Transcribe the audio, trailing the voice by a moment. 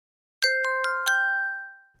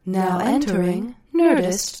Now entering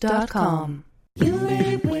Nerdist.com. You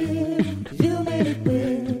made it weird, you made it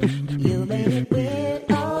weird, you made it weird,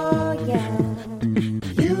 oh yeah.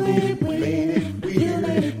 You made it weird, you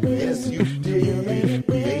made it weird, yes you did. You made it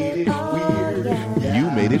weird, oh yeah. You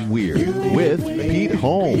Made It Weird with Pete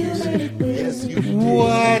Holmes.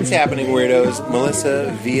 What's happening, weirdos?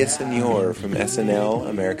 Melissa Villaseñor from SNL,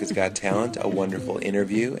 America's Got Talent, a wonderful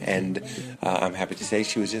interview, and I'm happy to say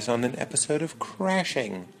she was just on an episode of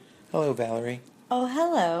Crashing. Hello, Valerie. Oh,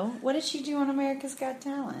 hello. What did she do on America's Got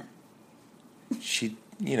Talent? She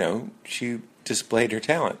displayed her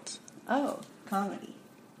talents. Oh, comedy.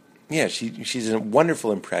 Yeah, she's a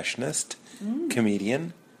wonderful impressionist,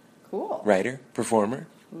 comedian, Cool. writer, performer,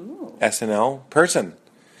 Ooh. SNL person.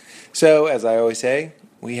 So, as I always say,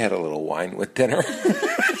 we had a little wine with dinner.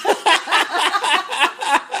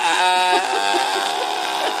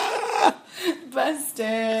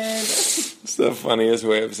 Busted. It's the funniest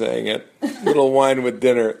way of saying it. Little wine with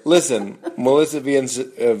dinner. Listen, Melissa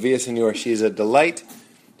Villaseñor, she's a delight.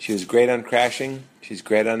 She was great on Crashing. She's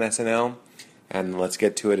great on SNL. And let's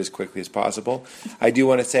get to it as quickly as possible. I do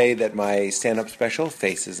want to say that my stand-up special,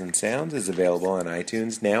 Faces and Sounds, is available on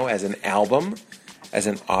iTunes now as an album, as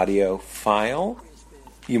an audio file.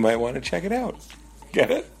 You might want to check it out.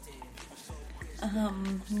 Get it?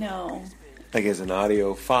 No. Like as an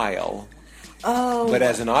audio file. Oh. But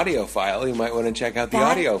as an audio file, you might want to check out the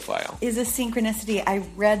That audio file. is a synchronicity. I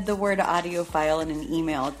read the word audio file in an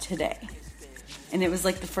email today. And it was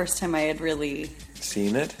like the first time I had really...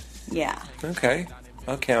 Seen it? Yeah. Okay.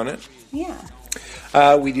 I'll count it. Yeah.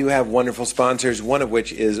 We do have wonderful sponsors, one of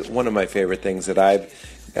which is one of my favorite things that I've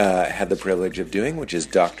had the privilege of doing, which is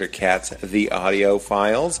Dr. Katz, The Audio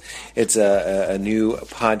Files. It's a new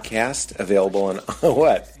podcast available on...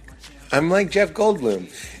 what? I'm like Jeff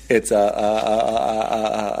Goldblum. It's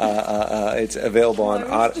it's available on...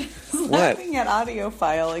 What? Laughing at audio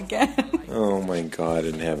file again. Oh, my God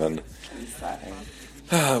in heaven. I'm sorry.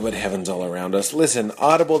 But heaven's all around us. Listen,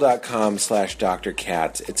 audible.com/Dr.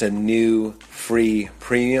 Katz. It's a new, free,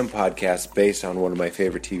 premium podcast based on one of my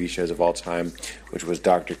favorite TV shows of all time, which was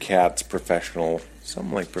Dr. Katz,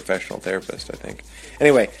 something like professional therapist, I think.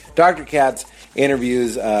 Anyway, Dr. Katz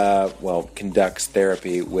interviews, conducts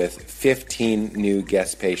therapy with 15 new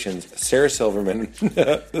guest patients. Sarah Silverman,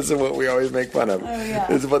 this is what we always make fun of. Oh, yeah.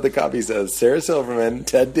 This is what the copy says. Sarah Silverman,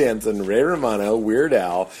 Ted Danson, Ray Romano, Weird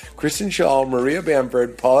Al, Kristen Schaal, Maria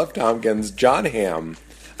Bamford, Paul F. Tompkins, John Hamm.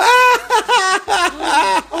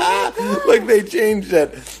 Look, they changed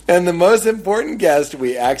it. And the most important guest,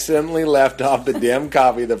 we accidentally left off the damn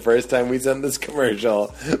copy the first time we sent this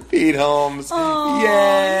commercial. Pete Holmes. Oh,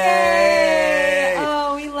 Yay!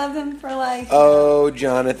 Oh, we love him for life. Oh,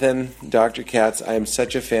 Jonathan, Dr. Katz, I am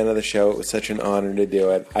such a fan of the show. It was such an honor to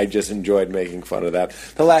do it. I just enjoyed making fun of that.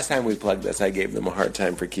 The last time we plugged this, I gave them a hard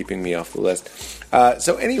time for keeping me off the list.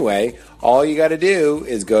 So anyway, all you got to do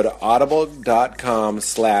is go to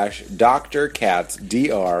audible.com/Dr. Katz,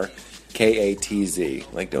 DRKATZ.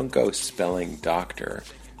 Like, don't go spelling doctor,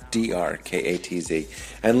 DRKATZ,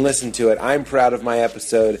 and listen to it. I'm proud of my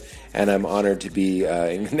episode, and I'm honored to be,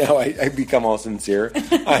 now I become all sincere.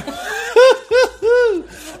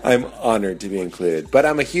 I'm honored to be included. But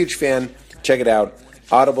I'm a huge fan. Check it out,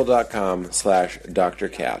 audible.com/Dr.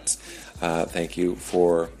 Katz. Thank you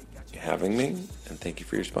for having me, and thank you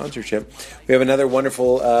for your sponsorship. We have another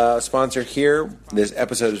wonderful sponsor here. This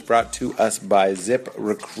episode is brought to us by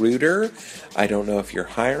ZipRecruiter. I don't know if you're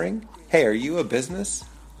hiring. Hey, are you a business?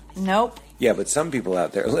 Nope. Yeah, but some people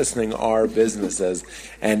out there listening are businesses.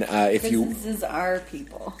 And Businesses are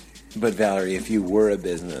people. But Valerie, if you were a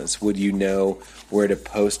business, would you know where to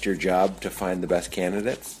post your job to find the best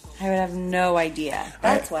candidates? I would have no idea.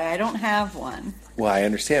 That's why I don't have one. Well, I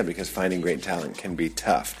understand, because finding great talent can be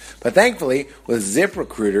tough. But thankfully, with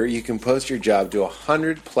ZipRecruiter, you can post your job to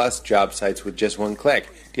 100-plus job sites with just one click.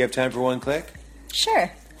 Do you have time for one click?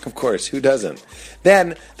 Sure. Of course, who doesn't?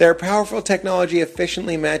 Then, their powerful technology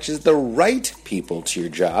efficiently matches the right people to your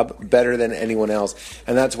job better than anyone else,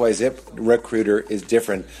 and that's why ZipRecruiter is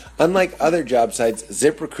different. Unlike other job sites,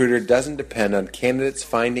 ZipRecruiter doesn't depend on candidates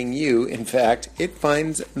finding you. In fact, it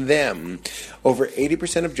finds them. Over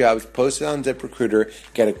 80% of jobs posted on ZipRecruiter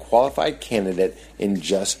get a qualified candidate in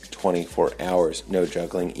just 24 hours. No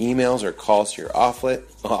juggling emails or calls to your office.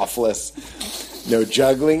 No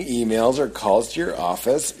juggling emails or calls to your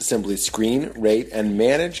office. Simply screen, rate, and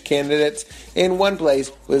manage candidates in one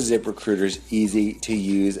place with ZipRecruiter's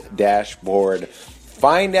easy-to-use dashboard.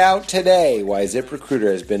 Find out today why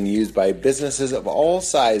ZipRecruiter has been used by businesses of all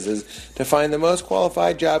sizes to find the most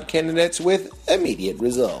qualified job candidates with immediate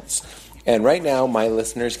results. And right now, my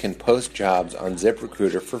listeners can post jobs on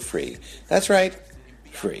ZipRecruiter for free. That's right,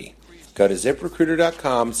 free. Go to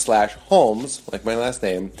ZipRecruiter.com/Holmes, like my last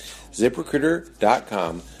name,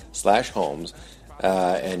 ZipRecruiter.com/Holmes,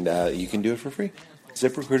 and you can do it for free.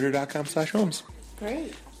 ZipRecruiter.com/Holmes.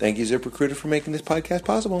 Great. Thank you, ZipRecruiter, for making this podcast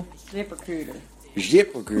possible. ZipRecruiter.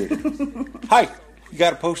 ZipRecruiter. Hi, you got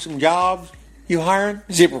to post some jobs? You hiring?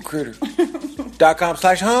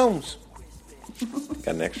 ZipRecruiter.com/Holmes.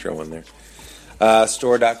 Got an extra one there.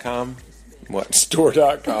 Store.com. What?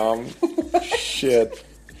 Store.com. Shit.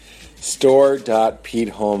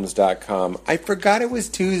 Store.PeteHolmes.com. I forgot it was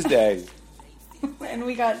Tuesday. And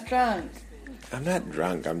we got drunk. I'm not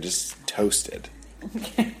drunk. I'm just toasted.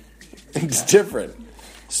 It's different.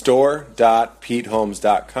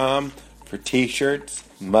 Store.PeteHolmes.com for t-shirts,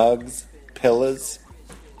 mugs, pillows,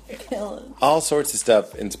 all sorts of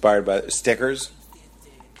stuff inspired by stickers.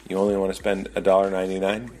 You only want to spend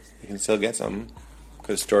 $1.99. You can still get some. Go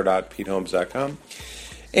to store.PeteHolmes.com.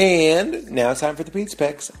 And now it's time for the Pete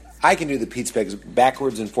Specs. I can do the Pete Specs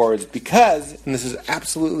backwards and forwards because, and this is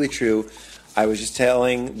absolutely true, I was just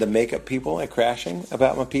telling the makeup people at Crashing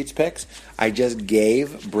about my Pete Specs. I just gave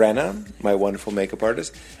Brenna, my wonderful makeup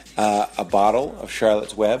artist, a bottle of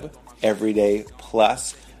Charlotte's Web Everyday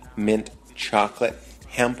Plus Mint Chocolate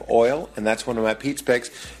Hemp Oil, and that's one of my Pete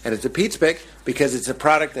Specs. And it's a Pete Spec because it's a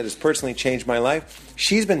product that has personally changed my life.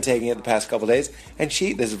 She's been taking it the past couple days, and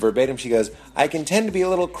this is verbatim, she goes, I can tend to be a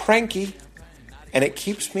little cranky, and it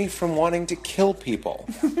keeps me from wanting to kill people.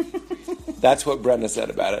 That's what Brenda said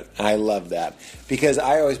about it. I love that. Because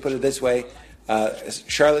I always put it this way,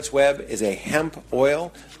 Charlotte's Web is a hemp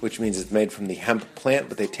oil, which means it's made from the hemp plant,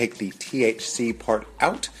 but they take the THC part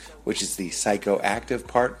out, which is the psychoactive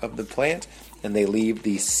part of the plant, and they leave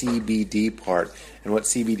the CBD part. And what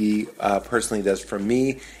CBD personally does for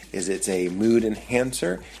me is it's a mood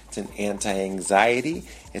enhancer, it's an anti-anxiety,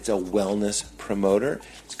 it's a wellness promoter,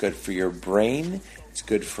 it's good for your brain, it's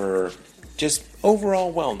good for just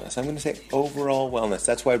overall wellness. I'm going to say overall wellness.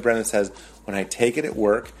 That's why Brenna says when I take it at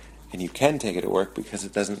work, and you can take it at work because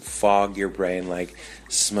it doesn't fog your brain like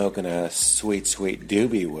smoking a sweet, sweet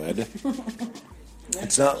doobie would.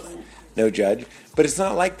 It's not, no judge, but it's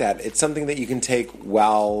not like that. It's something that you can take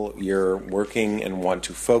while you're working and want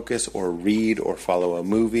to focus or read or follow a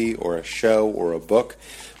movie or a show or a book,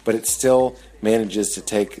 but it still manages to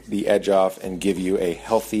take the edge off and give you a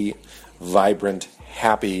healthy, vibrant,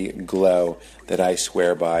 happy glow that I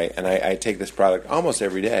swear by. And I take this product almost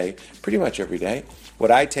every day, pretty much every day.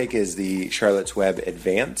 What I take is the Charlotte's Web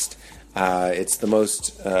Advanced. It's the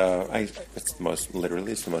most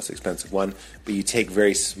expensive one, but you take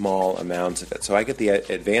very small amounts of it. So I get the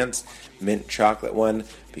Advanced Mint Chocolate one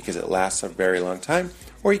because it lasts a very long time,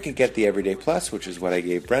 or you can get the Everyday Plus, which is what I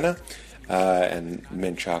gave Brenna, and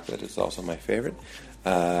Mint Chocolate is also my favorite.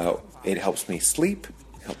 It helps me sleep,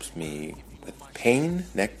 helps me with pain,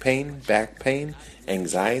 neck pain, back pain,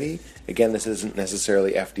 anxiety. Again, this isn't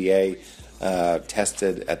necessarily FDA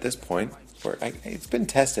tested at this point. It's been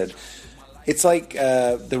tested. It's like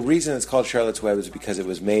the reason it's called Charlotte's Web is because it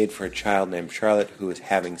was made for a child named Charlotte who was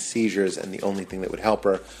having seizures, and the only thing that would help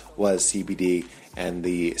her was CBD, and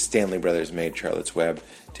the Stanley Brothers made Charlotte's Web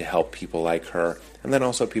to help people like her, and then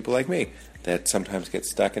also people like me that sometimes get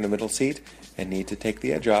stuck in a middle seat and need to take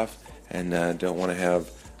the edge off and don't want to have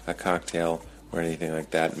a cocktail or anything like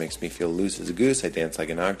that. It makes me feel loose as a goose. I dance like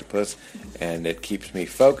an octopus, and it keeps me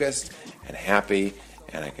focused and happy,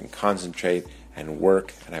 and I can concentrate and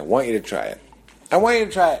work, and I want you to try it. I want you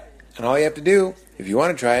to try it. And all you have to do, if you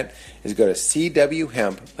want to try it, is go to CW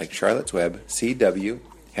Hemp, like Charlotte's Web,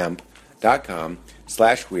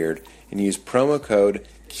 CWHemp.com/weird, and use promo code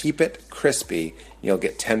KEEPITCRISPY. You'll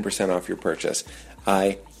get 10% off your purchase.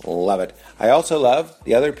 I love it. I also love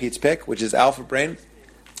the other Pete's Pick, which is Alpha Brain.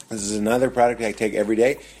 This is another product I take every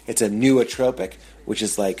day. It's a nootropic, which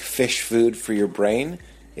is like fish food for your brain.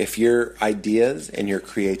 If your ideas and your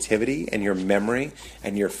creativity and your memory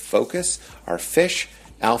and your focus are fish,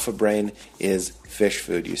 Alpha Brain is fish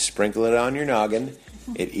food. You sprinkle it on your noggin,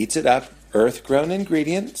 it eats it up, earth-grown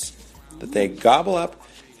ingredients that they gobble up,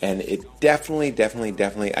 and it definitely,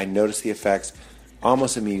 I notice the effects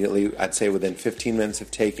almost immediately. I'd say within 15 minutes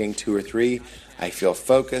of taking 2 or 3, I feel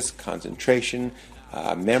focus, concentration,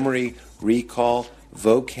 memory, recall,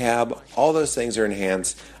 vocab, all those things are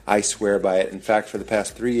enhanced. I swear by it. In fact, for the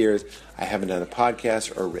past 3 years, I haven't done a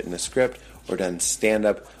podcast or written a script or done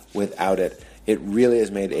stand-up without it. It really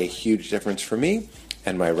has made a huge difference for me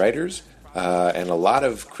and my writers, and a lot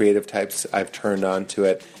of creative types I've turned on to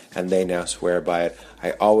it, and they now swear by it.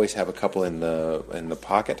 I always have a couple in the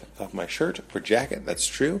pocket of my shirt or jacket. That's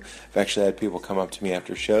true. I've actually had people come up to me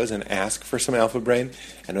after shows and ask for some Alpha Brain,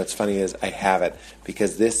 and what's funny is I have it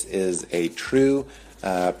because this is a true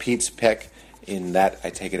Pete's pick in that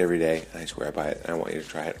I take it every day, and I swear by it, and I want you to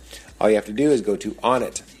try it. All you have to do is go to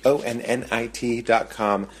Onnit,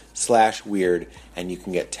 ONNIT.com/weird, and you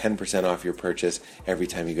can get 10% off your purchase every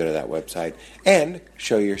time you go to that website, and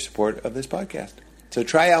show your support of this podcast. So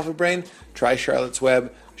try Alpha Brain, try Charlotte's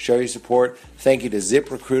Web, show your support. Thank you to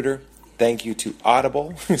ZipRecruiter. Thank you to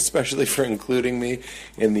Audible, especially for including me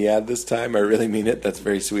in the ad this time. I really mean it. That's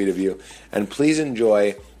very sweet of you. And please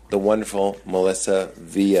enjoy the wonderful Melissa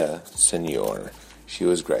Villasenor. She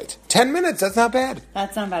was great. 10 minutes, that's not bad.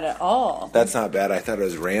 That's not bad at all. That's not bad. I thought I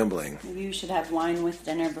was rambling. Maybe you should have wine with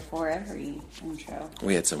dinner before every intro.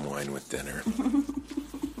 We had some wine with dinner.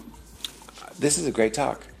 This is a great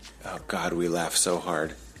talk. Oh, God, we laugh so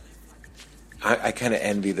hard. I kind of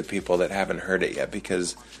envy the people that haven't heard it yet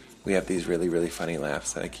because we have these really, really funny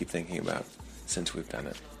laughs that I keep thinking about since we've done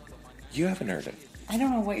it. You haven't heard it. I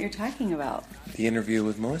don't know what you're talking about. The interview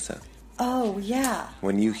with Melissa. Oh, yeah.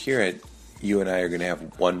 When you hear it, you and I are going to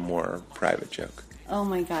have one more private joke. Oh,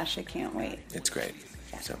 my gosh, I can't wait. It's great.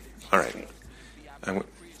 So, all right.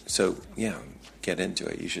 So, yeah, get into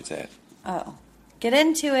it. You should say it. Oh. Get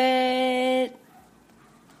into it.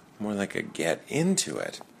 More like a get into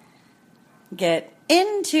it. Get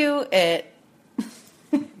into it.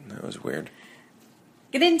 That was weird.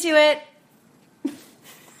 Get into it.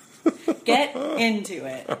 Get into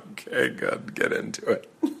it. Okay, good. Get into it.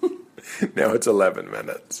 Now it's 11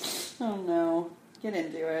 minutes. Oh, no. Get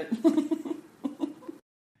into it.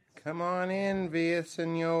 Come on in,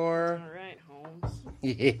 Villasenor. All right, Holmes.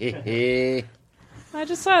 I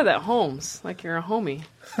just saw that, Holmes, like you're a homie.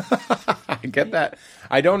 I get that.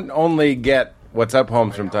 I don't only get What's Up,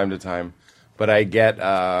 Holmes from time to time, but I get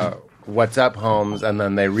What's Up, Holmes, and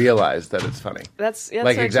then they realize that it's funny. That's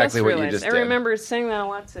like what exactly I what you just I did. remember saying that a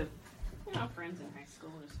lot to friends in high school.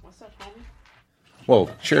 What's up, homie? Well,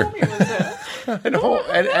 sure. Homie was a, I know.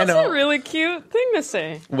 that's a really cute thing to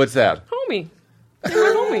say. What's that? Homie.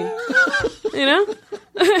 You're my homie. You know?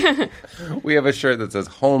 We have a shirt that says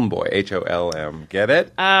Homeboy, Holm. Get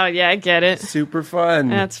it? Oh, yeah, I get it. Super fun.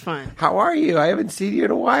 That's fun. How are you? I haven't seen you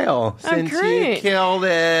in a while. I'm Since great. you killed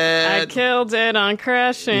it. I killed it on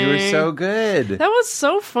Crashing. You were so good. That was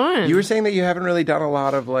so fun. You were saying that you haven't really done a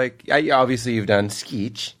lot of, like, obviously you've done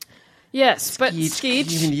Skeech. Yes, but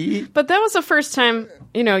Skeech. But that was the first time,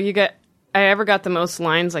 I ever got the most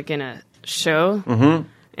lines, like, in a show. Mm-hmm.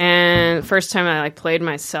 And first time I, like, played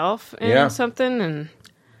myself in something, and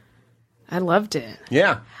I loved it.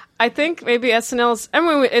 Yeah. I think maybe SNL's,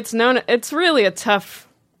 it's really a tough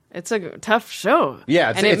show.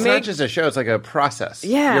 Yeah, it's not just a show, it's like a process.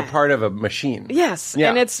 Yeah. You're part of a machine. Yes. Yeah.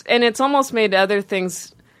 And it's almost made other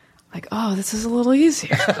things like, oh, this is a little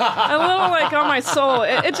easier. A little like on my soul.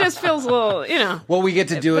 It just feels a little, Well, we get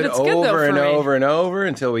to do it it's good, though, over and for me. over and over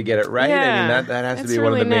until we get it right. Yeah. I mean, that has to It's be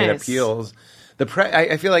one of the really main nice. appeals.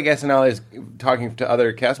 I feel like SNL is, talking to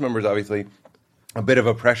other cast members, obviously, a bit of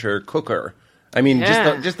a pressure cooker. I mean,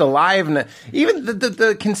 just the live, even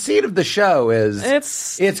the conceit of the show is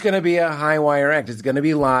it's going to be a high wire act. It's going to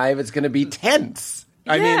be live. It's going to be tense.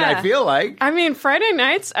 I mean, I feel like. I mean, Friday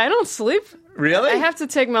nights I don't sleep. Really? I have to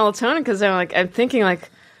take melatonin because I'm thinking like,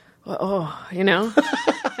 and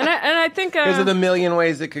I think because of the million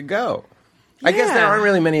ways it could go. I guess there aren't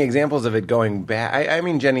really many examples of it going bad. I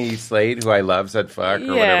mean, Jenny Slate, who I love, said fuck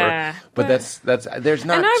or whatever. But that's there's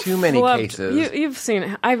not too many cases. You've seen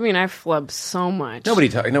it. I mean, I've flubbed so much. Nobody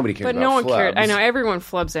cares but about no one flubs. cared. I know everyone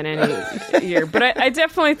flubs at any year, but I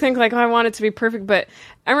definitely think like, I want it to be perfect. But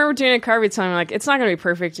I remember Janet Carvey telling me like, it's not going to be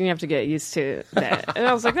perfect, and you have to get used to that. And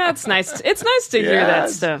I was like, that's nice. It's nice to hear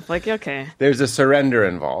that stuff. Like, okay, there's a surrender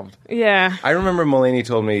involved. Yeah. I remember Mulaney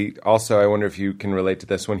told me also. I wonder if you can relate to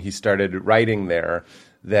this when he started writing there.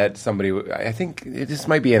 That somebody, I think this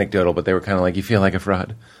might be anecdotal, but they were kind of like, you feel like a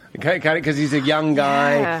fraud. Kind of because he's a young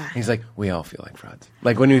guy. Yeah. He's like, we all feel like frauds.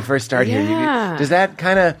 Like when we first start here, does that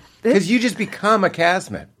kind of, because you just become a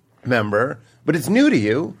cast member, but it's new to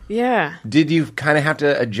you. Yeah. Did you kind of have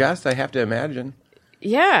to adjust? I have to imagine.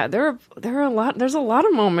 Yeah, there's a lot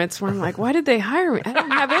of moments where I'm like, why did they hire me? I don't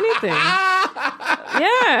have anything.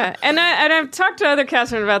 Yeah, and I've talked to other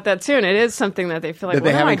cast members about that too, and it is something that they feel like,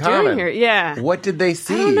 what am I doing here? Yeah. What did they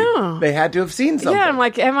see? I don't know. They had to have seen something. Yeah, I'm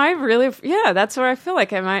like, am I really? Yeah, that's where I feel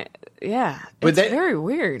like, am I? it's very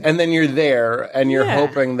weird. And then you're there, and you're Yeah.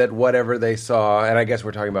 hoping that whatever they saw, and I guess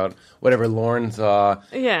we're talking about whatever Lauren saw,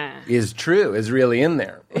 is true, is really in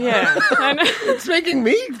there. Yeah. It's making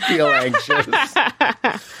me feel anxious.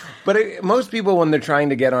 But most people, when they're trying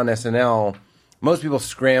to get on SNL, most people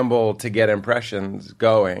scramble to get impressions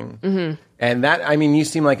going. Mm-hmm. And that, I mean, you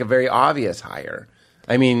seem like a very obvious hire.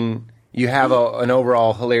 I mean, you have an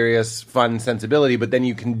overall hilarious, fun sensibility, but then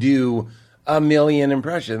you can do a million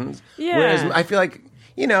impressions. Yeah. Whereas I feel like,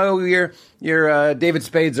 you know, you're David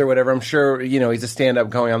Spades or whatever. I'm sure, you know, he's a stand-up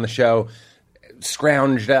going on the show,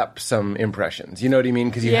 scrounged up some impressions. You know what I mean?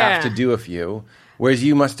 Because you have to do a few. Whereas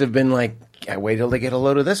you must have been like, wait till they get a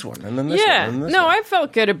load of this one, and then this one, and this one. I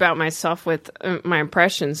felt good about myself with my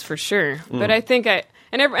impressions for sure. But I think and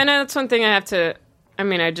that's one thing I have to. I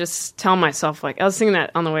mean, I just tell myself, like, I was thinking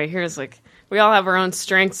that on the way here, is like, we all have our own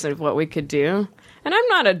strengths of what we could do. And I'm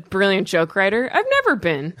not a brilliant joke writer. I've never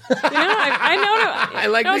been. You know, I know. I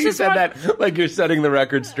like that you said that, like you're setting the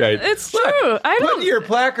record straight. It's true. I don't put your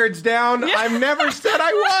placards down. Yeah. I've never said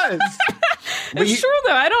I was. It's true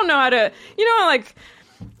though. I don't know how to. You know, like.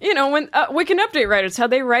 You know, when Weekend Update writers, how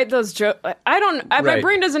they write those jokes. My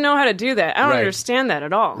brain doesn't know how to do that. I don't understand that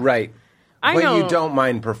at all. Right. But you don't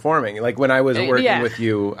mind performing. Like when I was working with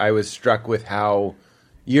you, I was struck with how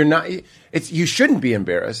you're not. You shouldn't be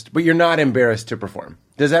embarrassed, but you're not embarrassed to perform.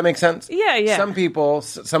 Does that make sense? Yeah. Some people,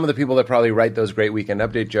 some of the people that probably write those great Weekend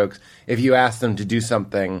Update jokes, if you ask them to do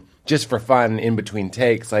something just for fun in between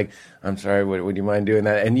takes, like, I'm sorry, would you mind doing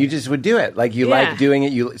that? And you just would do it. Like, you like doing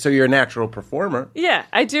it. So you're a natural performer. Yeah,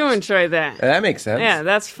 I do enjoy that. That makes sense. Yeah,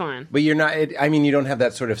 that's fun. But you're not, you don't have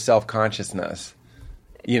that sort of self-consciousness,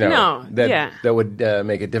 you know, that would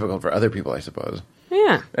make it difficult for other people, I suppose.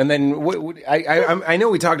 Yeah. And then I know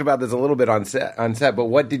we talked about this a little bit on set, but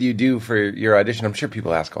what did you do for your audition? I'm sure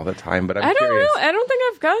people ask all the time, but I'm curious. I don't think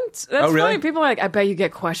I've gotten. That's really? funny. People are like, I bet you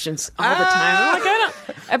get questions all the time. I'm like, I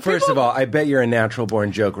don't. First of all, I bet you're a natural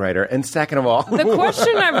born joke writer, and second of all, the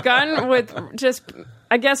question I've gotten with just,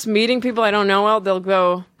 I guess, meeting people I don't know well, they'll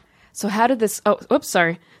go, so how did this? Oh, oops,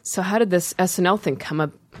 sorry. So how did this SNL thing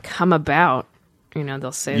come about? You know,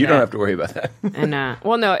 they'll say you don't have to worry about that. And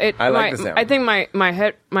well, no, I like the sound. I think my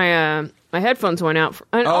headphones went out.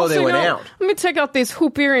 And they went out. Let me take out these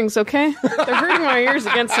hoop earrings, okay? They're hurting my ears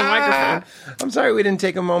against the microphone. I'm sorry we didn't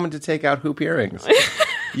take a moment to take out hoop earrings.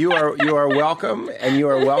 You are welcome, and you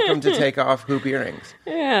are welcome to take off hoop earrings.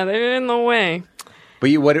 Yeah, they're in the way.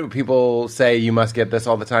 But what do people say? You must get this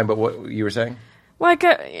all the time. But what you were saying? Like,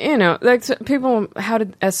 you know, like people, how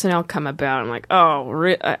did SNL come about? I'm like,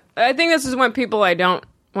 I think this is when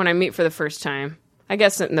I meet for the first time. I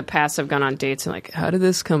guess in the past I've gone on dates and like, how did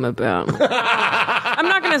this come about? I'm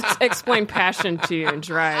not going to explain passion to you and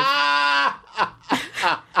drive.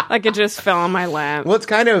 Like it just fell on my lap. Well, it's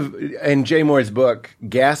kind of, in Jay Moore's book,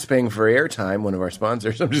 Gasping for Airtime, one of our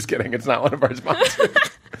sponsors. I'm just kidding. It's not one of our sponsors.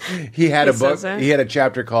 He had a book. He had a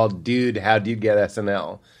chapter called Dude, How'd You Get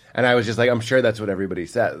SNL? And I was just like, I'm sure that's what everybody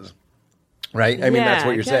says. Right? I mean, that's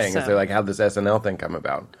what you're saying. Is they're like, how'd this SNL thing come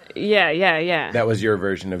about? Yeah. That was your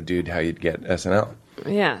version of Dude, How You'd Get SNL.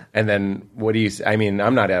 Yeah. And then what do you say? I mean,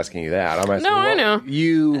 I'm not asking you that. I'm asking I know.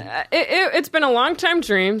 It's been a long time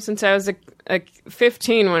dream since I was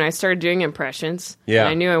 15 when I started doing impressions. Yeah. And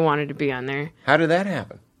I knew I wanted to be on there. How did that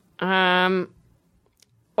happen?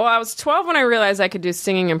 Well, I was 12 when I realized I could do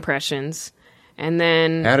singing impressions. And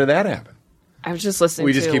then... How did that happen? I was just listening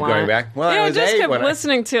to a lot. We just keep going back? Well, I just kept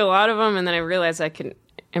listening to a lot of them, and then I realized I could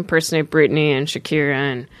impersonate Britney and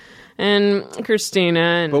Shakira and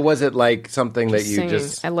Christina. But was it like something that you singing.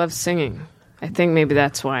 just... I love singing. I think maybe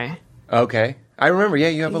that's why. Okay. I remember,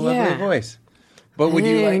 you have a lovely voice. But would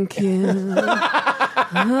you like... Thank you.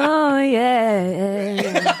 Oh, yeah.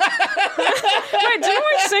 Wait, didn't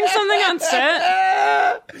we sing something on set?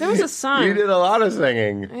 There was a song. You did a lot of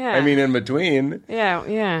singing. Yeah. I mean, in between.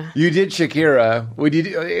 Yeah. You did Shakira. Would you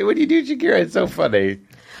do Shakira? It's so funny.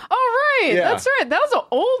 Oh, right. Yeah. That's right. That was an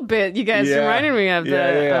old bit you guys reminded me of.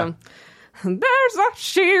 Yeah. There's a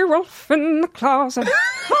she-wolf in the closet.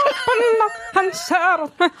 Open up and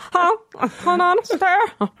settle. Hold on a stair.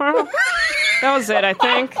 That was it, I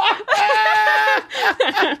think.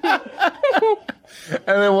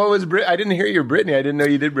 And then what was I didn't hear your Britney. I didn't know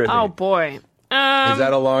you did Britney. Oh, boy. Is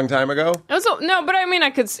that a long time ago? No, but I mean,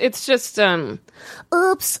 it's just,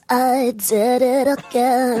 Oops, I did it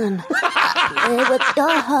again. I play with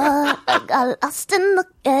your heart. I got lost in the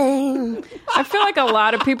game. I feel like a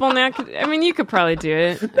lot of people now you could probably do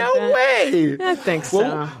it. No way. I think so.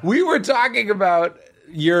 Well, we were talking about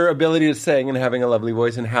your ability to sing and having a lovely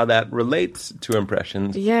voice and how that relates to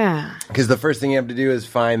impressions. Yeah. Because the first thing you have to do is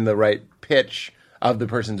find the right pitch of the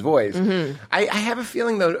person's voice. I have a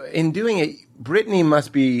feeling, though, in doing it, Britney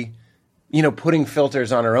must be, putting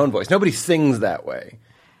filters on her own voice. Nobody sings that way.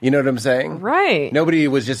 You know what I'm saying? Right. Nobody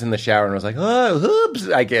was just in the shower and was like, oh, oops,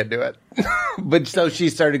 I can't do it. But so she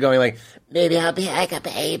started going like, maybe I'll be like a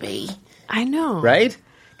baby. I know. Right?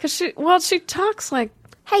 Because she talks like,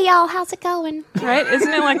 Hey, y'all, how's it going? right?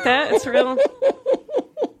 Isn't it like that? It's real.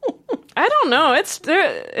 I don't know.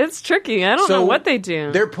 It's tricky. I don't know what they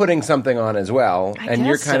do. They're putting something on as well, and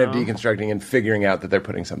you're kind of so. deconstructing and figuring out that they're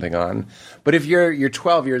putting something on. But if you're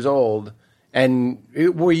 12 years old, and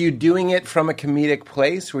were you doing it from a comedic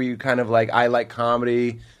place? Were you kind of like, I like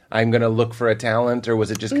comedy, I'm going to look for a talent, or was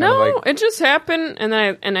it just kind of like... No, it just happened, and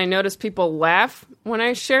I noticed people laugh when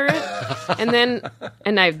I share it, and then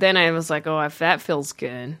I was like, oh, if that feels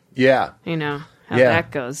good, Yeah. how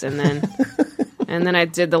that goes, and then I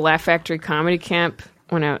did the Laugh Factory comedy camp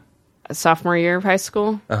when a sophomore year of high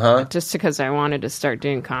school, just because I wanted to start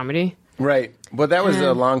doing comedy. Right. But that was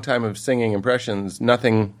a long time of singing impressions.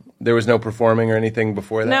 There was no performing or anything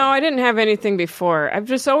before that? No, I didn't have anything before. I've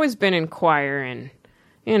just always been in choir, and,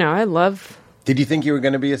 I love... Did you think you were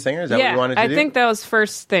going to be a singer? Is that what you wanted to do? I think that was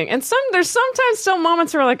first thing. And there's sometimes still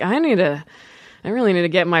moments where like, I really need to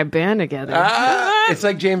get my band together. It's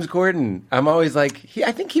like James Corden. I'm always like,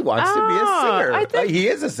 I think he wants to be a singer. He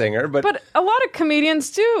is a singer, but a lot of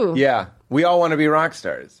comedians do. Yeah, we all want to be rock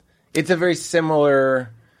stars. It's a very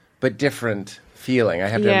similar but different feeling. I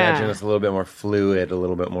have to imagine it's a little bit more fluid, a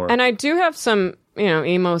little bit more. And I do have some,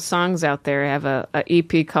 emo songs out there. I have a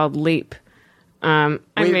EP called Leap. I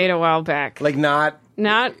made a while back. Like not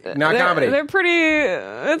comedy. They're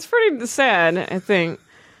it's pretty sad, I think.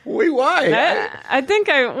 Wait, why? I think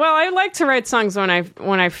I like to write songs when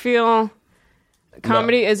I feel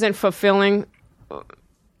comedy isn't fulfilling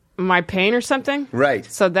my pain or something. Right.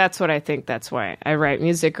 So that's what I think. That's why I write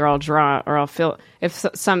music, or I'll draw, or I'll feel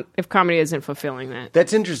if comedy isn't fulfilling that.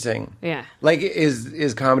 That's interesting. Yeah. Like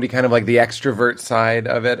is comedy kind of like the extrovert side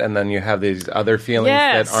of it, and then you have these other feelings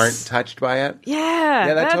that aren't touched by it? Yeah.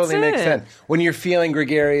 Yeah, that totally makes sense. When you're feeling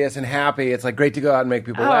gregarious and happy, it's like great to go out and make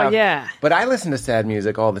people laugh. Yeah. But I listen to sad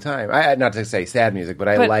music all the time. Not to say sad music, but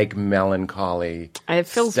I like melancholy. It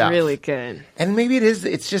feels stuff. really good. And maybe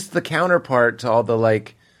it's just the counterpart to all the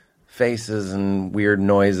like faces and weird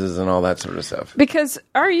noises and all that sort of stuff. Because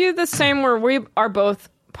are you the same where we are both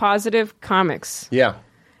positive comics? Yeah.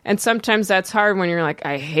 And sometimes that's hard when you're like,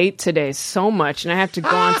 I hate today so much and I have to go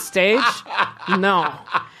on stage. No.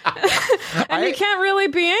 And you can't really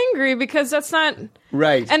be angry because that's not...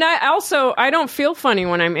 Right. And I don't feel funny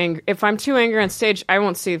when I'm angry. If I'm too angry on stage, I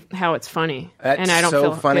won't see how it's funny. That's and I don't so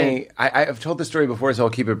feel funny. Good. I've told the story before, so I'll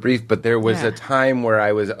keep it brief, but there was a time where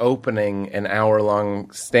I was opening an hour-long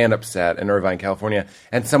stand-up set in Irvine, California,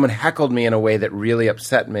 and someone heckled me in a way that really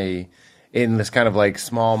upset me in this kind of like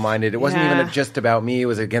small-minded. It wasn't even just about me. It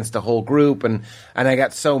was against the whole group, and I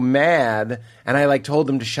got so mad, and I like told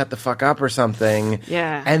them to shut the fuck up or something.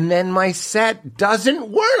 Yeah. And then my set doesn't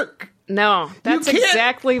work. No, that's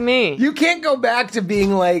exactly me. You can't go back to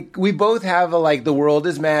being like, we both have a like, the world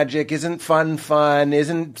is magic, isn't fun,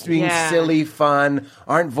 isn't being silly fun,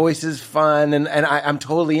 aren't voices fun, and I'm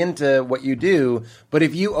totally into what you do, but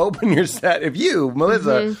if you open your set,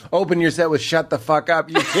 Melissa, open your set with shut the fuck up,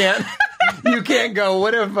 you can't... You can't go,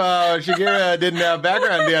 what if Shakira didn't have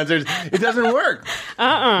background dancers? It doesn't work.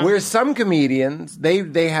 Whereas some comedians,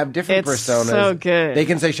 they have different personas. So good. They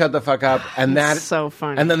can say shut the fuck up, and that's so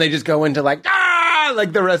funny. And then they just go into like,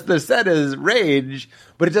 like the rest of the set is rage,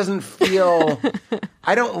 but it doesn't feel...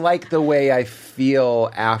 I don't like the way I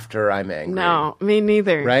feel after I'm angry. No, me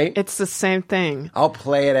neither. Right? It's the same thing. I'll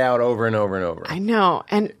play it out over and over and over. I know.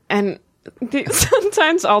 And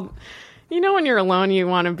sometimes I'll... when you're alone, you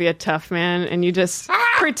want to be a tough man, and you just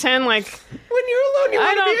pretend like... When you're alone, you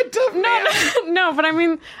want to be a tough man? No, but I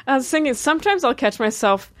mean, I was thinking, sometimes I'll catch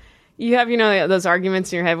myself... You have, those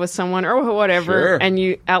arguments in your head with someone, or whatever, and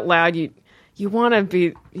you, out loud, you want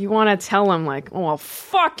to tell them, like, oh, well,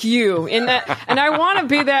 fuck you, and I want to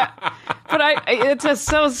be that, but it's just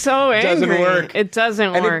so angry. It doesn't work. It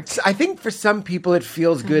doesn't work. I think for some people, it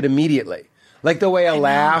feels good immediately. Like the way a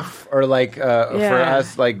laugh or like for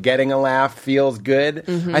us, like getting a laugh feels good.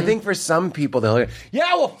 Mm-hmm. I think for some people, they'll hear,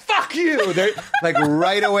 yeah, well, fuck you. They're like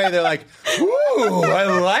right away, they're like, ooh,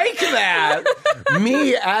 I like that.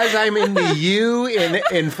 Me, as I'm into you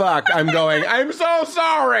in fuck, I'm going, I'm so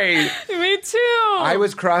sorry. Me too. I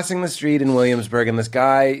was crossing the street in Williamsburg and this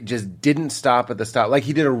guy just didn't stop at the stop. Like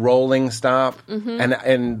he did a rolling stop. Mm-hmm.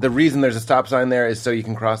 And the reason there's a stop sign there is so you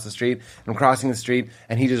can cross the street. I'm crossing the street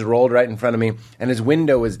and he just rolled right in front of me. And his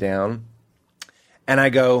window was down. And I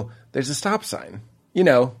go, there's a stop sign.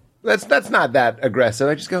 That's not that aggressive.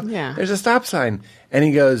 I just go, there's a stop sign. And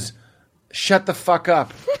he goes, shut the fuck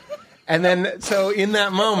up. And then, so in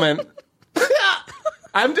that moment,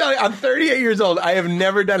 I'm telling you, I'm 38 years old. I have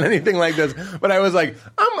never done anything like this. But I was like,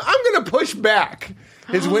 I'm going to push back.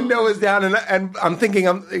 His window is down, and I'm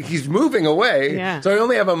thinking he's moving away. Yeah. So I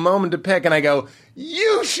only have a moment to pick, and I go,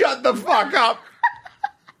 you shut the fuck up.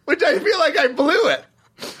 Which I feel like I blew it.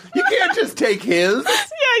 You can't just take his.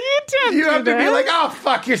 Yeah, you do. You have to be like, oh,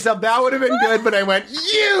 fuck yourself. That would have been good. But I went,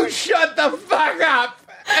 you shut the fuck up.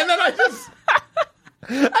 And then I just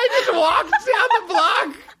walked down the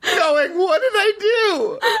block going, what did I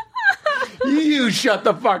do? You shut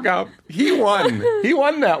the fuck up. He won. He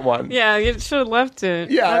won that one. Yeah, you should have left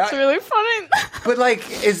it. Yeah. That's really funny. But,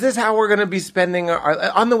 like, is this how we're going to be spending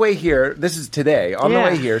on the way here? This is today. On the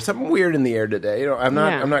way here. Something weird in the air today. You know, I'm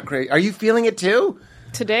not crazy. Are you feeling it too?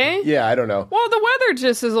 Today? Yeah, I don't know. Well, the weather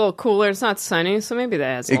just is a little cooler. It's not sunny, so maybe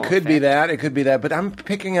that has a It could be that. It could be that. But I'm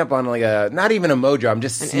picking up on like not even a mojo. I'm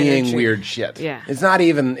just seeing energy. weird shit. Yeah. It's not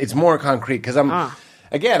even, it's more concrete because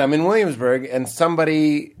again, I'm in Williamsburg and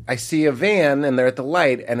I see a van and they're at the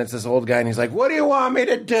light and it's this old guy and he's like, what do you want me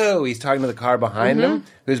to do? He's talking to the car behind him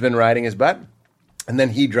who's been riding his butt. And then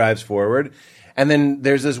he drives forward. And then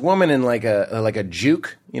there's this woman in like a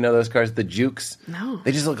juke. You know those cars, the jukes? No.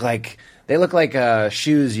 They just look like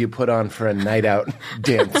shoes you put on for a night out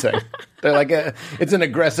dancing. They're like it's an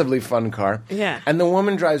aggressively fun car. Yeah. And the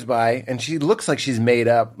woman drives by and she looks like she's made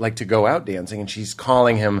up like to go out dancing and she's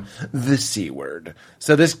calling him the C word.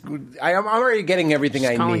 So I'm already getting everything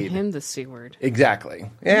I calling need. him the C word. Exactly.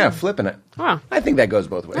 Yeah, flipping it. Wow. I think that goes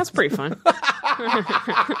both ways. That's pretty fun.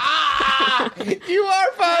 You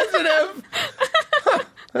are positive.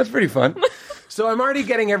 That's pretty fun. So I'm already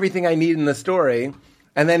getting everything I need in the story.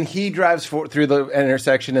 And then he drives through the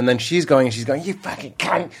intersection, and then she's going, you fucking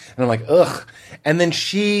cunt. And I'm like, ugh. And then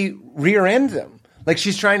she rear ends him. Like,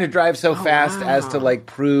 she's trying to drive so fast as to, like,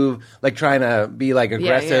 prove, like, trying to be, like,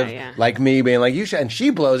 aggressive, like me being like, you should. And she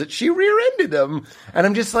blows it. She rear-ended him. And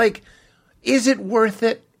I'm just like, is it worth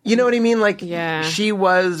it? You know what I mean? Like, she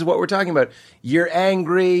was what we're talking about. You're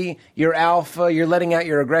angry, you're alpha, you're letting out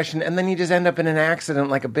your aggression, and then you just end up in an accident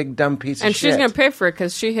like a big dumb piece of shit. And she's going to pay for it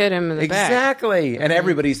because she hit him in the back. Exactly. And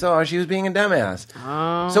everybody saw she was being a dumbass.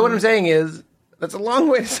 Oh. So what I'm saying is, that's a long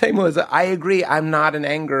way to say, Melissa, I agree, I'm not an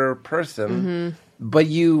anger person, but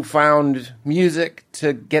you found music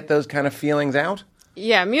to get those kind of feelings out?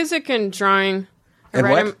 Yeah, music and drawing. And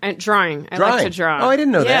what? And drawing. I like to draw. Oh, I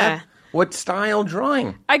didn't know that. What style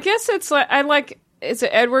drawing? I guess it's like it's an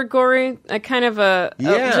Edward Gorey, a kind of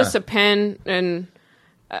just a pen and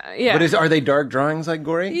But are they dark drawings like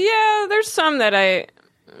Gorey? Yeah, there's some that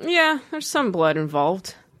there's some blood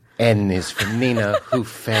involved. N is for Nina who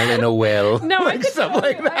fell in a well. No, like something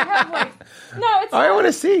like that. I have it's. I want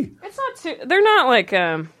to see. It's not too. They're not like.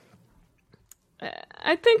 I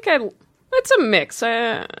think it's a mix.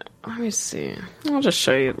 Let me see. I'll just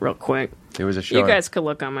show you real quick. There was a show. You guys could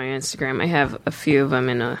look on my Instagram. I have a few of them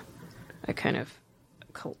I kind of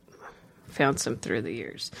found some through the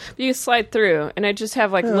years. But you slide through, and I just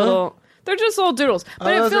have like little. They're just little doodles.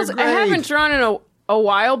 But it feels. I haven't drawn in a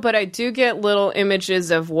while, but I do get little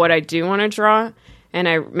images of what I do want to draw, and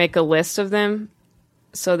I make a list of them.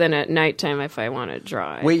 So then at nighttime, if I want to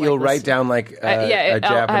draw, you'll write down like a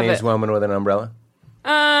Japanese woman with an umbrella.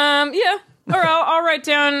 Yeah, or I'll write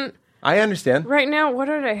down. I understand. Right now, what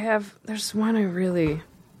did I have? There's one I really...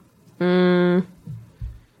 I don't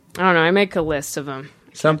know. I make a list of them.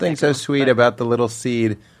 Something so sweet about the little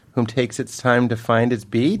seed whom takes its time to find its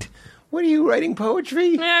beat? What are you writing,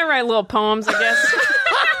 poetry? Yeah, I write little poems, I guess.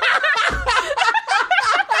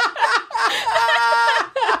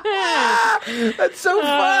 That's so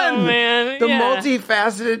fun. Oh, man. The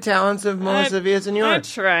multifaceted talents of Melissa Villaseñor. I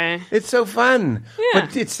try. It's so fun. Yeah.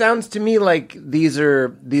 But it sounds to me like these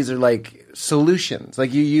are like solutions.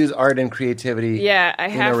 Like you use art and creativity in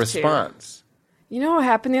a response. You know what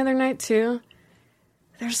happened the other night, too?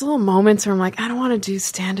 There's little moments where I'm like, I don't want to do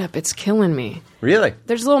stand-up. It's killing me. Really?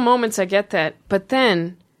 There's little moments I get that. But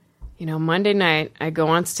then, Monday night, I go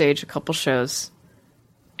on stage a couple shows,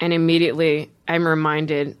 and immediately I'm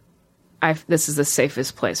reminded this is the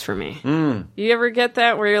safest place for me. You ever get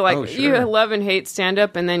that where you're like, you love and hate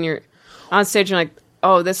stand-up, and then you're on stage and you're like,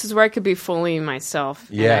 oh, this is where I could be fully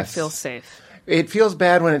myself, and I feel safe. It feels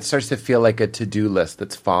bad when it starts to feel like a to-do list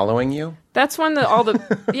that's following you. That's when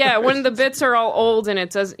when the bits are all old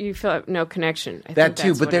and you feel no connection. That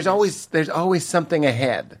too, but there's always something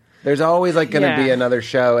ahead. There's always like going to be another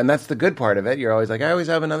show, and that's the good part of it. You're always like, I always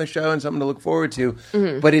have another show and something to look forward to.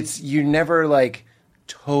 But you're never like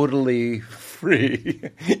totally free.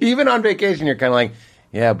 Even on vacation, you're kind of like,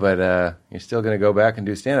 yeah, but you're still going to go back and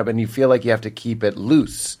do stand-up, and you feel like you have to keep it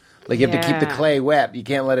loose. Like you have to keep the clay wet. You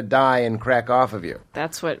can't let it die and crack off of you.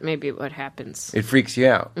 That's what happens. It freaks you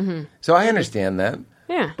out. Mm-hmm. So I understand that.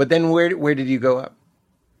 Yeah. But then where did you go up?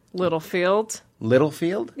 Littlefield.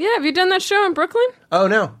 Littlefield? Yeah, have you done that show in Brooklyn? Oh,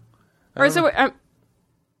 no. Or is it...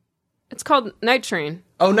 it's called Night Train.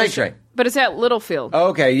 Oh, Night Train. But it's at Littlefield. Oh,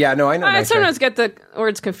 okay, yeah, no, I know Night Train. I sometimes get the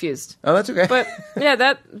words confused. Oh, that's okay. But,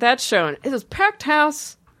 yeah, that show, it was packed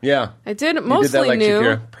house. Yeah. I did it mostly like new.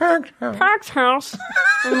 Shakira. Packed house.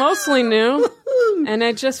 I mostly new. And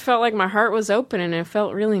I just felt like my heart was open, and it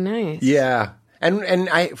felt really nice. Yeah. And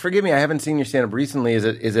forgive me, I haven't seen your stand-up recently. Is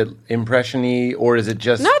it impression-y, or is it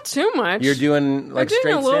just... Not too much. You're doing, like, straight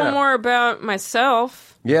stand-up? I'm doing a little more about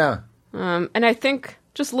myself. Yeah. And I think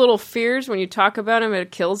just little fears, when you talk about them, it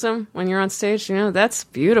kills them when you're on stage. That's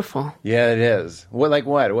beautiful. Yeah, it is. What?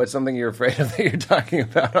 What's something you're afraid of that you're talking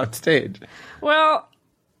about on stage? Well,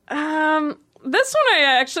 this one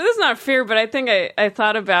this is not fear, but I think I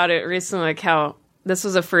thought about it recently, like how this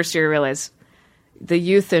was the first year I realized the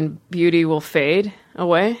youth and beauty will fade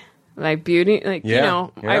away. Like beauty,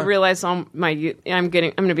 I realized all my youth, I'm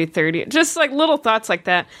going to be 30. Just like little thoughts like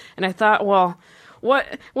that. And I thought, well,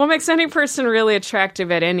 what makes any person really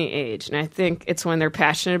attractive at any age? And I think it's when they're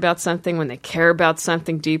passionate about something, when they care about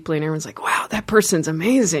something deeply, and everyone's like, wow, that person's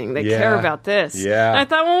amazing. They care about this. Yeah. And I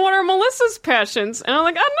thought, well, what are Melissa's passions? And I'm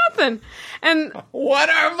like, nothing. And what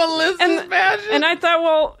are Melissa's passions? And I thought,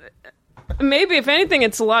 well, maybe if anything,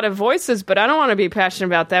 it's a lot of voices, but I don't want to be passionate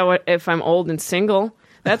about that if I'm old and single.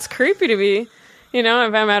 That's creepy to me. If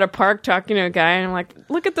I'm at a park talking to a guy and I'm like,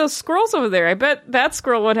 look at those squirrels over there. I bet that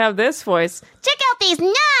squirrel would have this voice. Check out these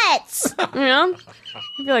nuts!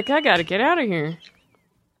 I'd be like, I got to get out of here.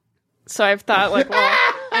 So I've thought, like, well,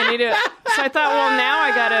 I need to... So I thought, well, now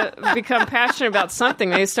I got to become passionate about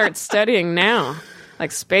something. I start studying now.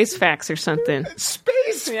 Like space facts or something.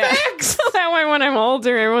 Space facts? So that way when I'm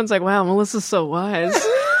older, everyone's like, wow, Melissa's so wise.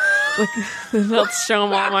 Like, they'll show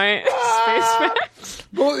them all my space facts.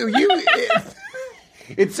 Well,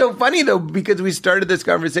 it's so funny, though, because we started this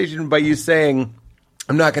conversation by you saying,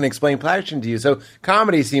 I'm not going to explain passion to you. So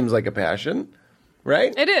comedy seems like a passion,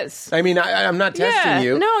 right? It is. I mean, I'm not testing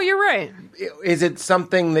you. No, you're right. Is it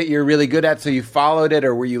something that you're really good at, so you followed it,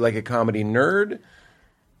 or were you like a comedy nerd?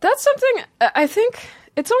 That's something, I think,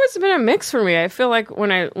 it's always been a mix for me. I feel like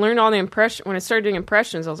when I learned all the when I started doing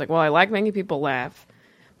impressions, I was like, well, I like making people laugh.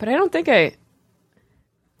 But I don't think I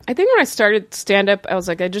think when I started stand-up, I was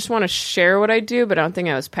like, I just want to share what I do, but I don't think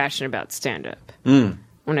I was passionate about stand-up. When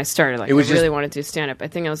I started, like, I really want to do stand-up. I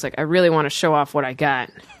think I was like, I really want to show off what I got.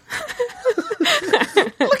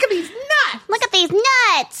 Look at these nuts! Look at these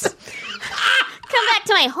nuts! Come back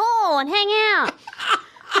to my hole and hang out.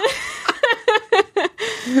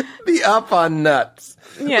 The up on nuts.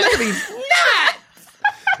 Yeah. Look at these nuts!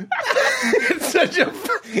 It's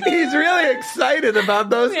he's really excited about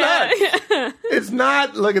those nuts. Yeah. It's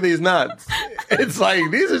not, look at these nuts. It's like,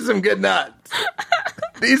 these are some good nuts.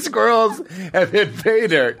 These squirrels have hit pay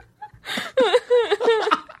dirt.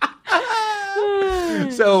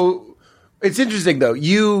 So, it's interesting, though.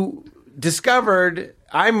 You discovered...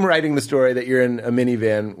 I'm writing the story that you're in a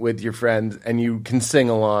minivan with your friends and you can sing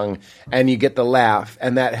along and you get the laugh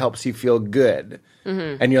and that helps you feel good.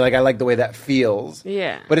 Mm-hmm. And you're like, I like the way that feels.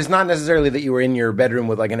 Yeah. But it's not necessarily that you were in your bedroom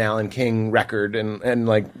with like an Alan King record and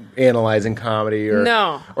like analyzing comedy or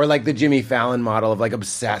like the Jimmy Fallon model of like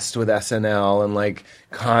obsessed with SNL and like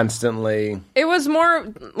constantly. It was more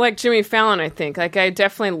like Jimmy Fallon, I think. Like I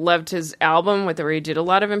definitely loved his album where he did a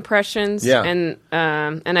lot of impressions. Yeah. And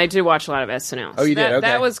I did watch a lot of SNL. Oh, you did? Okay.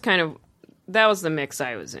 That was the mix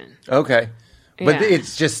I was in. Okay. But Yeah.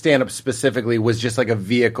 it's just stand-up specifically was just like a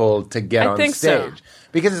vehicle to get on stage. So.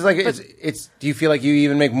 Because it's like, it's. Do you feel like you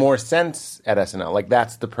even make more sense at SNL? Like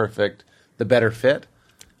that's the better fit?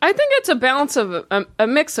 I think it's a balance of a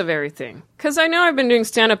mix of everything. Because I know I've been doing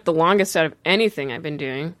stand-up the longest out of anything I've been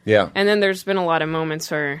doing. Yeah. And then there's been a lot of moments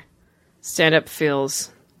where stand-up feels,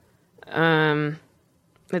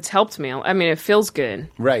 it's helped me. I mean, it feels good.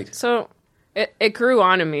 Right. So it grew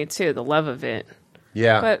onto me, too, the love of it.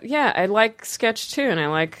 Yeah. But yeah, I like sketch too, and I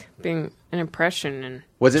like being an impression and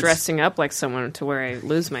dressing up like someone to where I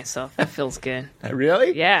lose myself. That feels good.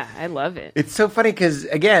 Really? Yeah, I love it. It's so funny because,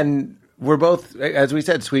 again, we're both, as we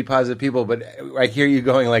said, sweet, positive people, but I hear you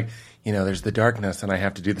going like, there's the darkness and I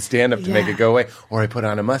have to do the stand-up to make it go away, or I put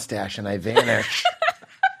on a mustache and I vanish.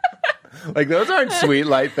 Like, those aren't sweet,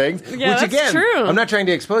 light things. Yeah, Which, that's again, true. I'm not trying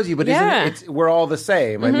to expose you, but we're all the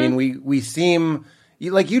same. Mm-hmm. I mean, we seem...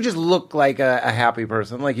 You just look like a happy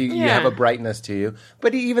person. Like you have a brightness to you.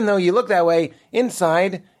 But even though you look that way,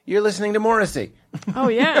 inside, you're listening to Morrissey. Oh,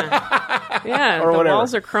 yeah. Yeah, Or the whatever.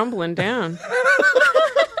 walls are crumbling down.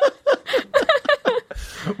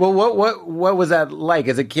 Well, what was that like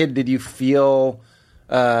as a kid? Did you feel?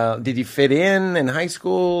 Did you fit in high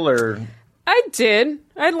school or? I did.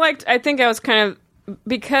 I think I was kind of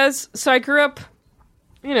so I grew up,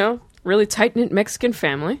 really tight knit Mexican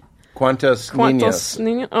family. ¿Cuántos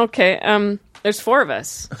niños? Okay. There's 4 of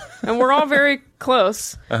us, and we're all very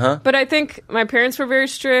close. But I think my parents were very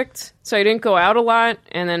strict, so I didn't go out a lot.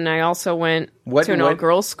 And then I also went to an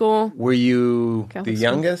all-girls school. Were you Catholic the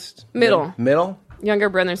school. youngest? Middle. Younger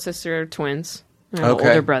brother and sister are twins. I have an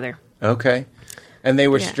older brother. Okay. And they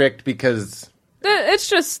were strict because... It's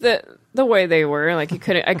just the way they were. Like I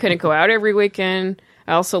couldn't go out every weekend.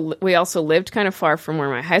 We also lived kind of far from where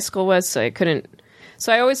my high school was, so I couldn't.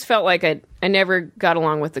 So I always felt like I never got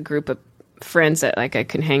along with a group of friends that like I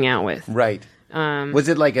could hang out with. Right. Was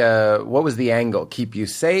it like what was the angle? Keep you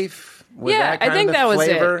safe? Was yeah, that kind I think of the that was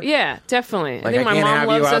flavor? it. Yeah, definitely. Like I think I my can't mom have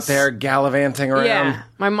loves you out us. there gallivanting around. Yeah,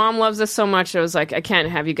 my mom loves us so much. It was like I can't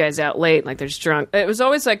have you guys out late. Like there's drunk. It was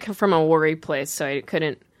always like from a worry place, so I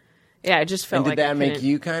couldn't. Yeah, I just felt and did like that make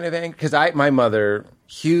you kind of angry? Because my mother,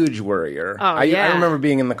 huge worrier. Oh, I yeah. remember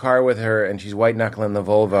being in the car with her, and she's white-knuckling the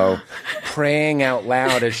Volvo, praying out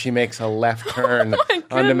loud as she makes a left turn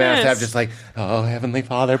onto Mass Ave, just like, oh, Heavenly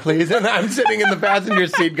Father, please. And I'm sitting in the passenger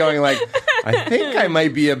seat going like, I think I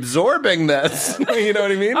might be absorbing this. You know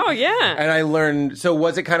what I mean? Oh, yeah. And I learned, so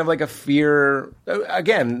was it kind of like a fear?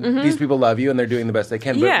 Again, these people love you, and they're doing the best they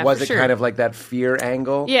can, but Yeah, was for it sure. kind of like that fear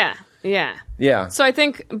angle? Yeah. Yeah. So I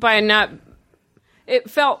think it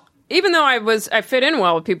felt, even though I fit in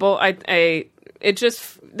well with people, it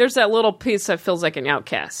just, there's that little piece that feels like an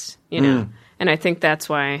outcast, And I think that's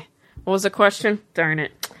why. What was the question? Darn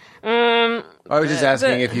it. I was just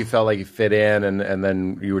asking if you felt like you fit in, and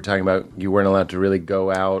then you were talking about you weren't allowed to really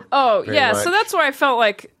go out. Oh, very yeah. much. So that's why I felt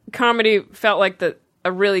like comedy felt like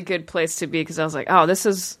a really good place to be, because I was like, oh, this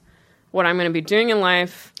is what I'm going to be doing in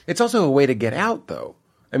life. It's also a way to get out, though.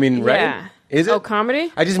 I mean, right? Yeah. Is it? Oh, comedy?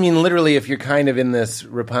 I just mean literally if you're kind of in this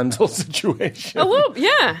Rapunzel situation. A little,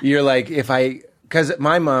 yeah. You're like, because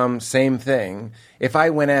my mom, same thing. If I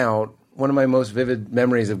went out, one of my most vivid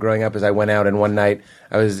memories of growing up is I went out and one night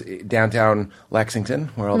I was downtown Lexington,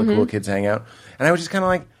 where all the cool kids hang out. And I was just kind of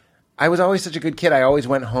like, I was always such a good kid. I always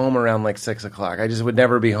went home around like 6 o'clock. I just would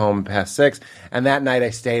never be home past 6. And that night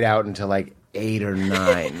I stayed out until like 8 or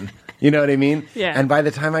 9. You know what I mean? Yeah. And by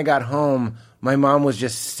the time I got home, my mom was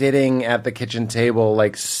just sitting at the kitchen table,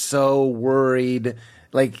 like so worried,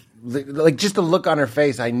 like just the look on her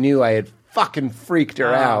face. I knew I had fucking freaked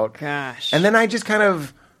her out. Gosh. And then I just kind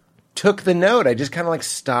of took the note. I just kind of like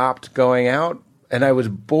stopped going out, and I was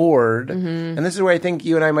bored. And this is where I think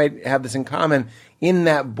you and I might have this in common. In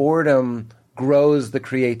that boredom grows the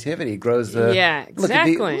creativity, grows the Yeah,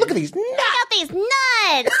 exactly. Look at these nuts. Check out these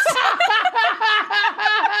nuts!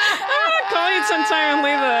 Call you sometime and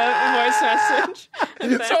leave a voice message.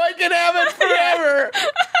 So I can have it forever.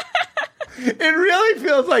 It really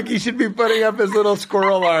feels like he should be putting up his little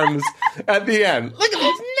squirrel arms at the end. Look at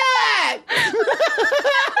these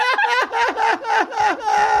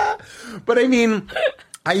nuts! But I mean,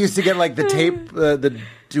 I used to get like the tape, the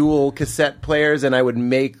dual cassette players, and I would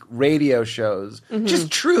make radio shows.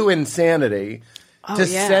 Just true insanity. To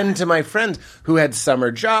yeah. send to my friends who had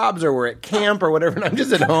summer jobs or were at camp or whatever, and I'm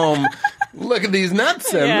just at home. Look at these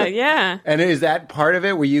nuts. Yeah. And is that part of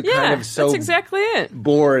it? Were you kind of so that's exactly it.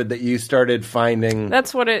 bored that you started finding...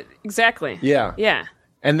 That's what it, exactly. Yeah. Yeah.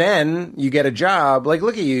 And then you get a job. Like,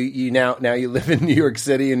 look at you. You now you live in New York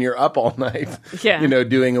City and you're up all night. Yeah.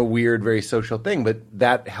 Doing a weird, very social thing. But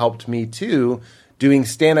that helped me too. Doing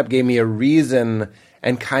stand-up gave me a reason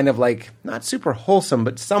and kind of like, not super wholesome,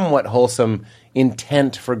 but somewhat wholesome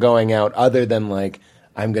intent for going out, other than like,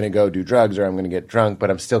 I'm going to go do drugs or I'm going to get drunk, but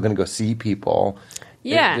I'm still going to go see people.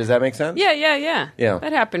 Yeah. Does that make sense? Yeah. Yeah.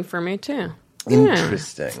 That happened for me too.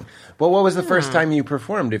 Interesting. Well, what was the first time you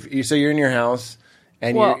performed? So you're in your house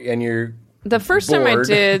and you're the first time I bored.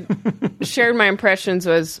 did shared my impressions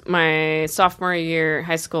was my sophomore year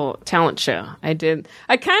high school talent show. I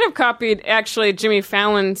kind of copied actually Jimmy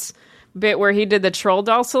Fallon's bit where he did the troll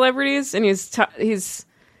doll celebrities, and he's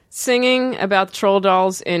singing about troll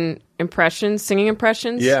dolls in singing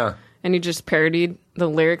impressions. Yeah. And he just parodied the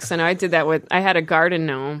lyrics, and I did that I had a garden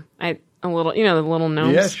gnome. The little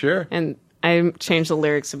gnomes. Yeah, sure. And I changed the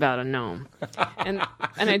lyrics about a gnome. And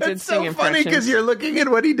I did It's sing so impressions. funny because you're looking at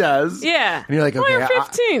what he does. Yeah. And you're like, okay. Well, you're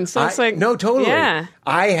 15, so it's like... No, totally. Yeah.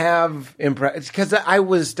 I have because I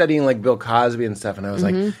was studying like Bill Cosby and stuff, and I was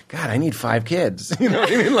like, God, I need 5 kids. You know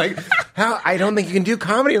what I mean? Like, I don't think you can do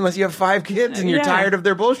comedy unless you have 5 kids and you're tired of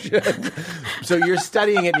their bullshit. So you're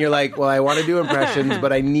studying it and you're like, well, I want to do impressions,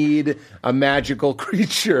 but I need a magical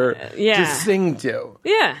creature to sing to.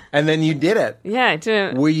 Yeah. And then you did it. Yeah, I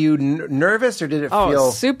did. Were you nervous or did it feel...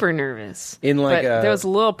 Oh, super nervous. There was a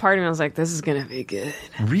little part of me I was like, this is going to be good.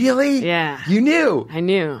 Really? Yeah. You knew? I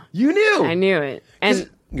knew. You knew? I knew it. And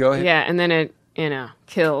go ahead. Yeah, and then it,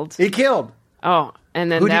 killed. It killed. Oh,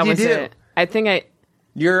 and then Who that did you was do? it. I think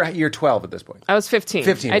You're 12 at this point. I was 15.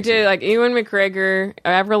 15. I did like Ewan McGregor,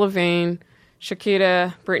 Avril Lavigne,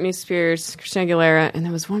 Shakira, Britney Spears, Christina Aguilera, and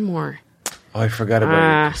there was one more. Oh, I forgot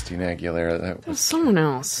about Christina Aguilera. That was someone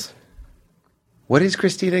else. What is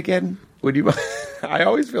Christina again? Would you? I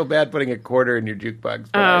always feel bad putting a quarter in your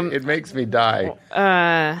jukebox, but it makes me die.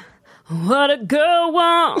 What a girl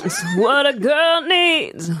wants, what a girl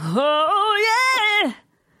needs. Oh yeah,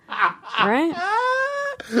 right.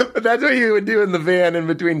 But that's what you would do in the van in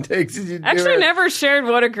between takes. Actually, I never shared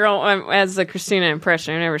 "What a Girl" as the Christina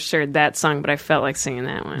impression. I never shared that song, but I felt like singing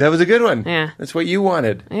that one. That was a good one. Yeah, that's what you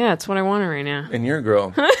wanted. Yeah, that's what I want right now. And you're a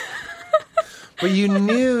girl. But you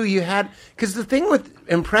knew you had... Because the thing with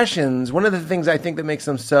impressions, one of the things I think that makes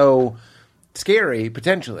them so scary,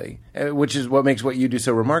 potentially, which is what makes what you do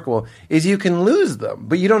so remarkable, is you can lose them.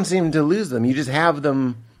 But you don't seem to lose them. You just have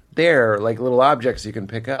them there, like little objects you can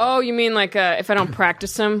pick up. Oh, you mean like if I don't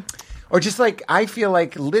practice them? Or just like, I feel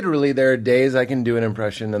like literally there are days I can do an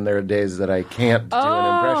impression and there are days that I can't do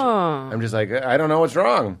an impression. I'm just like, I don't know what's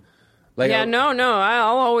wrong. Like, no,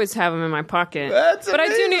 I'll always have them in my pocket. That's amazing. But I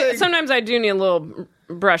do need. Sometimes I do need a little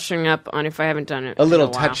brushing up on if I haven't done it. A little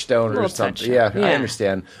in a touchdown or something. Yeah, I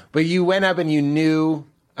understand. But you went up and you knew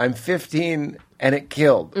I'm 15 and it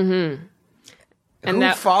killed. Mm-hmm. And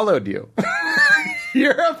who followed you?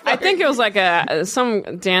 I think it was like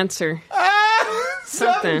some dancer.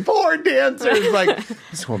 Some poor dancer's like,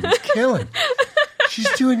 this woman's killing. She's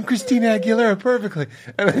doing Christina Aguilera perfectly.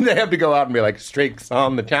 And then they have to go out and be like, streaks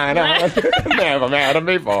on the china. Never met him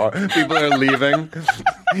before. People are leaving.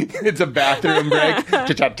 It's a bathroom break.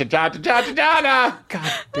 Cha-cha-cha-cha-cha-cha-cha.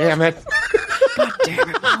 God damn it. God damn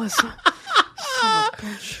it, Melissa.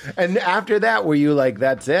 And after that, were you like,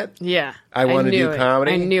 that's it? Yeah. I want to do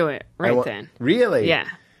comedy? I knew it then. Really? Yeah.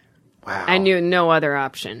 Wow. I knew no other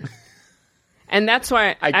option. And that's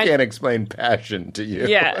why I can't explain passion to you.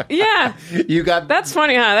 Yeah. Yeah. That's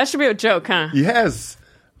funny, huh? That should be a joke, huh? Yes.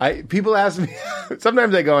 People ask me,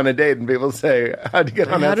 sometimes I go on a date and people say, how'd you get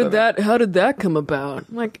on that? How did that come about?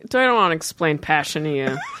 I'm like, I don't want to explain passion to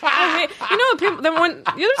you. People, and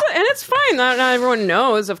it's fine. Not everyone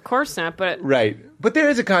knows, of course not, but. Right. But there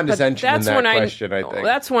is a condescension in that question, I think.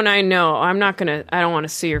 That's when I know I don't want to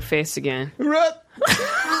see your face again.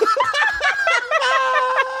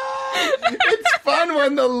 It's fun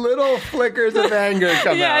when the little flickers of anger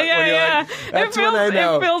come out. Yeah. That's when I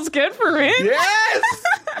know. It feels good for me. Yes!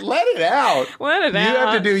 Let it out. You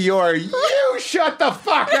have to do you shut the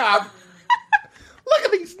fuck up. Look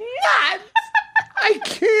at these nuts. I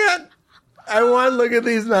can't. I want look at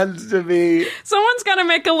these nuts to be. Someone's got to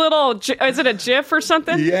make a little. Is it a GIF or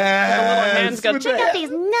something? Yeah. The little hands go. Check out these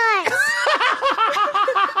nuts.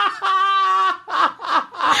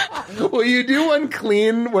 Will you do one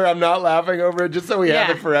clean where I'm not laughing over it, just so we have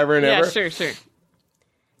it forever and ever? Yeah, sure.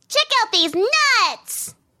 Check out these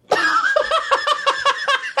nuts.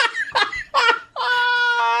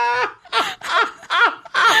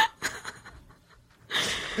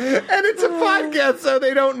 And it's a podcast, so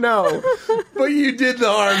they don't know. But you did the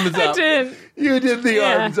arms up. I did. You did the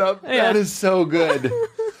arms up. Yeah. That is so good.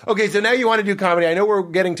 Okay, so now you want to do comedy. I know we're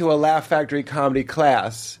getting to a Laugh Factory comedy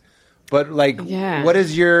class. But, what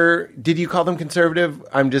is did you call them conservative?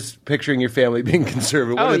 I'm just picturing your family being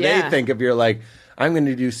conservative. What do they think if you're like, I'm going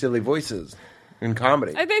to do silly voices in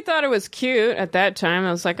comedy? They thought it was cute at that time.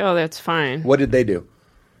 I was like, oh, that's fine. What did they do?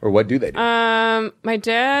 Or what do they do? My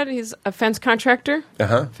dad, he's a fence contractor.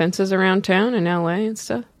 Uh-huh. Fences around town in L.A. and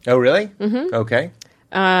stuff. Oh, really? Mm-hmm. Okay.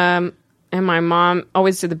 And my mom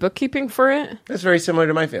always did the bookkeeping for it. That's very similar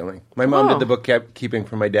to my family. My mom did the bookkeeping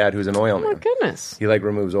for my dad, who's an oil man. Oh, my goodness. He,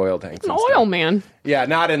 removes oil tanks. An oil man? Yeah,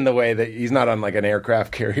 not in the way that he's not on, an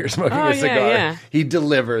aircraft carrier smoking a cigar. Yeah. He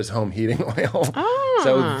delivers home heating oil. Oh.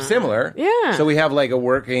 So, similar. Yeah. So, we have, a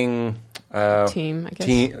working... team, I guess.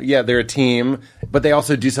 Yeah, they're a team, but they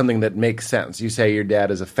also do something that makes sense. You say your dad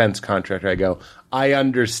is a fence contractor. I go, I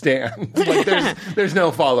understand. There's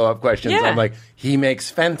no follow-up questions. Yeah. I'm like, he makes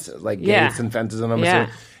fences, gates and fences, and I'm assuming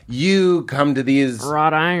you come to these...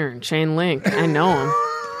 Wrought iron, chain link. I know them.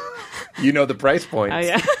 You know the price points. Oh,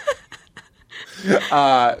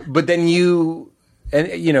 yeah. But then you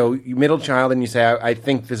middle child, and you say, I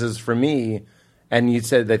think this is for me, And you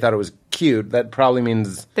said they thought it was cute. That probably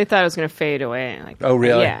means... They thought it was going to fade away. Like, oh,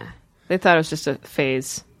 really? Yeah. They thought it was just a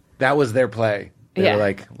phase. That was their play. They were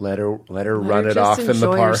like, let her run it off in the park.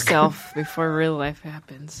 Enjoy yourself before real life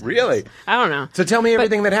happens. Really? I don't know. So tell me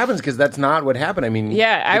everything that happens, because that's not what happened. I mean,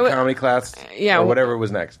 comedy class or whatever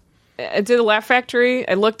was next. I did a Laugh Factory.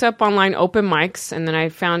 I looked up online open mics, and then I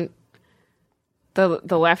found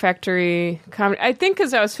the Laugh Factory comedy. I think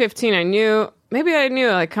because I was 15, I knew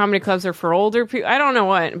like comedy clubs are for older people. I don't know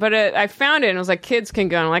what, but I found it, and it was like kids can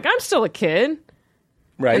go. And I'm like, I'm still a kid.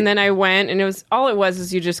 Right. And then I went, and it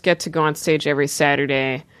was you just get to go on stage every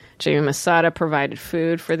Saturday. Jamie Masada provided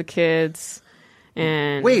food for the kids.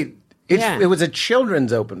 And wait, it was a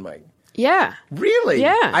children's open mic. Yeah. Really?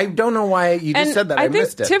 Yeah. I don't know why you just said that. I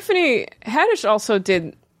missed it. Tiffany Haddish also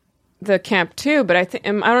did the camp too, but I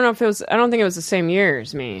don't know if it was. I don't think it was the same year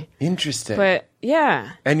as me. Interesting. But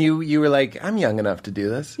yeah. And you were like, I'm young enough to do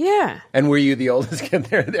this. Yeah. And were you the oldest kid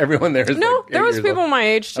there? Everyone there is no. There was people my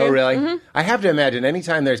age too. Oh, really? Mm-hmm. I have to imagine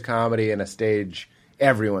anytime there's comedy in a stage,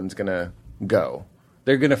 everyone's gonna go.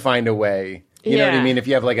 They're gonna find a way. You know what I mean? If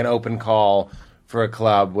you have like an open call for a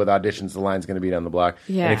club with auditions, the line's going to be down the block.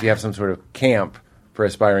 Yeah. And if you have some sort of camp for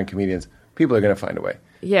aspiring comedians, people are going to find a way.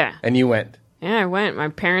 Yeah. And you went. Yeah, I went. My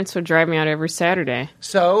parents would drive me out every Saturday.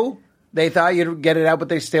 So they thought you'd get it out, but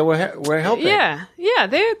they still were helping. Yeah. Yeah,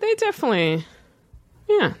 they definitely...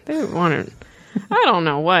 Yeah, they wanted... I don't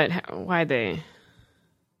know why they...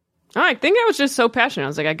 I think I was just so passionate. I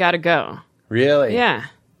was like, I got to go. Really? Yeah.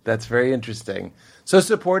 That's very interesting. So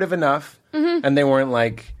supportive enough, and they weren't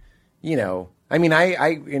like, you know... I mean,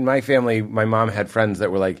 I in my family, my mom had friends that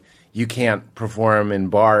were like, you can't perform in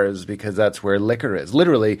bars because that's where liquor is.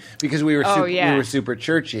 Literally, because we were super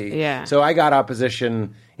churchy. Yeah. So I got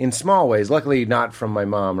opposition in small ways. Luckily, not from my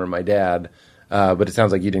mom or my dad. But it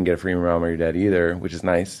sounds like you didn't get it from your mom or your dad either, which is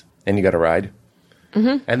nice. And you got a ride.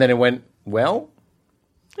 Mm-hmm. And then it went well?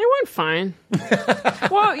 It went fine.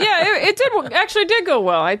 Well, yeah, it did go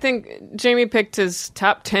well. I think Jamie picked his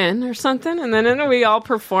top 10 or something, and then we all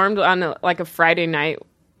performed on a Friday night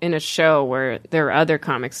in a show where there were other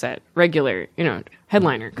comics that regular,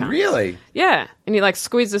 headliner comics. Really? Yeah, and he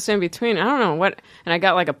squeezed us in between. I don't know what, and I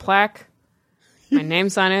got a plaque. My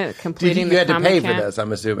name's on it, completing the you had to pay camp. for this,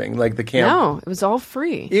 I'm assuming, like the camp? No, it was all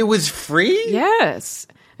free. It was free? Yes,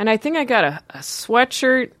 and I think I got a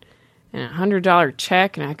sweatshirt and $100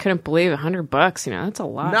 check, and I couldn't believe $100. That's a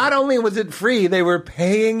lot. Not only was it free, they were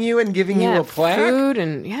paying you and giving you a plaque, food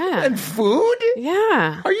and food.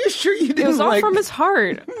 Yeah. Are you sure you didn't? It was all from his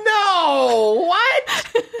heart. No,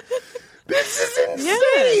 what? This is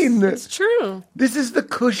insane. Yes, it's true. This is the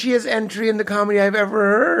cushiest entry into comedy I've ever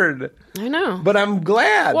heard. I know, but I'm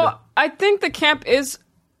glad. Well, I think the camp is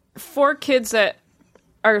for kids that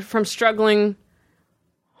are from struggling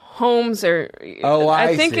homes, or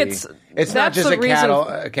I think see. It's not just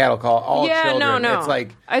a cattle call. All children. No. It's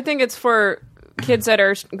like, I think it's for kids that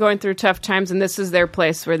are going through tough times, and this is their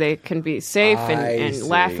place where they can be safe and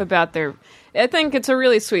laugh about their. I think it's a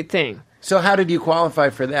really sweet thing. So how did you qualify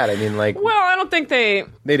for that? I mean, like, well, I don't think they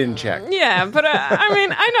didn't check. Yeah, but I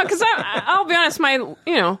mean, I know, because I'll be honest,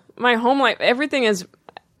 my home life, everything is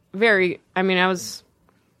very. I mean,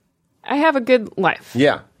 I have a good life.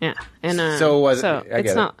 Yeah. Yeah. And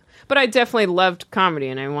it's not. But I definitely loved comedy,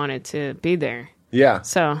 and I wanted to be there. Yeah.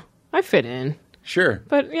 So I fit in. Sure.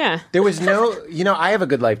 But yeah. There was no, I have a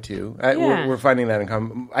good life too. We're finding that in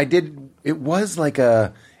common. It was like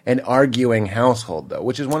an arguing household though,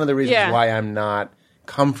 which is one of the reasons why I'm not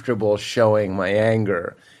comfortable showing my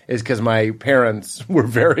anger, is because my parents were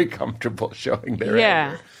very comfortable showing their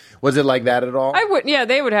anger. Was it like that at all?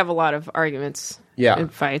 They would have a lot of arguments. Yeah.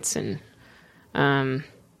 And fights and,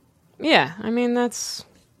 yeah, I mean,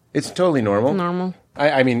 it's totally normal. Normal.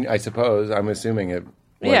 I mean, I suppose. I'm assuming it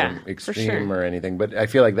wasn't extreme or anything, but I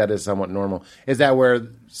feel like that is somewhat normal. Is that where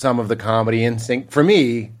some of the comedy instinct, for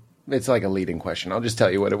me, it's like a leading question. I'll just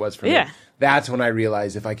tell you what it was for me. That's when I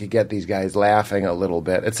realized if I could get these guys laughing a little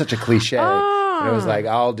bit. It's such a cliche. And it was like,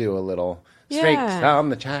 I'll do a little straight on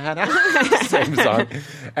the China, same song.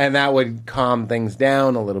 And that would calm things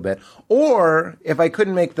down a little bit. Or if I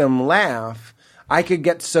couldn't make them laugh, I could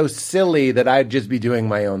get so silly that I'd just be doing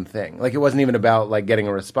my own thing. Like, it wasn't even about, like, getting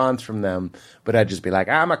a response from them, but I'd just be like,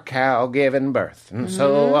 I'm a cow giving birth, and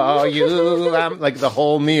so are you. I'm like the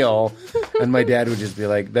whole meal. And my dad would just be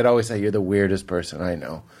like, they'd always say, you're the weirdest person I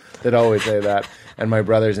know. They'd always say that. And my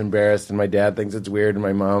brother's embarrassed, and my dad thinks it's weird, and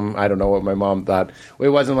my mom, I don't know what my mom thought. It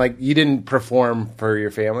wasn't like, you didn't perform for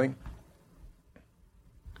your family?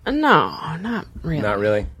 No, not really. Not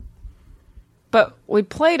really? But we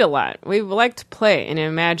played a lot. We liked to play and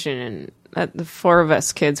imagine, and the four of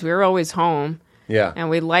us kids, we were always home. Yeah. And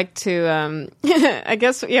we like to, I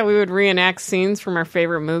guess, we would reenact scenes from our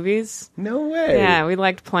favorite movies. No way. Yeah, we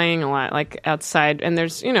liked playing a lot, like outside. And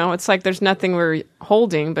there's, it's like there's nothing we're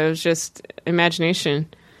holding, but it was just imagination.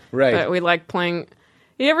 Right. But we like playing.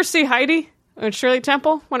 You ever see Heidi with Shirley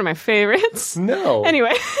Temple? One of my favorites. No.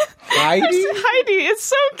 Anyway. Heidi? Heidi, it's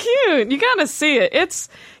so cute. You gotta see it. It's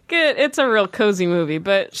good. It's a real cozy movie.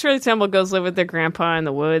 But Shirley Temple goes live with their grandpa in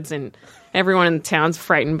the woods, and everyone in the town's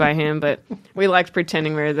frightened by him. But we liked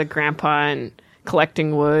pretending we were the grandpa and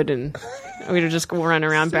collecting wood, and we'd just go run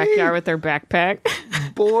around backyard with their backpack.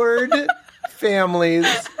 Bored families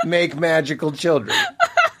make magical children.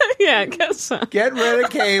 Yeah, I guess so. Get rid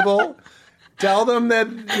of cable. Tell them that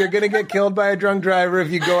you're going to get killed by a drunk driver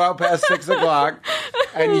if you go out past 6 o'clock,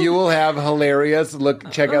 and you will have hilarious,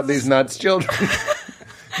 check out these nuts children.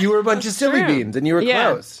 You were a bunch of silly beans, and you were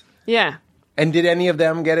close. Yeah. And did any of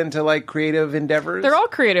them get into, like, creative endeavors? They're all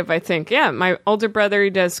creative, I think. Yeah, my older brother,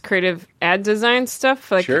 he does creative ad design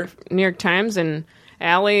stuff, like New York Times, and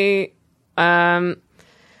Allie has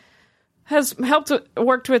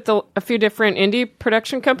worked with a few different indie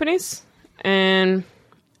production companies, and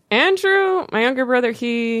Andrew, my younger brother,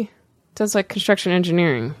 he does like construction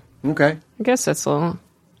engineering. Okay. I guess that's a little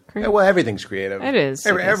crazy. Well, everything's creative. It is.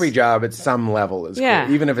 Every job at some level is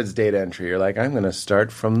creative. Even if it's data entry, you're like, I'm going to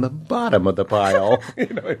start from the bottom of the pile. You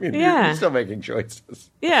know what I mean? Yeah. You're still making choices.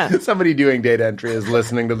 Yeah. Somebody doing data entry is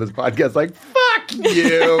listening to this podcast like, fuck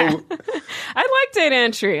you. I like data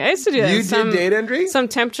entry. I used to do that. You did data entry? Some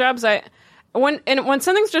temp jobs. When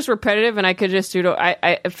something's just repetitive and I could just do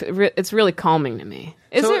it, it's really calming to me.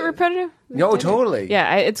 Is it repetitive? No, totally.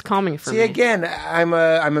 Yeah, it's calming for me. See, again, I'm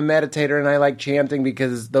a meditator and I like chanting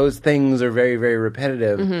because those things are very, very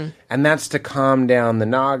repetitive. And that's to calm down the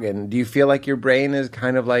noggin. Do you feel like your brain is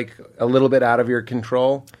kind of like a little bit out of your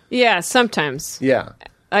control? Yeah, sometimes. Yeah.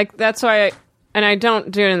 Like, that's why I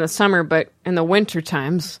don't do it in the summer, but in the winter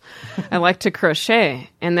times, I like to crochet.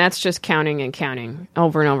 And that's just counting and counting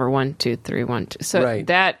over and over. 1, 2, 3, 1, 2. So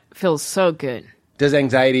that feels so good. Does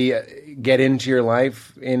anxiety get into your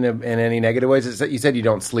life in any negative ways? You said you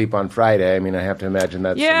don't sleep on Friday. I mean, I have to imagine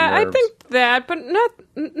that's I think that, but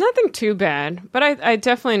nothing too bad. But I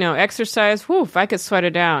definitely know exercise. Whew, if I could sweat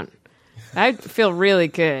it out, I'd feel really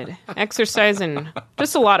good. Exercise and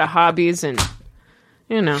just a lot of hobbies and.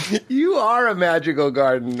 You are a magical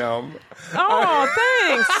garden gnome. Oh,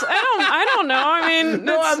 thanks. I don't know. I mean,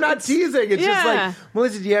 no, I'm not teasing. It's just like,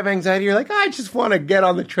 Melissa, do you have anxiety? You're like, I just want to get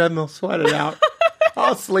on the treadmill, sweat it out.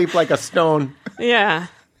 I'll sleep like a stone. Yeah.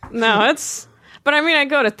 No, but I mean, I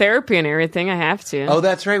go to therapy and everything. I have to. Oh,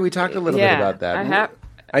 that's right. We talked a little bit about that. I have.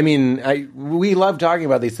 I mean, we love talking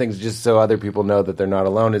about these things just so other people know that they're not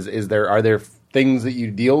alone. Are there things that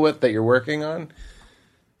you deal with that you're working on?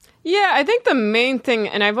 Yeah, I think the main thing,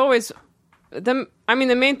 and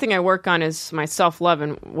the main thing I work on is my self-love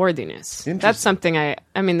and worthiness. That's something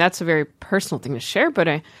that's a very personal thing to share, but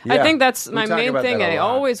I think that's my main thing I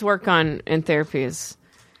always work on in therapy is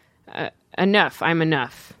enough. I'm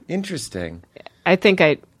enough. Interesting. I think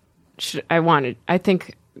I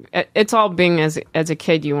think it's all being as a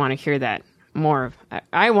kid, you want to hear that more.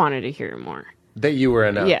 I wanted to hear it more. That you were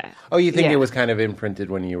enough. Yeah. Oh, you think it was kind of imprinted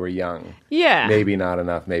when you were young? Yeah. Maybe not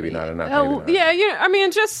enough. Maybe not enough. Yeah. I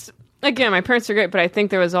mean, just again, my parents are great, but I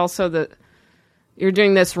think there was also you're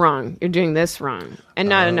doing this wrong. You're doing this wrong, and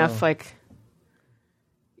not enough. Like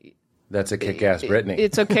that's a kick-ass Britney.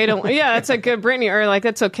 It's okay to that's a good Britney, or like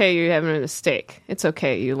that's okay. You have a mistake. It's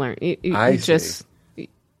okay. You learn. You just.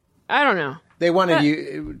 I don't know. They wanted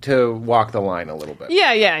you to walk the line a little bit.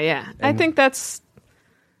 Yeah. I think that's.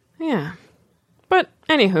 Yeah. But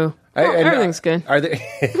anywho, everything's good. Are there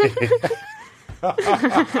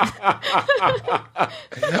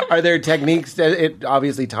are there techniques that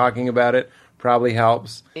obviously talking about it probably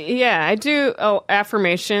helps? Yeah, I do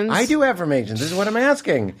affirmations. I do affirmations. This is what I'm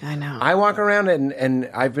asking. I know. I walk around and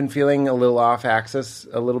I've been feeling a little off axis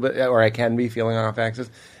a little bit, or I can be feeling off axis.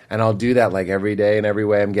 And I'll do that like every day and every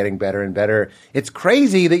way. I'm getting better and better. It's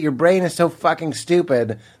crazy that your brain is so fucking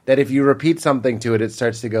stupid that if you repeat something to it, it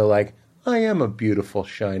starts to go like, I am a beautiful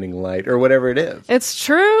shining light, or whatever it is. It's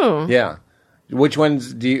true. Yeah. Which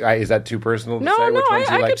ones do you, is that too personal to say? No, Which ones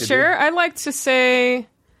I could share. I like to say,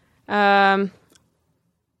 let's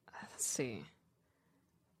see.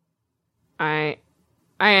 I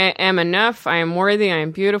am enough. I am worthy. I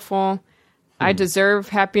am beautiful. I deserve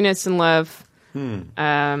happiness and love.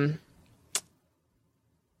 I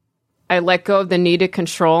let go of the need to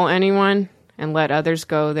control anyone and let others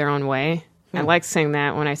go their own way. I like saying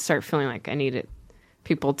that when I start feeling like I needed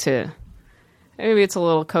people to. Maybe it's a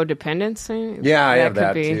little codependency. Yeah, I have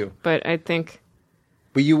that too. But I think,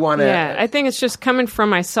 But you want to... Yeah, I think it's just coming from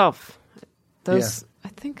myself. Those, I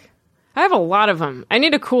think... I have a lot of them. I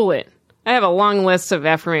need to cool it. I have a long list of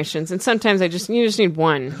affirmations, and sometimes you just need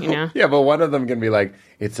one, you know? Yeah, but one of them can be like,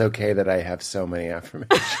 it's okay that I have so many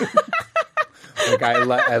affirmations. Like, I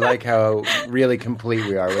like how really complete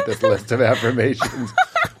we are with this list of affirmations.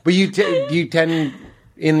 But you tend,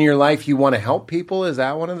 in your life, you want to help people? Is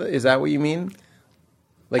that what you mean?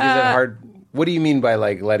 Like, is it hard? What do you mean by,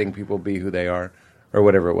 like, letting people be who they are? Or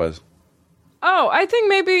whatever it was. Oh, I think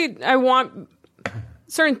maybe I want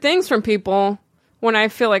certain things from people when I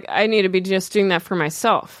feel like I need to be just doing that for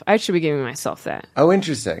myself. I should be giving myself that. Oh,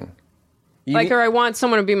 interesting. Or I want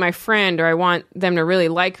someone to be my friend, or I want them to really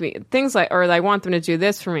like me. Things like, or I want them to do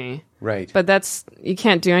this for me. Right. But you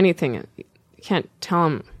can't do anything. You can't tell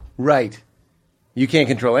them. Right. You can't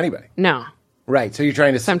control anybody. No. Right. So you're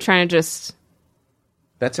trying to... So I'm trying to just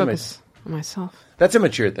focus on myself. That's a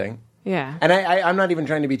mature thing. Yeah. And I'm not even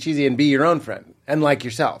trying to be cheesy and be your own friend and like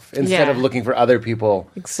yourself instead of looking for other people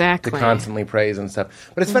to constantly praise and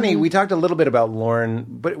stuff. But it's funny, we talked a little bit about Lorne,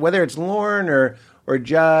 but whether it's Lorne or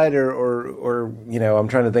Judd or you know, I'm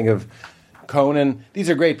trying to think of Conan. These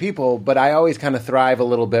are great people, but I always kind of thrive a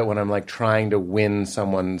little bit when I'm like trying to win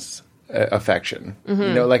someone's affection. Mm-hmm.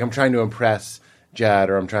 You know, like I'm trying to impress Judd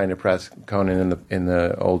or I'm trying to impress Conan in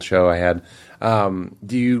the old show I had.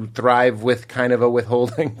 Do you thrive with kind of a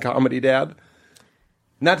withholding comedy dad?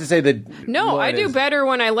 Not to say that... No, I do better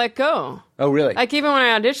when I let go. Oh, really? Like, even when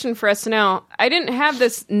I auditioned for SNL, I didn't have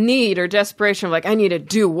this need or desperation of, like, I need to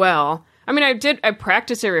do well. I mean, I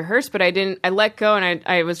practiced and rehearsed, but I let go, and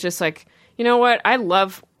I was just like, you know what? I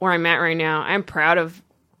love where I'm at right now. I'm proud of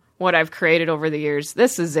what I've created over the years.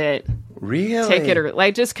 This is it. Really? Take it or...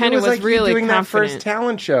 Like, just kind of was like really doing confident. That first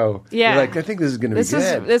talent show. Yeah. You're like, I think this is going to be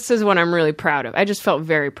good. This is what I'm really proud of. I just felt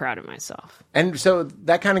very proud of myself. And so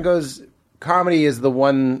that kind of goes... Comedy is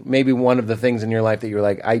maybe one of the things in your life that you're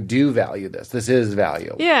like, I do value this. This is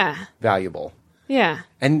valuable. Yeah. Valuable. Yeah.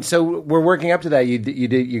 And so we're working up to that.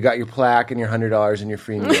 You got your plaque and your $100 and your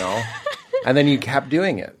free meal. And then you kept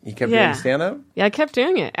doing it. You kept doing stand-up? Yeah, I kept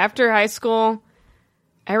doing it. After high school,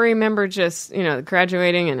 I remember just,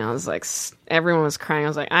 graduating, and I was like, everyone was crying. I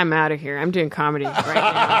was like, I'm out of here. I'm doing comedy right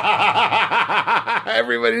now.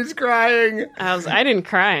 Everybody's crying. I didn't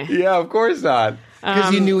cry. Yeah, of course not.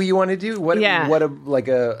 Because you knew what you wanted to do? Yeah. I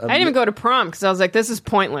didn't even go to prom because I was like, this is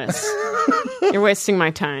pointless. You're wasting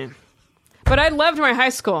my time. But I loved my high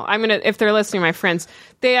school. If they're listening, my friends,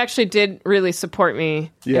 they actually did really support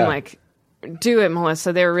me and like, do it,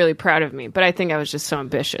 Melissa. They were really proud of me. But I think I was just so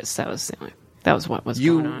ambitious. That was what was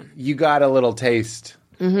going on. You got a little taste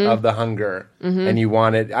of the hunger, and you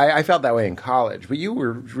wanted... I felt that way in college, but you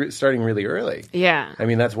were starting really early. Yeah. I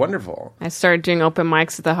mean, that's wonderful. I started doing open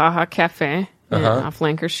mics at the Ha Ha Cafe off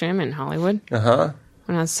Lancashire in Hollywood when I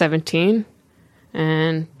was 17.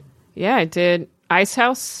 And, I did Ice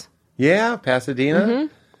House. Yeah, Pasadena.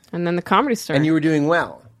 And then the Comedy Store. And you were doing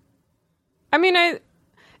well. I mean,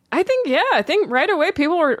 I think right away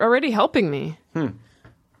people were already helping me.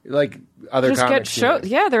 Like other just comics. Get shows.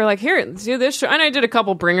 Yeah, they were like, here, let's do this show. And I did a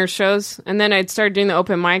couple bringer shows. And then I'd started doing the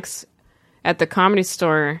open mics at the Comedy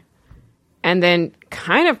Store. And then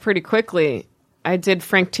kind of pretty quickly, I did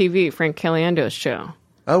Frank Caliendo's show.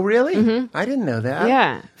 Oh, really? I didn't know that.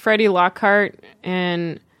 Yeah. Freddie Lockhart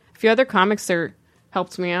and a few other comics there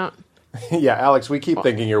helped me out. Yeah, Alex, we keep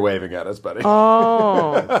thinking you're waving at us, buddy.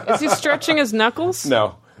 Oh. Is he stretching his knuckles?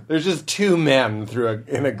 No. There's just two men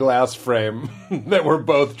in a glass frame that we're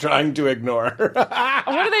both trying to ignore. What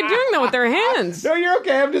are they doing, though, with their hands? No, you're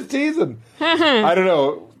okay. I'm just teasing. I don't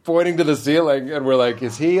know. Pointing to the ceiling, and we're like,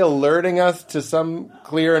 is he alerting us to some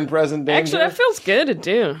clear and present danger? Actually, that feels good to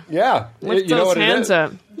do. Yeah. Lift those hands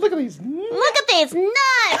up. Look at these. Look at these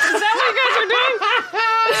nuts! Is that what you guys are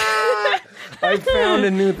doing? I found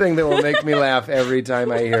a new thing that will make me laugh every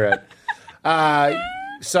time I hear it.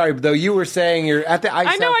 Sorry, though, you were saying you're at the Ice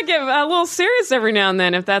House. I know I get a little serious every now and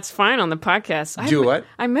then, if that's fine on the podcast. What?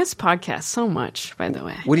 I miss podcasts so much, by the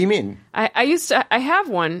way. What do you mean? I have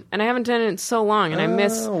one, and I haven't done it in so long, and I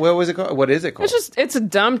miss... What was it called? What is it called? It's a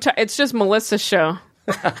dumb... it's just Melissa's show.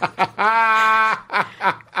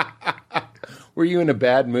 Were you in a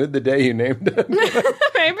bad mood the day you named it?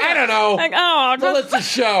 Maybe. I don't know. Like, oh, Melissa's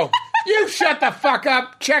show. You shut the fuck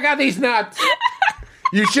up. Check out these nuts.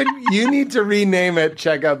 You need to rename it.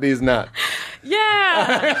 Check out these nuts.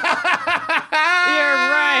 Yeah.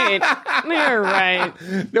 You're right.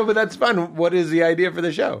 No, but that's fun. What is the idea for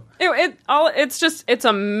the show? It's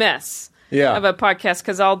a mess. Yeah. Of a podcast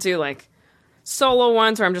because I'll do like solo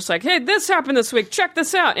ones where I'm just like, hey, this happened this week. Check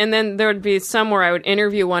this out. And then there would be some where I would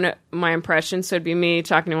interview one of my impressions. So it'd be me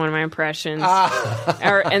talking to one of my impressions.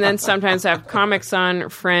 And then sometimes I have comics on, or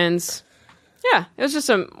friends. Yeah, it was just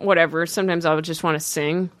whatever. Sometimes I would just want to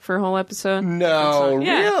sing for a whole episode. No,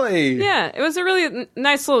 really? Yeah, it was a really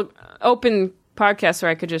nice little open podcast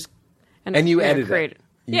where I could just... And you edited create it.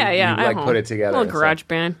 You like put it together. A little garage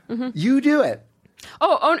band. Mm-hmm. You do it.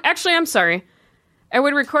 Oh, actually, I'm sorry. I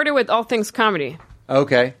would record it with All Things Comedy.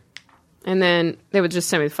 Okay. And then they would just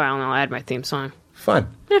send me the file and I'll add my theme song.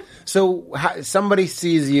 Fun. Yeah. So somebody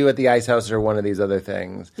sees you at the Ice House or one of these other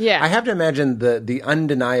things. Yeah. I have to imagine the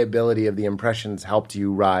undeniability of the impressions helped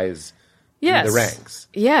you rise through the ranks.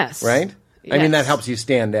 Yes. Right? Yes. I mean, that helps you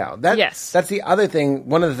stand out. Yes. That's the other thing.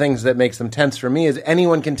 One of the things that makes them tense for me is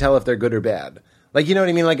anyone can tell if they're good or bad. Like, you know what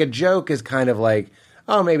I mean? Like, a joke is kind of like,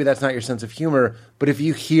 oh, maybe that's not your sense of humor. But if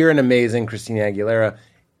you hear an amazing Christina Aguilera,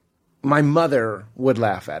 my mother would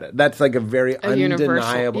laugh at it. That's like a very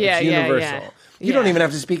undeniable. It's universal. Yeah. You don't even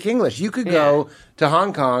have to speak English. You could go to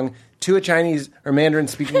Hong Kong to a Chinese or Mandarin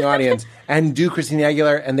speaking audience and do Christina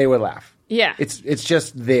Aguilera, and they would laugh. Yeah. It's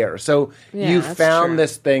just there. So you found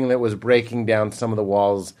this thing that was breaking down some of the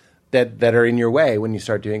walls that are in your way when you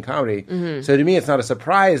start doing comedy. Mm-hmm. So to me, it's not a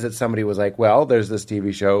surprise that somebody was like, well, there's this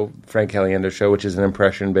TV show, Frank Caliendo Show, which is an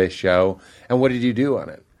impression-based show. And what did you do on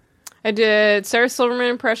it? I did Sarah Silverman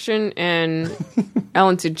impression and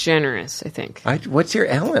Ellen DeGeneres, I think. What's your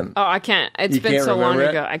Ellen? Oh, I can't. It's been so long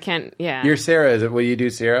ago. I can't, You're Sarah, is it? Will you do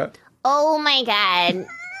Sarah? Oh, my God.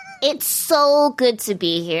 It's so good to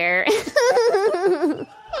be here.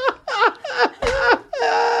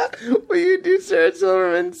 Will you do Sarah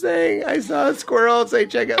Silverman saying, I saw a squirrel, say,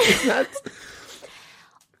 check out these nuts?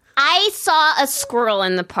 I saw a squirrel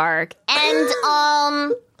in the park, and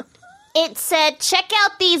it said, check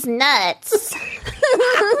out these nuts. And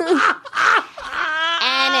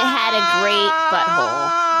it had a great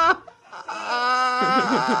butthole.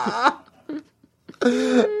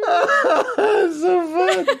 So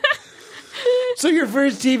fun. So your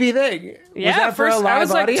first TV thing? Yeah, was that for a live I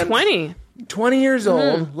was audience? like 20. 20 years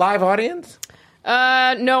old, live audience?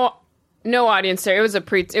 No audience there. It was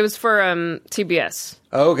it was for TBS.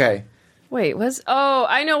 Okay. Wait,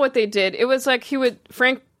 I know what they did. It was like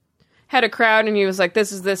Frank had a crowd and he was like,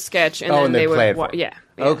 this is this sketch, and then they would play it. Yeah.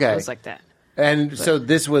 Okay. It was like that. And so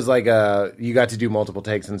this was like you got to do multiple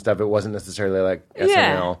takes and stuff. It wasn't necessarily like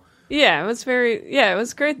SNL. Yeah, it was it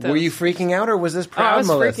was great though. Were you freaking out or was this proud, I was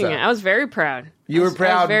Melissa? freaking out. I was very proud. You were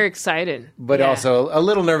proud? I was very excited. But also a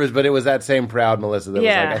little nervous, but it was that same proud Melissa that was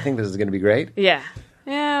like, I think this is going to be great. Yeah.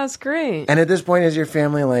 Yeah, it was great. And at this point, is your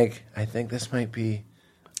family like, I think this might be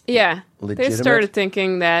legitimate? They started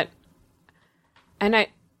thinking that, and I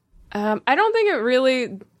don't think it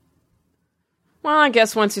really... Well, I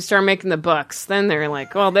guess once you start making the bucks, then they're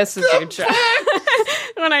like, well, this is your job.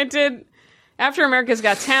 When I did... After America's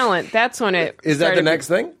Got Talent, that's when it Is that the next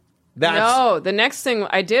thing? No, the next thing,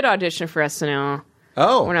 I did audition for SNL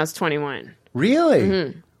when I was 21. Really?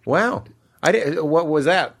 Mm-hmm. Wow. What was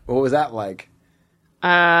that? What was that like?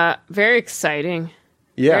 Very exciting.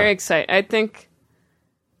 Yeah. Very exciting. I think,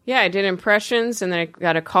 I did impressions, and then I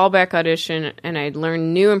got a callback audition, and I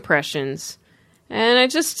learned new impressions. And I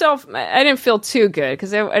didn't feel too good,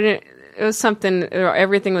 because it was something,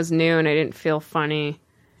 everything was new, and I didn't feel funny.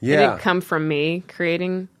 Yeah. It didn't come from me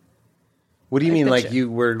creating. What do you mean, like you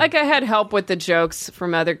were... Like I had help with the jokes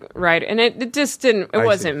from other writers, and it just didn't, it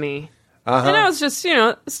wasn't me. Uh-huh. And I was just,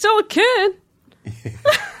 still a kid. So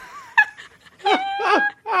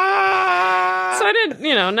I didn't,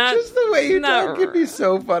 not... Just the way you talk can be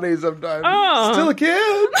so funny sometimes. Oh. Still a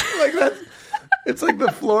kid? Like that's... It's like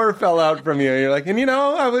the floor fell out from you. You're like, and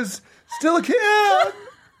I was still a kid.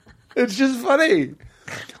 It's just funny.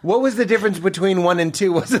 What was the difference between 1 and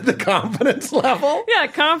 2? Was it the confidence level? Yeah,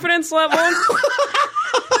 confidence level.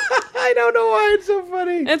 I don't know why it's so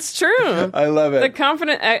funny. It's true. I love it.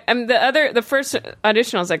 The the first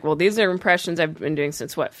audition, I was like, well, these are impressions I've been doing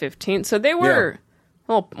since 15? So they were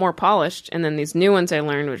a little more polished, and then these new ones I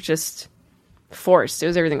learned were just forced.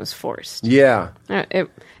 Everything was forced. Yeah. And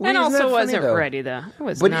also wasn't ready though. It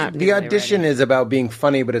was not. The audition is about being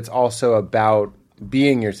funny, but it's also about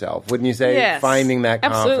being yourself, wouldn't you say? Yes, finding that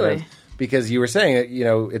confidence. absolutely. Because you were saying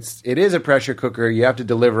that, it is a pressure cooker. You have to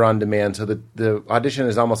deliver on demand. So the audition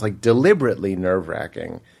is almost like deliberately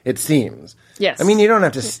nerve-wracking, it seems. Yes. I mean, you don't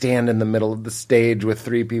have to stand in the middle of the stage with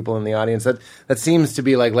 3 people in the audience. That seems to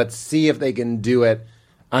be like, let's see if they can do it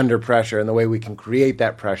under pressure. And the way we can create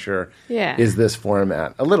that pressure is this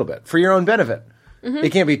format. A little bit. For your own benefit. Mm-hmm.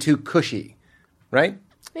 It can't be too cushy, right?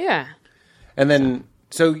 Yeah. And then...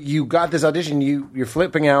 So you got this audition, you're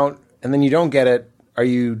flipping out, and then you don't get it. Are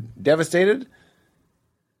you devastated?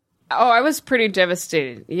 Oh, I was pretty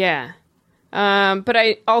devastated. Yeah. But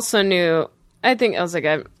I also knew, I was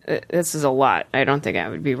like, this is a lot. I don't think I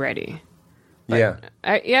would be ready. But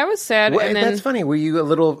I was sad. Well, and then, that's funny. Were you a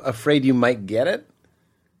little afraid you might get it?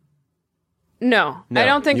 No, I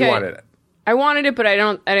don't think you wanted it. I wanted it, but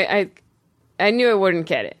I knew I wouldn't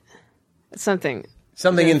get it. Something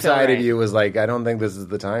inside of you was like, I don't think this is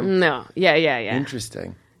the time. No. Yeah.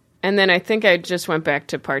 Interesting. And then I think I just went back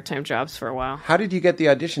to part-time jobs for a while. How did you get the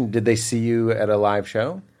audition? Did they see you at a live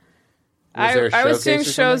show? I was doing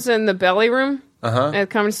shows in the Belly Room at the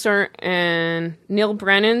Comedy Store, and Neil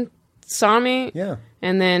Brennan saw me. Yeah.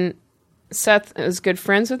 And then Seth was good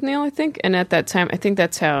friends with Neil, I think. And at that time, I think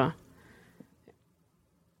that's how...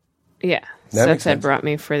 Yeah. Seth had brought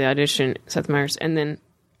me for the audition, Seth Meyers. And then...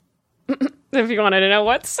 if you wanted to know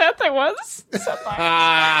what Seth it was. Seth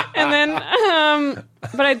Meyers. And then...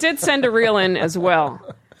 but I did send a reel in as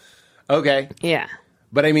well. Okay. Yeah.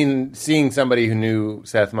 But I mean, seeing somebody who knew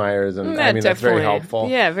Seth Meyers, and I mean, that's very helpful.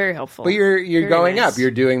 Yeah, very helpful. But you're very going nice. up.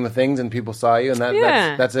 You're doing the things, and people saw you, and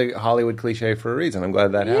that's a Hollywood cliche for a reason. I'm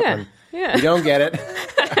glad that happened. Yeah. You don't get it.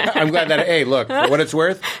 I'm glad that. Hey, look, for what it's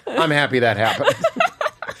worth, I'm happy that happened.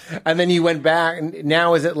 And then you went back.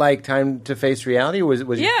 Now is it like time to face reality? Or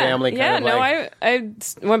was your family kind of like... I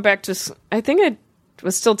went back to... I think I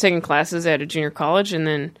was still taking classes at a junior college, and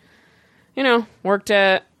then, worked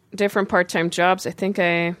at different part-time jobs. I think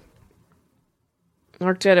I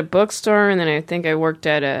worked at a bookstore, and then I think I worked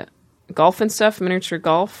at a golf and stuff, miniature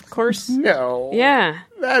golf course. No. Yeah.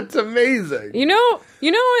 That's amazing. You know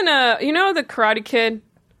the Karate Kid,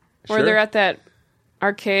 where Sure. they're at that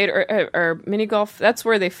arcade or mini golf? That's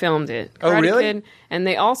where they filmed it. Karate Oh, really? Kid, and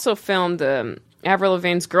they also filmed Avril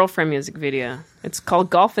Lavigne's Girlfriend music video. It's called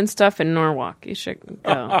Golf and Stuff in Norwalk. You should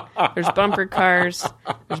go. There's bumper cars.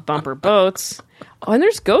 There's bumper boats. Oh, and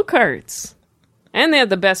there's go-karts. And they have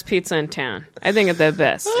the best pizza in town. I think it's the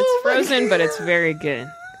best. It's frozen, but it's very good.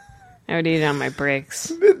 I would eat it on my breaks.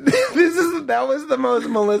 That was the most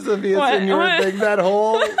Melissa Villasenor thing. That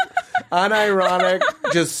whole unironic,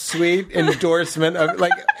 just sweet endorsement of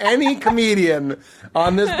like any comedian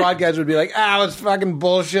on this podcast would be like, it's fucking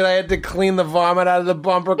bullshit. I had to clean the vomit out of the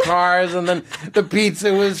bumper cars, and then the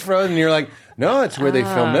pizza was frozen. And you're like, no, it's where they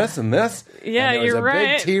film this and this. Yeah, and there was you're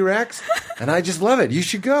right. Big T-Rex, and I just love it. You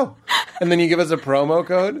should go. And then you give us a promo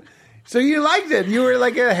code. So you liked it. You were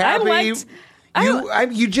like a happy.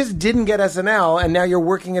 You just didn't get SNL, and now you're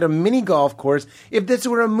working at a mini golf course. If this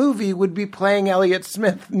were a movie, would be playing Elliott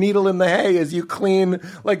Smith, Needle in the Hay, as you clean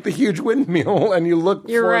like the huge windmill and you look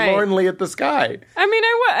forlornly at the sky. I mean,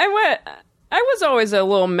 I was always a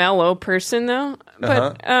little mellow person, though.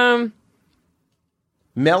 But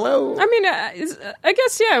mellow. I mean, I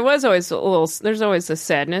guess I was always a little. There's always a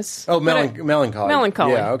sadness. Oh, melancholy.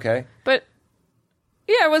 Melancholy. Yeah. Okay. But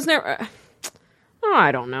I was never.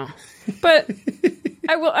 I don't know. But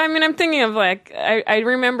I'm thinking of like I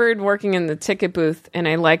remembered working in the ticket booth, and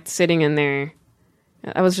I liked sitting in there.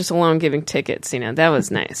 I was just alone giving tickets. That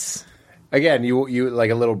was nice. Again, you like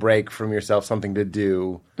a little break from yourself, something to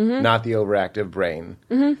do, not the overactive brain,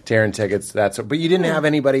 tearing tickets. But you didn't have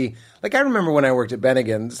anybody. Like I remember when I worked at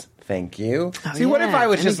Bennigan's. Thank you. See, what if I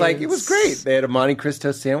was just like, it was great. They had a Monte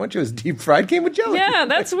Cristo sandwich. It was deep fried, came with jelly. Yeah,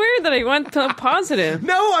 that's weird that I went to positive.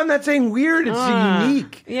 No, I'm not saying weird. It's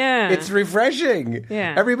unique. Yeah. It's refreshing.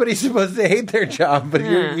 Yeah. Everybody's supposed to hate their job, but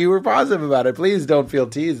you were positive about it. Please don't feel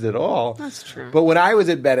teased at all. That's true. But when I was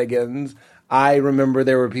at Bennigan's, I remember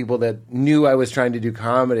there were people that knew I was trying to do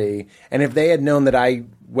comedy, and if they had known that I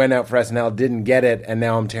went out for SNL, didn't get it, and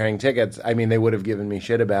now I'm tearing tickets, I mean, they would have given me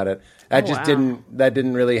shit about it. That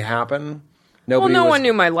didn't really happen. No one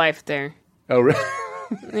knew my life there. Oh, really?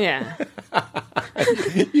 Yeah.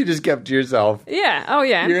 You just kept to yourself. Yeah. Oh,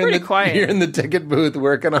 yeah. I'm pretty quiet. You're in the ticket booth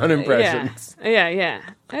working on impressions. Yeah.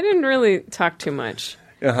 I didn't really talk too much.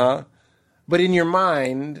 Uh-huh. But in your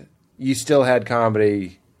mind, you still had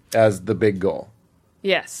comedy as the big goal.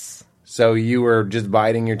 Yes. So you were just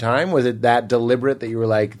biding your time? Was it that deliberate that you were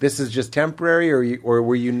like, this is just temporary, or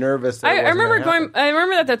were you nervous that it wasn't gonna happen? I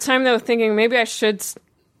remember at that time, though, thinking maybe I should...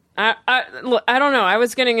 I don't know. I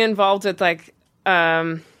was getting involved with, like...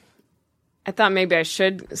 I thought maybe I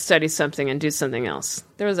should study something and do something else.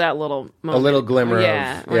 There was that little moment. A little glimmer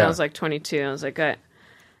of... When I was like 22. I was like...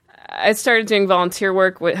 I started doing volunteer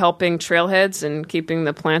work with helping trailheads and keeping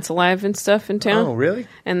the plants alive and stuff in town. Oh, really?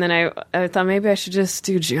 And then I thought maybe I should just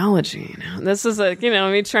do geology. This is like,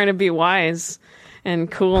 me trying to be wise and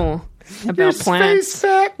cool. about plants.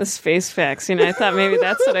 The space facts. I thought maybe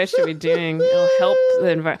that's what I should be doing. It'll help the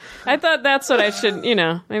environment. I thought that's what I should,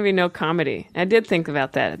 maybe no comedy. I did think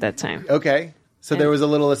about that at that time. Okay. So there was a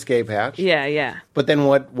little escape hatch. Yeah. But then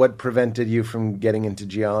what prevented you from getting into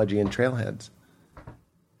geology and trailheads?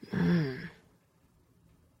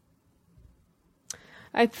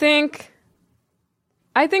 I think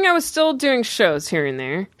I was still doing shows here and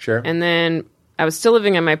there. Sure. And then I was still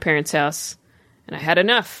living at my parents' house, and I had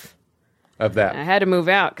enough of that. I had to move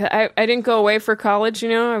out. I didn't go away for college,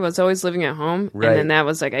 I was always living at home. Right. And then that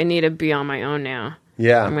was like, I need to be on my own now.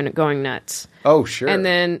 Yeah. I'm going nuts. Oh, sure. And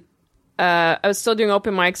then I was still doing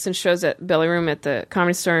open mics and shows at Belly Room at the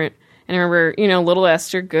Comedy Store. And I remember, little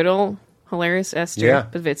Esther, good old hilarious Esther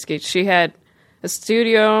Bavitsky. She had a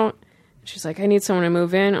studio. She's like, I need someone to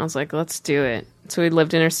move in. I was like, let's do it. So we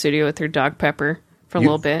lived in her studio with her dog Pepper for a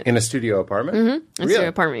little bit. In a studio apartment? Mm-hmm. In really? a studio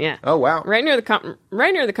apartment, yeah. Oh, wow. Right near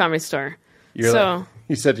the Comedy Store.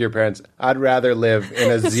 You said to your parents, I'd rather live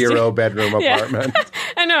in a 0-bedroom apartment.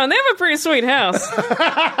 I know, and they have a pretty sweet house. There's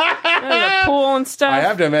a pool and stuff. I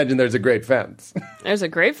have to imagine there's a great fence. There's a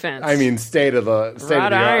great fence. I mean, state of the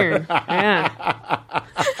Wrought iron. art. Yeah.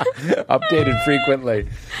 Updated frequently.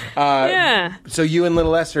 Yeah. So you and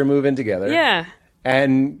little Esther move in together. Yeah.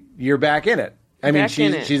 And you're back in it. I mean, Back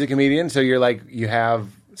in it. she's a comedian, so you're like, you have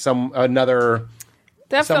someone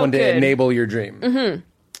to enable your dream. Mm-hmm.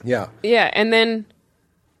 Yeah. Yeah, and then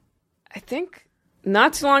I think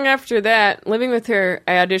not too long after that, living with her,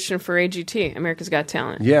 I auditioned for AGT, America's Got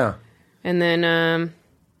Talent. Yeah. And then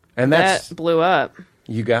and that blew up.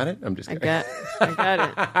 You got it? I'm just kidding. I got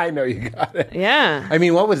it. I know you got it. Yeah. I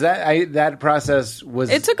mean, what was that? That process was...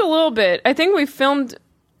 It took a little bit. I think we filmed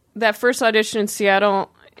that first audition in Seattle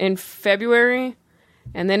in February,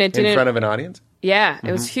 and then it didn't... In front of an audience? Yeah,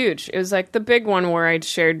 it was huge. It was like the big one where I'd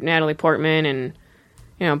shared Natalie Portman and...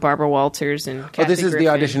 Barbara Walters and Kathy this is Griffin.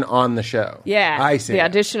 the audition on the show. Yeah. I see. The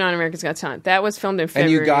audition on America's Got Talent. That was filmed in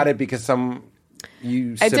February. And you got it because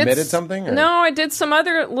you submitted something? Or? No, I did some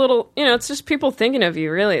other little, it's just people thinking of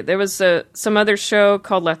you, really. There was some other show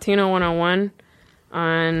called Latino 101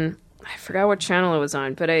 on, I forgot what channel it was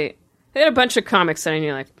on, but they had a bunch of comics that I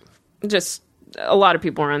knew, like, just a lot of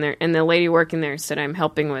people were on there. And the lady working there said, I'm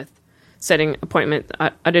helping with setting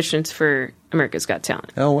auditions for America's Got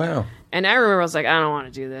Talent. Oh, wow. And I remember I was like, I don't want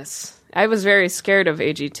to do this. I was very scared of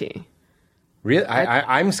AGT. Really?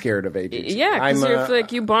 I'm scared of AGT. Yeah, because you're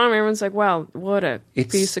like, you bomb, everyone's like, wow, what a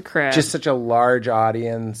piece of crap. It's just such a large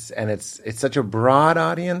audience, and it's such a broad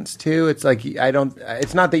audience, too. It's like,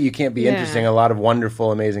 it's not that you can't be interesting. A lot of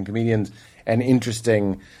wonderful, amazing comedians and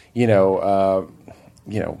interesting, I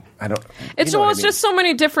don't... It's just so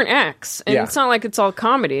many different acts, and it's not like it's all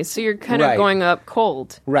comedy, so you're kind of going up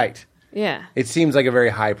cold. Right. Yeah. It seems like a very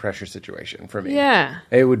high-pressure situation for me. Yeah.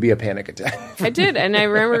 It would be a panic attack. I did, and I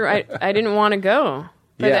remember I didn't want to go.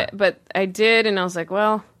 But I did, and I was like,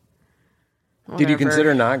 well, whatever. Did you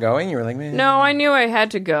consider not going? You were like, man. No, I knew I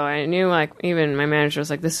had to go. I knew, like, even my manager was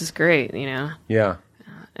like, this is great, Yeah.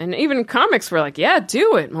 And even comics were like, yeah,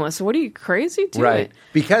 do it, Melissa. What are you, crazy? Do it.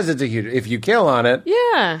 Because it's a huge... If you kill on it...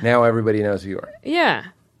 Yeah. Now everybody knows who you are. Yeah.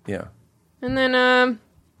 Yeah. And then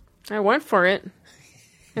I went for it.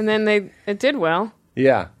 And then it did well.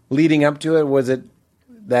 Yeah. Leading up to it, was it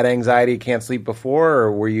that anxiety, can't sleep before,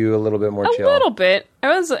 or were you a little bit more chill? A little bit.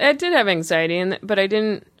 I did have anxiety, but I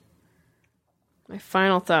didn't... My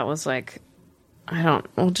final thought was like,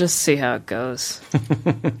 we'll just see how it goes.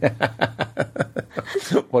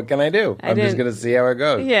 What can I do? I'm just going to see how it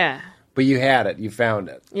goes. Yeah. But you had it. You found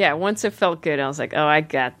it. Yeah, once it felt good, I was like, oh, I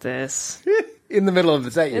got this. In the middle of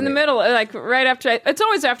the set, In the middle, like right after... It's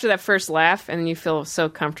always after that first laugh, and you feel so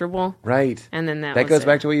comfortable. Right. And then that goes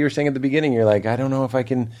back to what you were saying at the beginning. You're like, I don't know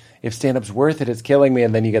if stand-up's worth it. It's killing me.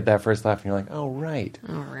 And then you get that first laugh, and you're like, oh, right.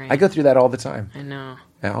 All right. I go through that all the time. I know.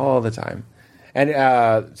 All the time.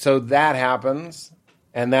 And so that happens,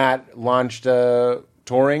 and that launched a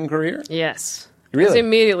touring career? Yes. Really? I was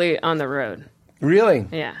immediately on the road. Really?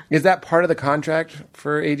 Yeah. Is that part of the contract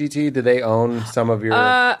for AGT? Do they own some of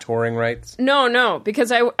your touring rights? No,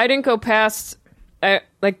 because I didn't go past... I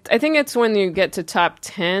think it's when you get to top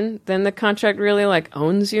 10, then the contract really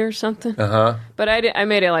owns you or something. Uh-huh. But I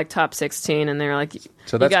made it top 16, and they're like,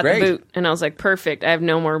 so that's you got great. The boot. And I was like, perfect. I have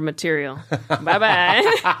no more material. Bye-bye.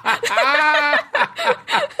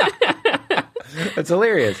 That's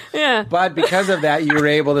hilarious. Yeah. But because of that, you were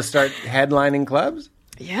able to start headlining clubs?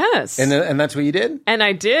 Yes. And that's what you did? And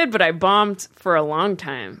I did, but I bombed for a long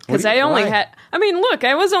time. Because I only had... I mean, look,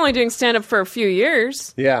 I was only doing stand-up for a few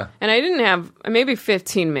years. Yeah. And I didn't have maybe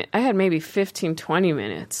 15 minutes. I had maybe 15, 20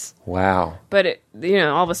 minutes. Wow. But,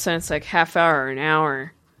 all of a sudden, it's like half hour or an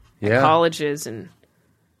hour. at colleges and.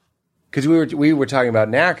 Because we were talking about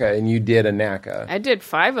NACA, and you did a NACA. I did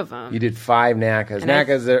 5 of them. You did 5 NACAs.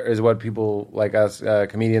 NACAs is what people like us,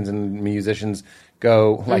 comedians and musicians,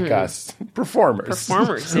 go like us, performers.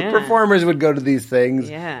 Performers, yeah. Performers would go to these things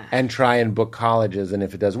Yeah. and try and book colleges. And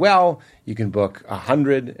if it does well, you can book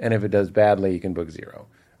 100, and if it does badly, you can book 0.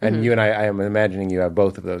 And you and I am imagining you have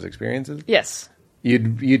both of those experiences. Yes.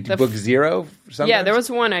 You'd book 0 sometimes? Yeah, there was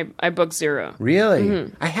one I booked 0.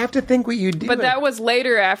 Really? I have to think what you did. But that was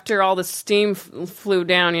later after all the steam flew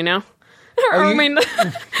down, you know? I mean,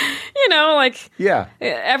 you know, like... Yeah.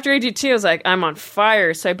 After AGT, I was like, I'm on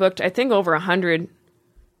fire. So I booked, I think, over 100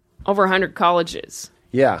 colleges.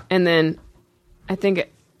 Yeah. And then I think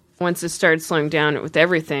once it started slowing down with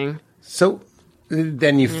everything... So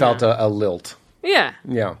then you felt a lilt. Yeah.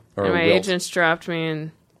 Yeah. Or and my a wilt. agents dropped me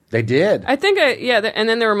and... They did. I think and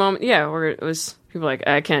then there were moments, where it was people like,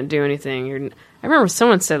 I can't do anything. I remember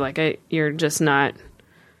someone said like, you're just not,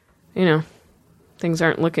 you know, things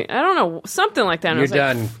aren't looking. I don't know, something like that. And You're I was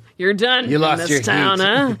done. Like, you're done. You lost in this your town, heat.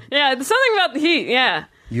 huh? Yeah, something about the heat. Yeah,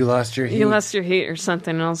 You lost your heat. you lost your heat or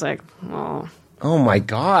something. And I was like, oh. Oh my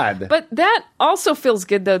God. But that also feels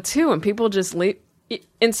good though too, when people just leave.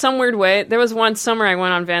 In some weird way, there was one summer I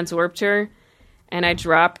went on Vans Warped Tour, and I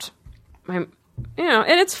dropped my. You know,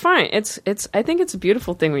 and it's fine. It's. I think it's a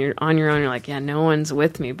beautiful thing when you're on your own. You're like, yeah, no one's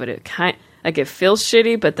with me, but it it feels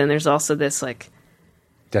shitty. But then there's also this like,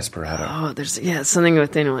 Desperado. oh, there's something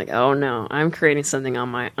within. You're like, oh no, I'm creating something on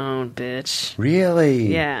my own, bitch. Really?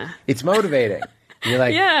 Yeah. It's motivating. You're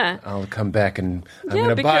like, Yeah. I'll come back and I'm Yeah,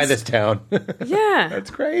 going to buy because- this town. Yeah, That's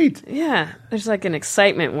great. yeah. There's like an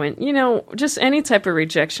excitement when just any type of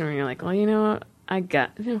rejection when you're like, well, you know what?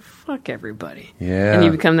 Fuck everybody. Yeah. And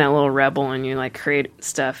you become that little rebel and you like create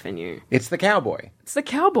stuff and It's the cowboy. it's the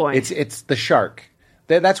cowboy. It's the shark.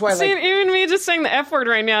 That's why. See, like, even me just saying the F word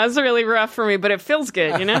right now is really rough for me, but it feels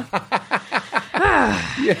good, you know?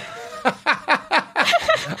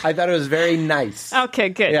 I thought it was very nice. Okay,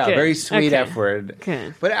 good. Yeah, good. very sweet Okay. F word.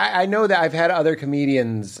 Good. But I know that I've had other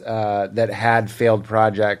comedians that had failed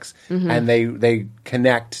projects, Mm-hmm. and they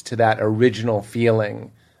connect to that original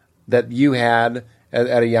feeling that you had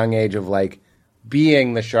at a young age of like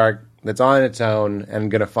being the shark that's on its own and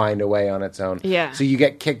going to find a way on its own. Yeah. So you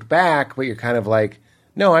get kicked back, but you're kind of like,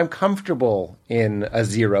 no, I'm comfortable in a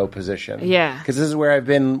 0 position. Yeah. Because this is where I've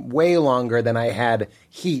been way longer than I had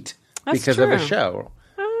heat That's because of a true. show.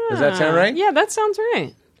 Does that sound right? Yeah, that sounds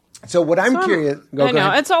right. So what I'm curious... Go I know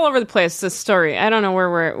ahead. it's all over the place. This story. I don't know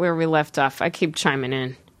where we left off. I keep chiming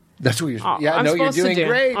in. That's what you're... Oh, yeah, I'm no, you're supposed to doing do.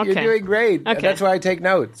 great. You're Okay. doing great. Okay. That's why I take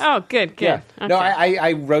notes. Oh, good. Yeah. Okay. No,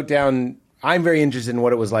 I wrote down... I'm very interested in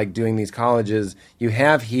what it was like doing these colleges. You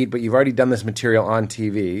have heat, but you've already done this material on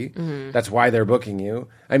TV. Mm-hmm. That's why they're booking you.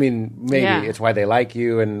 I mean, maybe Yeah. it's why they like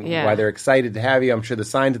you and Yeah. why they're excited to have you. I'm sure the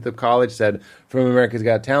signs at the college said, "From America's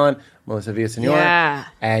Got Talent, Melissa Villaseñor." Yeah.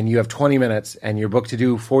 And you have 20 minutes, and you're booked to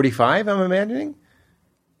do 45, I'm imagining?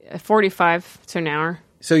 45 to an hour.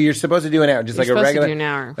 So you're supposed to do an hour, just You're like a supposed to regular... do an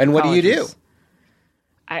hour And what do you do?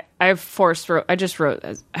 colleges. I just wrote.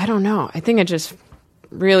 I don't know. I think I just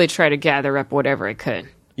really try to gather up whatever I could.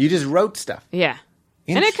 You just wrote stuff. Yeah.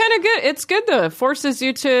 And it kind of good. It's good though. It forces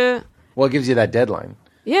you to. Well, it gives you that deadline.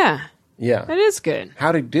 Yeah. Yeah. It is good.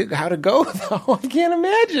 How to go though? I can't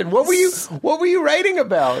imagine. What were you writing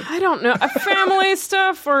about? I don't know. Family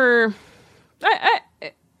stuff or.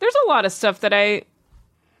 There's a lot of stuff that I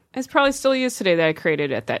probably still use today that I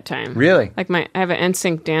created at that time. Really? Like I have an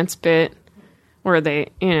NSYNC dance bit where they,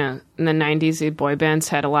 in the 90s, the boy bands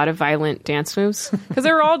had a lot of violent dance moves because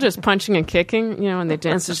they were all just punching and kicking, and they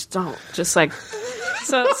dance just like.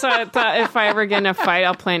 So I thought if I ever get in a fight,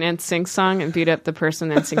 I'll play an NSYNC song and beat up the person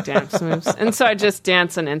with NSYNC dance moves. And so I just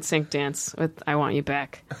dance an NSYNC dance with "I Want You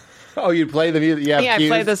Back." Oh, you play the music. Yeah, I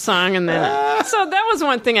play the song, and then so that was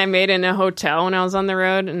one thing I made in a hotel when I was on the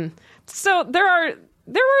road, and so there were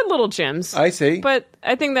little gems. I see, but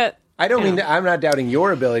I think that I don't mean I'm not doubting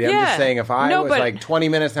your ability. I'm just saying if I was like 20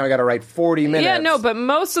 minutes, now I got to write 40 minutes. Yeah, no, but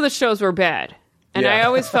most of the shows were bad. And Yeah. I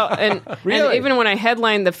always felt, and even when I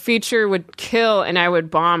headlined, the feature would kill, and I would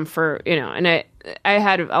bomb for, and I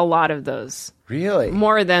had a lot of those. Really?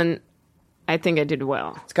 More than I think I did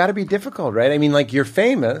well. It's got to be difficult, right? I mean, like, you're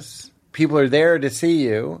famous. People are there to see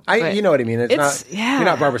you. You know what I mean? It's not, you're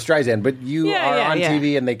not Barbara Streisand, but you are on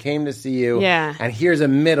TV and they came to see you. Yeah. And here's a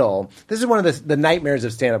middle. This is one of the nightmares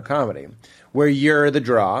of stand-up comedy, where you're the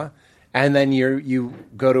draw, and then you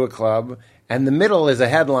go to a club, and the middle is a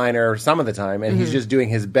headliner some of the time, and he's just doing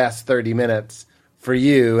his best 30 minutes for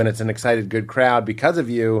you, and it's an excited, good crowd because of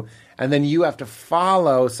you, and then you have to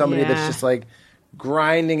follow somebody that's just like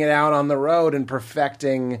grinding it out on the road and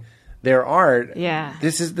perfecting their art. Yeah.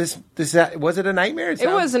 Was it a nightmare? It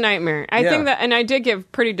was a nightmare. I think that, and I did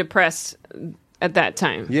get pretty depressed at that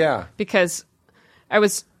time. Yeah. Because I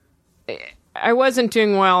wasn't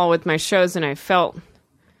doing well with my shows, and I felt,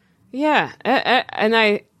 and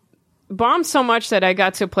I bombed so much that I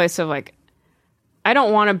got to a place of like, I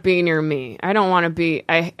don't want to be near me. I don't want to be,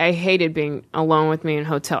 I hated being alone with me in a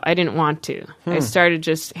hotel. I didn't want to. I started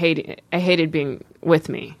just I hated being with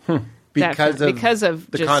me. Because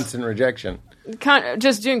of the just, constant rejection.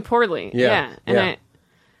 Just doing poorly. Yeah. And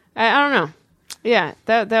I don't know. Yeah,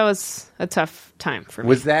 that was a tough time for me.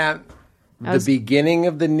 Was that the beginning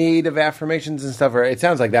of the need of affirmations and stuff? Or it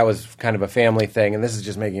sounds like that was kind of a family thing, and this is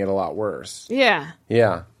just making it a lot worse. Yeah.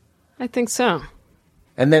 Yeah. I think so.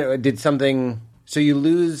 And then did something... So you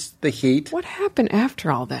lose the heat. What happened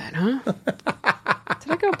after all that, huh?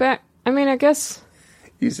 Did I go back? I mean, I guess...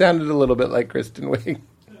 You sounded a little bit like Kristen Wiig.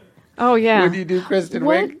 Oh, yeah. Would you do Kristen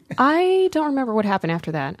Wiig? I don't remember what happened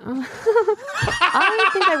after that. I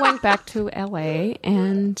think I went back to L.A.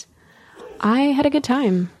 and I had a good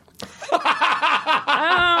time. I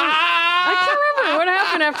can't remember what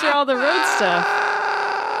happened after all the road stuff.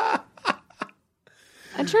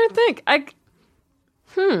 I'm trying to think.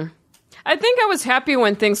 I think I was happy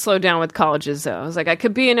when things slowed down with colleges, though. I was like, I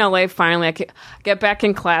could be in LA finally. I could get back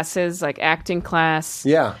in classes, like acting class.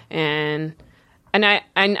 Yeah. And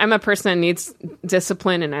I'm a person that needs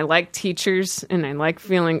discipline, and I like teachers, and I like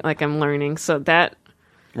feeling like I'm learning. So that...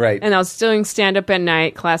 Right. And I was doing stand-up at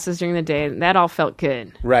night, classes during the day, and that all felt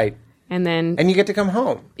good. Right. And then... And you get to come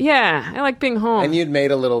home. Yeah, I like being home. And you'd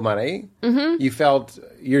made a little money. Mm-hmm. You felt...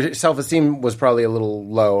 Your self-esteem was probably a little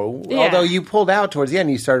low. Yeah. Although you pulled out towards the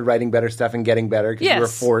end. You started writing better stuff and getting better because you were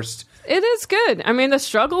forced. It is good. I mean, the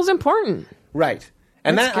struggle's important. Right.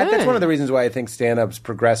 And that's one of the reasons why I think stand-ups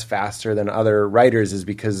progress faster than other writers is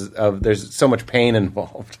because of there's so much pain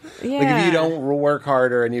involved. Yeah. Like if you don't work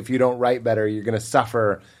harder and if you don't write better, you're going to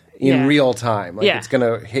suffer in real time. Like it's going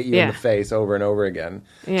to hit you in the face over and over again.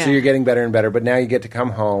 Yeah. So you're getting better and better. But now you get to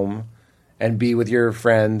come home and be with your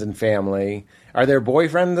friends and family. Are there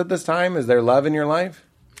boyfriends at this time? Is there love in your life?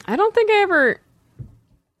 I don't think I ever...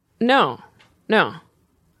 No.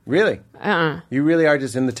 Really? You really are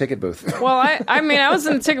just in the ticket booth. Well, I mean, I was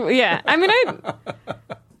in the ticket... Yeah. I mean,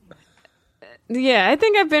 I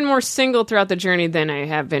think I've been more single throughout the journey than I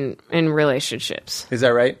have been in relationships. Is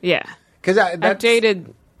that right? Yeah. Because I've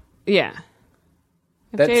dated... Yeah.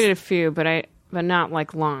 I've dated a few, but not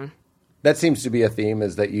like long. That seems to be a theme,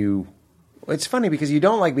 is that you... It's funny because you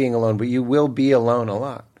don't like being alone, but you will be alone a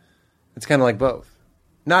lot. It's kind of like both.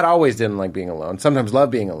 Not always didn't like being alone. Sometimes love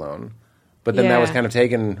being alone. But then that was kind of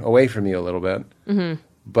taken away from you a little bit. Mm-hmm.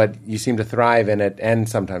 But you seem to thrive in it and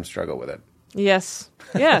sometimes struggle with it. Yes.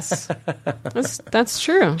 That's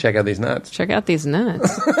true. Check out these nuts.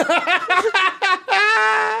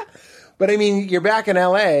 But I mean, you're back in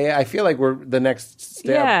LA. I feel like the next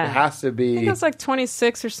step has to be... I think I was like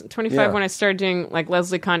 26 or 25 when I started doing like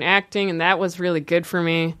Leslie Kahn acting, and that was really good for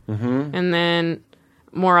me. Mm-hmm. And then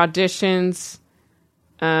more auditions.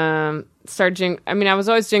 Started doing... I mean, I was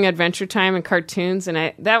always doing Adventure Time and cartoons,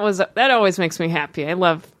 and that always makes me happy. I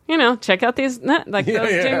love, check out these... doing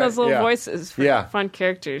those little voices for fun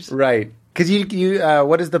characters. Right. Because you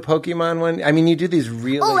what is the Pokemon one? I mean, you do these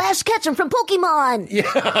really... Oh, Ash Ketchum from Pokemon! Yeah.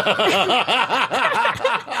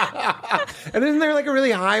 And isn't there like a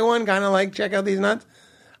really high one, kind of like, check out these nuts?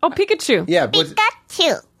 Oh, Pikachu. Yeah.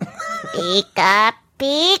 Pikachu.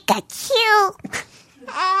 Pikachu.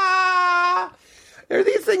 There are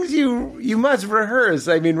these things you must rehearse.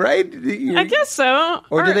 I mean, right? I guess so.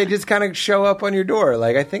 Or do they just kind of show up on your door?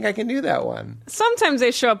 Like, I think I can do that one. Sometimes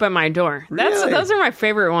they show up at my door. Really? Those are my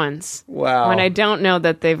favorite ones. Wow. When I don't know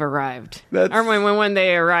that they've arrived. Or when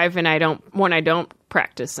they arrive and I don't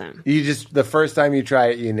practice them. The first time you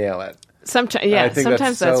try it, you nail it.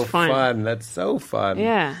 Sometimes that's fun. That's so fun.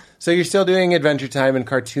 Yeah. So you're still doing Adventure Time and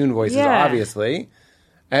cartoon voices, obviously.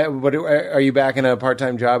 But are you back in a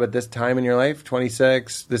part-time job at this time in your life?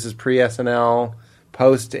 26. This is pre-SNL,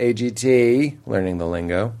 post-AGT, learning the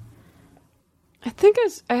lingo. I think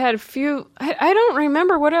I had a few... I don't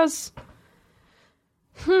remember what else...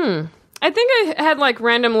 I think I had like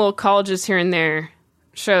random little colleges here and there,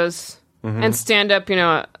 shows, and stand-up,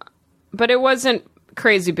 but it wasn't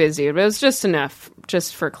crazy busy. It was just enough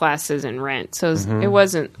just for classes and rent. So it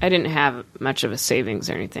wasn't... I didn't have much of a savings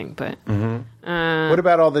or anything, but... What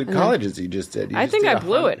about all the colleges you just did? I think I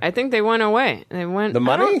blew it. I think they went away. They went... The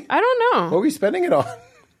money? I don't know. What were you spending it on?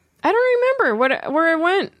 I don't remember where I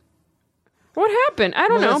went. What happened? I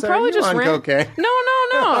don't know. Probably just on cocaine? No.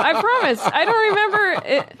 I promise. I don't remember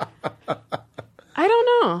it. I don't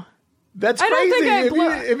know. That's I crazy. don't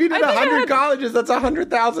think If you did 100 colleges, that's $100,000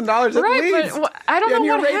 at least. But I don't know what happened. And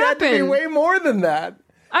your rate had to be happened. way more than that.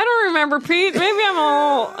 I don't remember, Pete. Maybe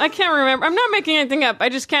I can't remember. I'm not making anything up. I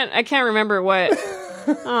can't remember what.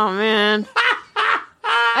 Oh, man.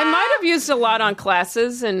 I might have used a lot on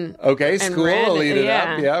classes and School will eat it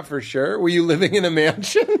up. Yeah, for sure. Were you living in a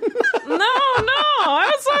mansion? No.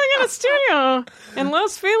 I was living in a studio in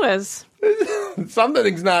Los Feliz.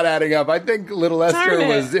 Something's not adding up. I think little Esther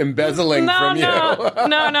was embezzling from you.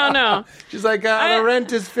 No. She's like, the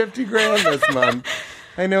rent is $50,000 this month.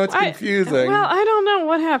 I know it's confusing. Well, I don't know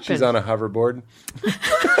what happened. She's on a hoverboard.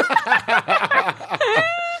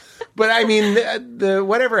 But I mean, the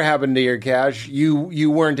whatever happened to your cash,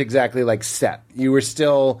 you weren't exactly like set. You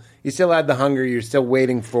still had the hunger. You're still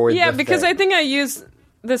waiting for the because I think I used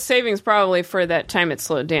the savings probably for that time it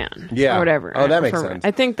slowed down. Yeah. Or whatever. Oh, that makes sense.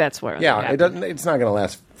 I think that's what. Yeah, happened. it's not going to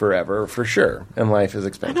last forever for sure, and life is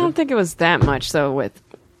expensive. I don't think it was that much though. With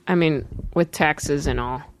taxes and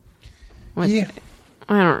all. Yeah.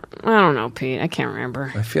 I don't know, Pete. I can't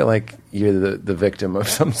remember. I feel like you're the victim of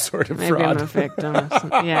some sort of maybe fraud. I'm a victim.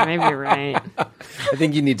 Yeah, maybe you're right. I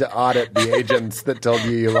think you need to audit the agents that told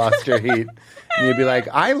you lost your heat. And you'd be like,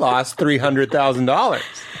 I lost $300,000.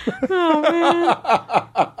 Oh, man.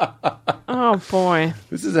 Oh, boy.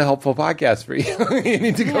 This is a helpful podcast for you. You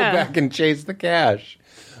need to go back and chase the cash.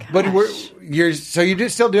 Gosh. But you're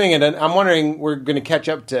still doing it. And I'm wondering, we're going to catch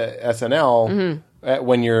up to SNL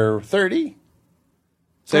when you're 30?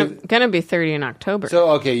 So, I'm going to be 30 in October.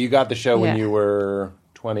 So, okay, you got the show when you were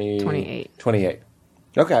 28. 28.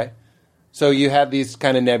 Okay. So you had these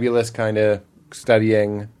kind of nebulous kind of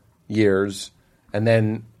studying years. And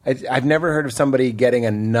then I've never heard of somebody getting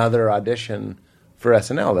another audition for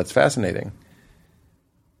SNL. That's fascinating.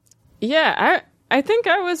 Yeah, I think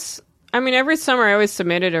every summer I always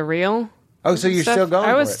submitted a reel. Oh, so you're still going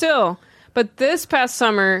for it? Still. But this past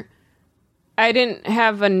summer, I didn't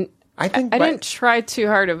have I didn't try too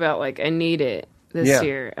hard about, I need it this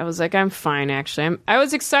year. I was like, I'm fine, actually. I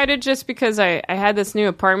was excited just because I had this new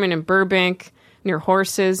apartment in Burbank near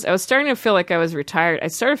horses. I was starting to feel like I was retired. I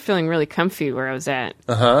started feeling really comfy where I was at.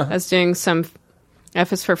 I was doing some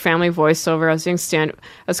F is for Family voiceover. I was doing stand-up.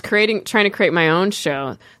 I was trying to create my own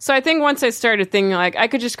show. So I think once I started thinking, I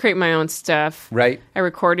could just create my own stuff. Right. I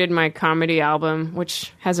recorded my comedy album,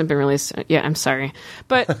 which hasn't been released yet. I'm sorry.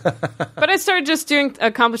 But I started just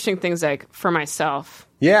accomplishing things for myself.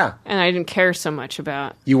 Yeah. And I didn't care so much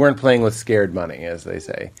about... You weren't playing with scared money, as they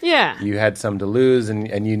say. Yeah. You had some to lose,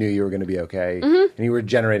 and you knew you were going to be okay. And you were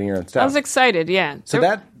generating your own stuff. I was excited, yeah. So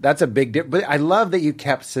that's a big difference. But I love that you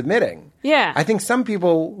kept submitting. Yeah. I think some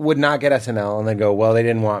people would not get SNL and then go, well, they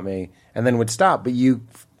didn't want me, and then would stop. But you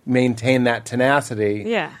maintain that tenacity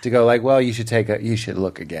to go well, you should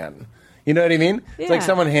look again. You know what I mean? Yeah. It's like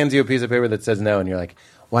someone hands you a piece of paper that says no, and you're like,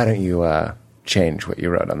 why don't you change what you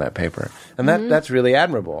wrote on that paper? And that's really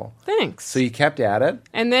admirable. Thanks. So you kept at it.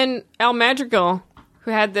 And then Al Madrigal,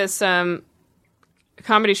 who had this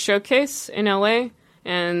comedy showcase in LA,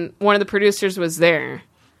 and one of the producers was there.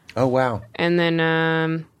 Oh, wow. And then,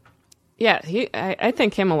 I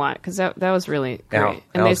thank him a lot because that was really great.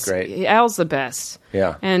 Al's great. Al's the best.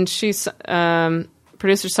 Yeah. And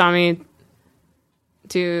producer saw me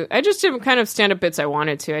I just did kind of stand-up bits I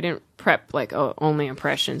wanted to. I didn't prep only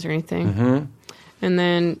impressions or anything. Mm-hmm. And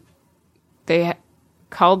then they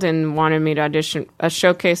called and wanted me to audition a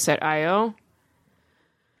showcase at I.O.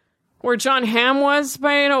 where John Hamm was.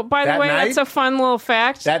 By the way, night? That's a fun little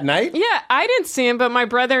fact. That night? Yeah, I didn't see him, but my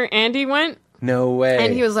brother Andy went. No way.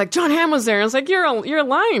 And he was like, John Hamm was there. I was like, you're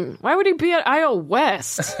lying. Why would he be at I.O.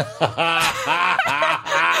 West?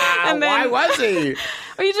 And then, why was he?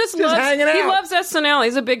 He just hanging out. He loves SNL.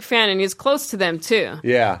 He's a big fan, and he's close to them too.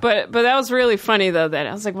 Yeah. But that was really funny though. That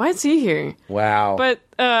I was like, why is he here? Wow. But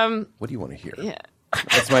what do you want to hear? Yeah.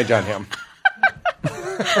 That's my John Hamm.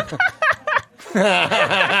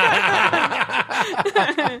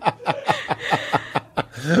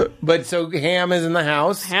 But so Hamm is in the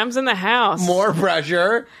house. Hamm's in the house. More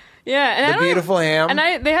pressure. Yeah, and the beautiful Hamm.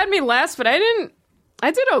 And they had me last, but I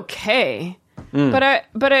did okay. But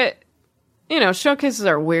I showcases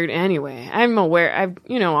are weird anyway. I'm aware.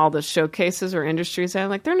 All the showcases or industries. I'm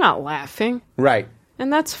like, they're not laughing, right?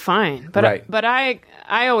 And that's fine. But I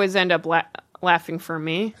always end up laughing for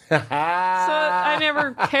me. So I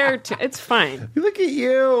never cared to. It's fine. Look at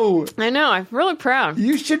you. I know. I'm really proud.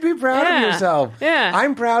 You should be proud of yourself. Yeah.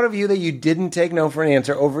 I'm proud of you that you didn't take no for an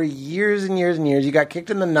answer over years and years and years. You got kicked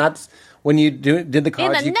in the nuts when you did the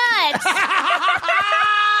college. In the nuts.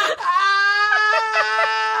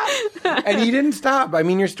 And you didn't stop. I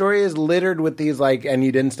mean, your story is littered with these and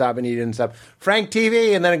you didn't stop, and you didn't stop. Frank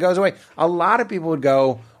TV, and then it goes away. A lot of people would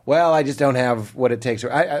go, well, I just don't have what it takes.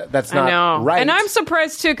 That's not right. And I'm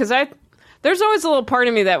surprised, too, because there's always a little part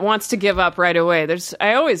of me that wants to give up right away.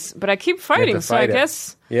 But I keep fighting, so I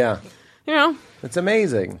guess... Yeah. It's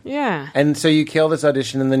amazing. Yeah. And so you kill this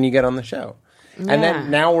audition, and then you get on the show. Yeah. And then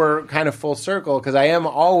now we're kind of full circle, because I am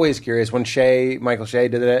always curious. When Michael Shea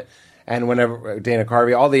did it, and whenever Dana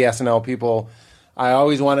Carvey, all the SNL people, I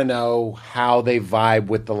always want to know how they vibe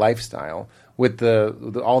with the lifestyle, with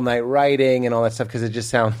the all-night writing and all that stuff, because it just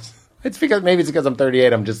sounds... Maybe it's because I'm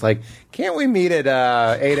 38. I'm just like, can't we meet at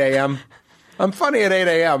 8 a.m.? I'm funny at 8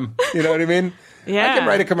 a.m. You know what I mean? Yeah. I can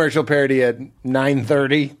write a commercial parody at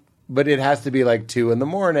 9:30. But it has to be 2 in the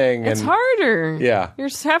morning. It's harder. Yeah.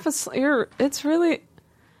 It's really...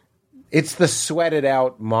 It's the sweated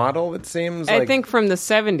out model, it seems. I think from the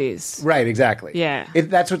 70s. Right, exactly. Yeah.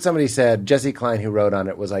 That's what somebody said. Jesse Klein, who wrote on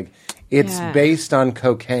it, was it's based on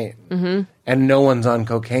cocaine. Mm-hmm. And no one's on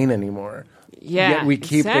cocaine anymore. Yeah, yet we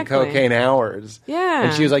keep the cocaine hours. Yeah.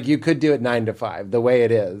 And she was like, you could do it 9 to 5, the way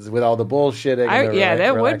it is, with all the bullshitting.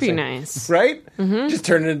 That would be nice. Right? Mm-hmm. Just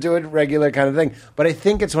turn it into a regular kind of thing. But I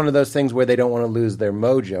think it's one of those things where they don't want to lose their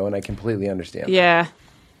mojo, and I completely understand that. Yeah.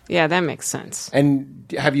 Yeah, that makes sense.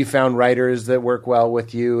 And have you found writers that work well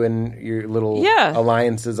with you and your little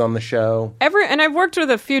alliances on the show? And I've worked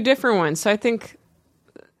with a few different ones, so I think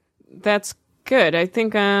that's good. I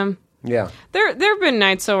think there have been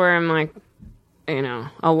nights where I'm like,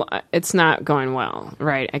 it's not going well,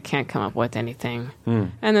 right? I can't come up with anything.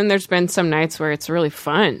 And then there's been some nights where it's really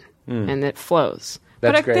fun and it flows.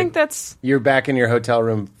 That's but I great. think that's... You're back in your hotel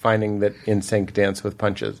room finding that NSYNC dance with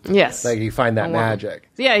punches. Yes. You find that magic.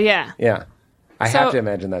 Yeah. Yeah. I have to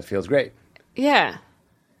imagine that feels great. Yeah.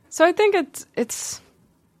 So I think it's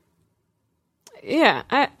yeah,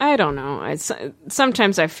 I don't know.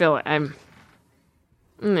 Sometimes I feel I'm...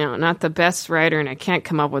 not the best writer, and I can't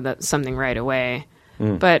come up with something right away.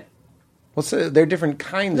 But so there are different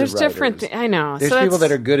kinds of writers. There's different. I know. There's people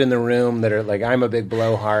that are good in the room that are like, I'm a big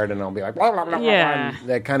blowhard, and I'll be like, blah, blah, blah, yeah. blah.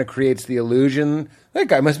 That kind of creates the illusion that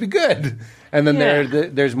guy must be good. And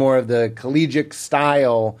then there's more of the collegiate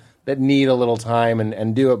style that need a little time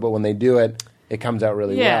and do it, but when they do it, it comes out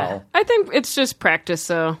really well. I think it's just practice,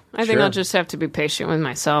 though. I think I'll just have to be patient with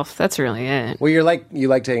myself. That's really it. Well, you like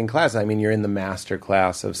taking classes. I mean, you're in the master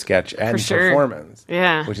class of sketch and performance.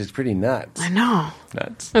 Yeah. Which is pretty nuts. I know.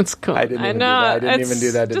 Nuts. That's cool. I didn't even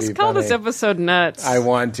do that to be Just call funny. this episode Nuts. I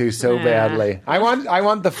want to so badly. I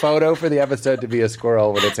want the photo for the episode to be a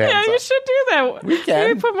squirrel with its hands up. You should do that. We can.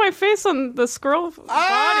 Maybe put my face on the squirrel body.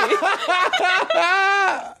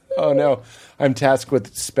 Oh, no. I'm tasked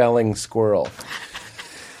with spelling squirrel.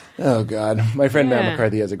 Oh, God. My friend Matt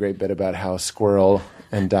McCarthy has a great bit about how squirrel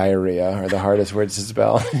and diarrhea are the hardest words to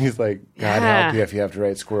spell. He's like, God help you if you have to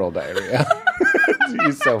write squirrel diarrhea.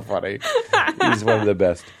 He's so funny. He's one of the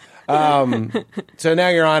best. So now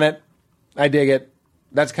you're on it. I dig it.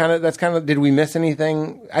 That's kind of. Did we miss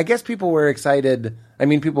anything? I guess people were excited. I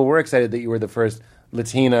mean, people were excited that you were the first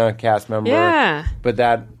Latina cast member. Yeah. But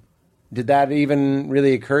did that even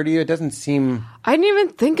really occur to you? It doesn't seem... I didn't even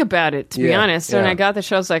think about it, to be honest. When I got the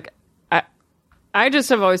show, I was like, I just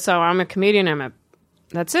have always thought, I'm a comedian,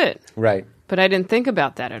 that's it. Right. But I didn't think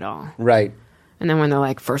about that at all. Right. And then when they're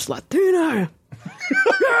like, first Latina.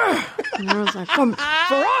 Yeah. And I was like, for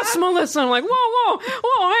us, Melissa. I'm like, whoa,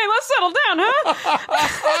 hey, let's settle down, huh?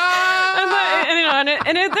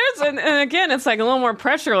 and again, it's like a little more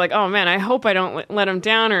pressure. Like, oh man, I hope I don't let him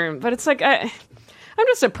down. But it's like, I'm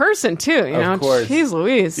just a person too, you know. Of course. Jeez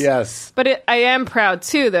Louise. Yes. But I am proud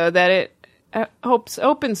too, though, that it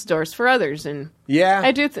opens doors for others, and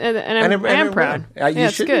I do, and I am proud. You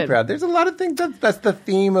should be proud. There's a lot of things that's the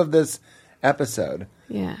theme of this episode.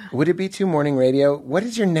 Yeah. Would it be too morning radio? What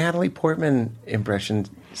is your Natalie Portman impression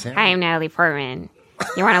sound? Hi, I'm Natalie Portman.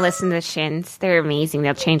 You want to listen to the Shins? They're amazing.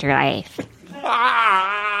 They'll change your life. Did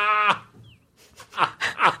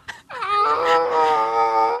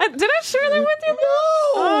I share that with you? No.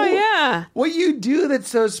 Oh, yeah. What you do that's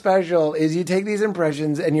so special is you take these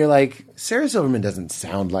impressions and you're like, Sarah Silverman doesn't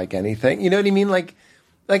sound like anything. You know what I mean? Like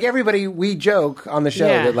everybody, we joke on the show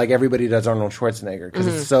that like everybody does Arnold Schwarzenegger because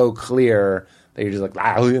it's so clear that you're just like,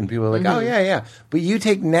 ah, and people are like, oh, yeah. But you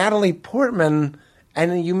take Natalie Portman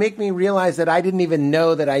and you make me realize that I didn't even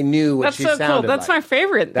know that I knew what she sounded like. That's so cool. That's my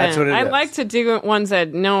favorite. That's what it is. I like to do ones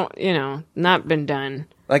that not been done.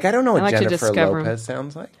 Like, I don't know what Jennifer Lopez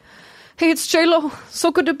sounds like. Hey, it's J-Lo.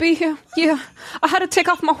 So good to be here. Yeah, I had to take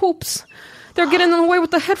off my hoops. They're getting in the way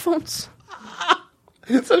with the headphones.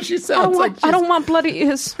 So she sounds I don't want bloody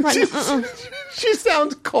ears. Right now. She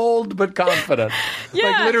sounds cold but confident. Yeah.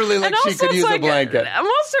 Like literally like she could use a blanket.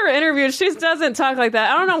 Most of her interviews, she doesn't talk like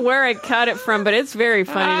that. I don't know where I cut it from, but it's very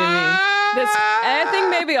funny to me. I think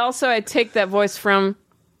maybe also I take that voice from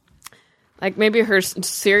like maybe her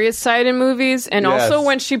serious side in movies, and also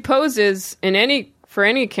when she poses for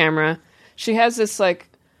any camera, she has this like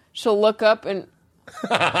she'll look up and do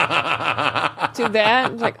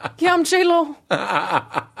that. Like, yeah, I'm J-Lo.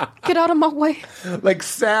 Get out of my way. Like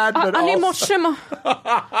sad, but I need more shimmer.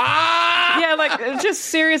 Yeah, like just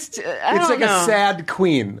serious. It's like a sad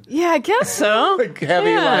queen. Yeah, I guess so. Like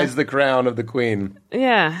heavy lies the crown of the queen.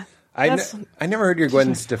 Yeah. I never heard your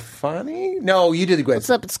Gwen Stefani. No, you did the Gwen. What's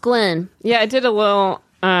up? It's Gwen. Yeah, I did a little.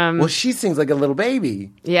 Well, she sings like a little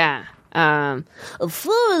baby. Yeah. For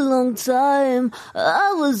a long time,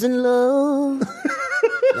 I was in love.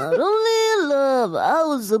 Not only in love, I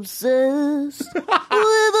was obsessed with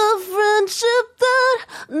a friendship that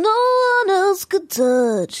no one else could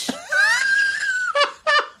touch.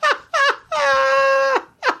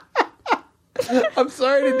 I'm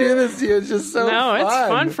sorry to do this to you. It's just so fun. It's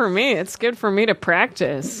fun for me. It's good for me to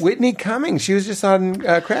practice. Whitney Cummings. She was just on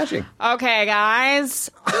Crashing. Okay, guys.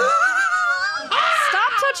 Stop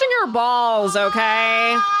touching your balls,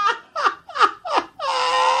 okay?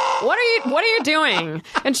 What are you doing?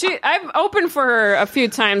 And I've opened for her a few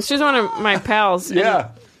times. She's one of my pals.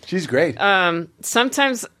 Yeah, she's great.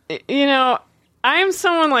 Sometimes, I'm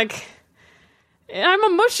someone like... I'm a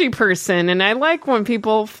mushy person, and I like when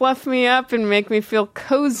people fluff me up and make me feel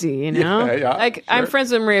cozy, Yeah, sure. I'm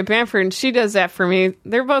friends with Maria Bamford, and she does that for me.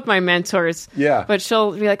 They're both my mentors. Yeah. But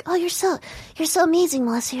she'll be like, "Oh, you're so amazing,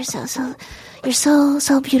 Melissa. You're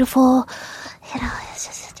so beautiful." It's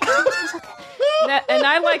just and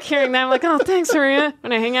I like hearing that. I'm like, "Oh, thanks, Maria."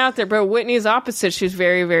 When I hang out there, but Whitney's opposite. She's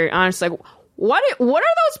very, very honest. Like, What are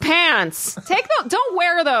those pants? Take them. Don't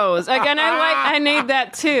wear those. Again, I need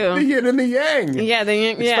that too. The yin and the yang. Yeah, the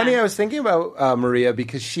yin. It's funny. I was thinking about Maria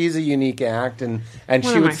because she's a unique act, and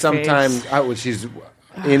she would sometimes. She's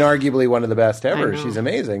inarguably one of the best ever. She's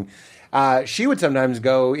amazing. She would sometimes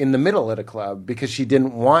go in the middle at a club because she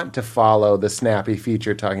didn't want to follow the snappy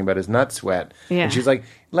feature talking about his nut sweat. Yeah. And she's like,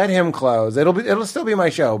 "Let him close. It'll still be my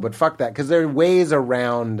show, but fuck that." Because there are ways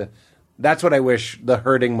around. That's what I wish the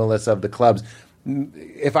hurting Melissa of the clubs.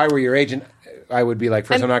 If I were your agent, I would be like,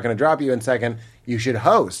 first, I'm not going to drop you, and second, you should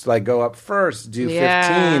host. Like, go up first, do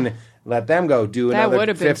 15, let them go, do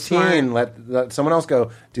another 15, let someone else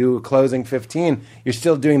go, do closing 15. You're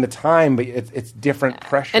still doing the time, but it's different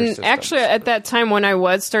pressure systems. Actually, at that time when I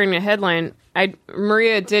was starting to headline,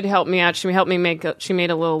 Maria did help me out. She helped me she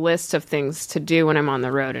made a little list of things to do when I'm on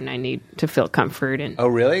the road and I need to feel comfort. And oh,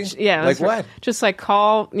 really? Yeah. Like what? Just like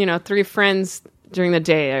call, 3 friends during the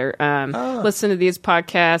day, or listen to these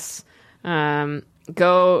podcasts,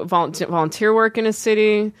 go volunteer work in a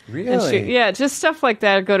city. Really? Just stuff like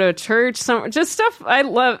that. Go to a church, just stuff. I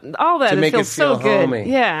love all that. To make feels it feel so good.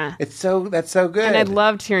 homey. Yeah, that's so good. And I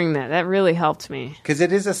loved hearing that. That really helped me because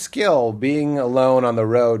it is a skill. Being alone on the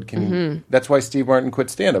road can. That's why Steve Martin quit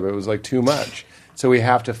stand-up. It was like too much. So we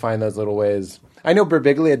have to find those little ways. I know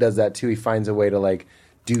Birbiglia does that too. He finds a way to like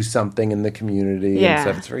do something in the community and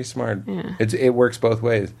stuff. It's very smart. Yeah. It works both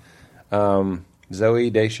ways. Zoe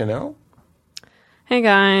Deschanel. Hey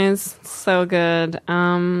guys, so good.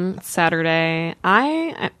 Saturday.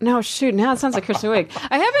 Now it sounds like Kristen Wiig.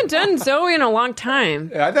 I haven't done Zoe in a long time.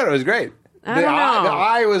 Yeah, I thought it was great. I don't know. The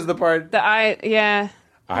eye was the part. Yeah.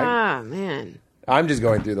 Man. I'm just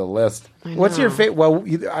going through the list. What's your favorite? Well,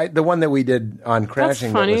 the one that we did on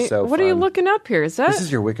Crashing. That's funny. That was so what fun. are you looking up here? Is that? This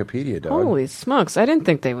is your Wikipedia, dog. Holy smokes! I didn't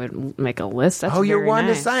think they would make a list. That's you're very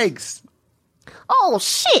Wanda nice. Sykes. Oh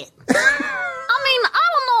shit! I don't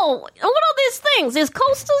know. What are these things? These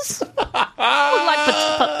coasters?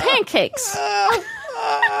 Like pancakes.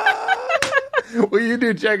 Will you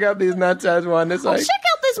do check out these nuts as Wanda Sykes? Check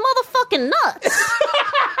out these motherfucking nuts.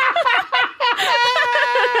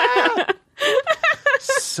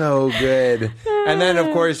 So good. And then, of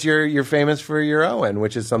course, you're famous for your Owen,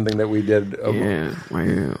 which is something that we did.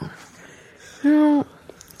 Wow.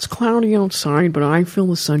 It's cloudy outside, but I feel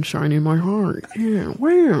the sunshine in my heart. Yeah,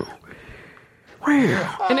 wow.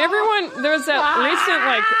 And everyone, there's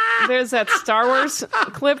that Star Wars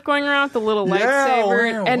clip going around with the little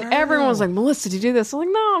lightsaber, and everyone was like, "Melissa, did you do this?" I'm like,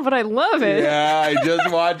 "No, but I love it." Yeah, I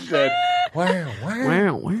just watched it. Wow.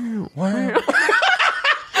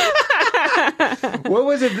 What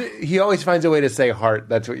was it? He always finds a way to say heart.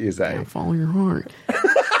 That's what you say. Yeah, follow your heart.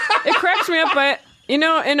 It cracks me up, but in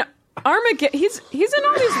Armageddon, he's in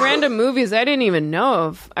all these random movies I didn't even know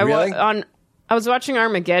of. Really? I was watching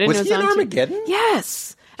Armageddon. Was it was he in on Armageddon?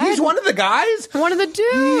 Yes. He's one of the guys? One of the dudes.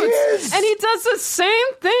 Yes. And he does the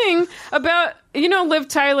same thing about, Liv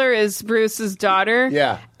Tyler is Bruce's daughter.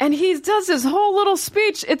 Yeah. And he does his whole little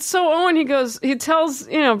speech. It's so Owen. He tells,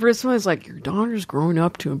 Bruce Willis, like, your daughter's growing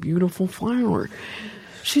up to a beautiful flower.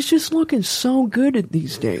 She's just looking so good at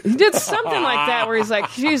these days. He did something like that where he's like,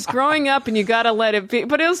 she's growing up and you got to let it be.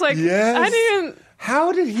 But it was like, Yes. I didn't.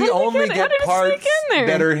 How did he only get parts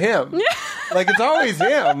that are him? Yeah. Like, it's always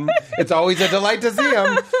him. It's always a delight to see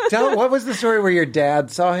him. What was the story where your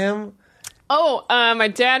dad saw him? Oh, my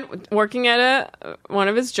dad working at one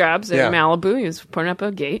of his jobs in Malibu. He was putting up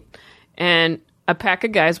a gate, and a pack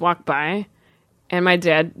of guys walked by, and my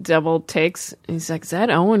dad double takes. And he's like, "Is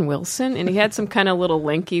that Owen Wilson?" And he had some kind of little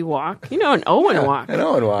lanky walk, an Owen walk,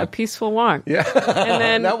 a peaceful walk. Yeah, and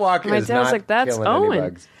then that walk. My dad was like, "That's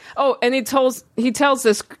Owen." Oh, and he tells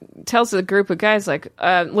the group of guys, like,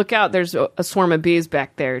 look out, there's a swarm of bees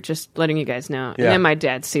back there, just letting you guys know. And then my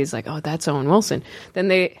dad sees, like, oh, that's Owen Wilson. Then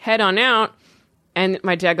they head on out, and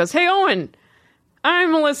my dad goes, hey, Owen,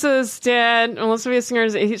 I'm Melissa's dad. Melissa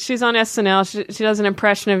Biesinger, she's on SNL. She does an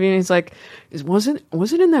impression of you, and he's like, was it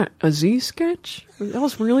in that Aziz sketch? That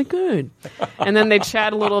was really good. And then they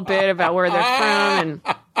chat a little bit about where they're from,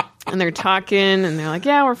 and they're talking, and they're like,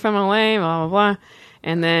 yeah, we're from LA, blah, blah, blah.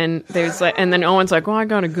 And then then Owen's like, well, I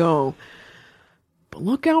gotta go. But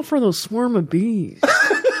look out for those swarm of bees.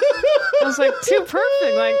 I was like, too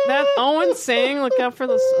perfect. Like that Owen saying, look out for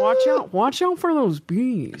those, watch out for those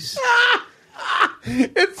bees.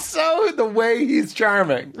 It's so the way he's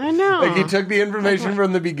charming. I know. Like he took the information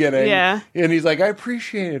from the beginning. Yeah. And he's like, I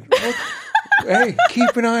appreciate it. Hey,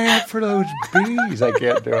 keep an eye out for those bees. I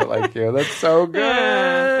can't do it like you. That's so good.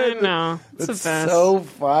 Yeah, I know. It's the best. So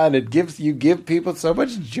fun. You give people so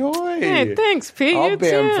much joy. Hey, thanks, Pete. I'll you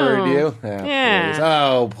Bamford too. you. Yeah. Please.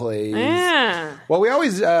 Oh, please. Yeah. Well, we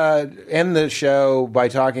always end the show by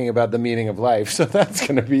talking about the meaning of life, so that's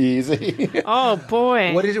going to be easy. Oh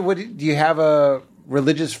boy. Do you have a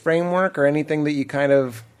religious framework or anything that you kind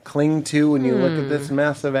of cling to when you look at this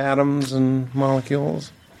mess of atoms and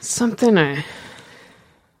molecules?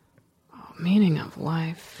 Meaning of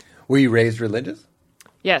life. Were you raised religious?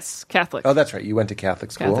 Yes, Catholic. Oh, that's right. You went to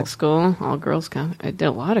Catholic school. Catholic school, all girls Catholic. I did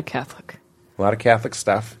a lot of Catholic. A lot of Catholic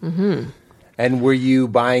stuff. Mm-hmm. And were you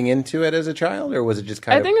buying into it as a child, or was it just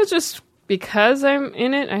kind of... I think it was just because I'm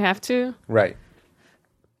in it, I have to. Right.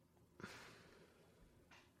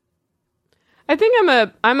 I think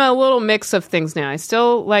I'm a little mix of things now.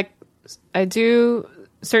 I do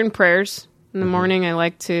certain prayers. In the morning, I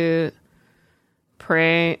like to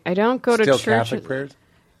pray. I don't go to church. Still Catholic prayers?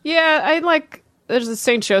 Yeah, there's the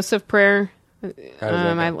St. Joseph prayer. How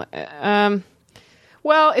does that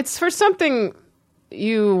Well, it's for something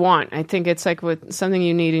you want. I think it's like with something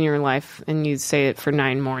you need in your life, and you say it for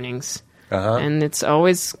 9 mornings. Uh-huh. And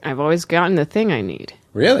I've always gotten the thing I need.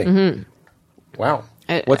 Really? Mm-hmm. Wow.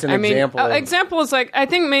 What's an example? Example is I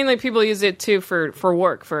think mainly people use it too for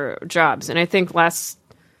work, for jobs. And I think last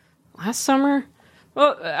summer,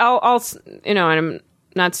 well, I'll and I'm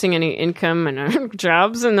not seeing any income and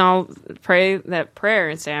jobs, and I'll pray that prayer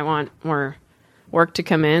and say I want more work to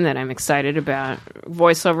come in that I'm excited about,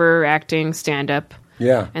 voiceover, acting, stand up.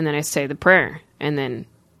 Yeah. And then I say the prayer, and then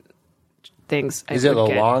things. Is it a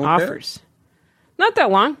long offers? Prayer? Not that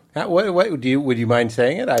long. What would you mind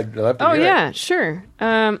saying it? I'd love to hear it. Oh yeah, sure.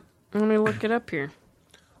 Let me look it up here.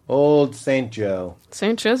 Old St. Joe.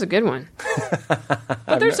 St. Joe's a good one.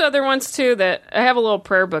 But there's other ones, too, that I have a little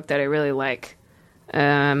prayer book that I really like.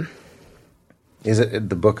 Is it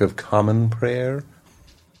the Book of Common Prayer?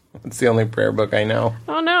 It's the only prayer book I know.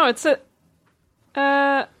 Oh, no, it's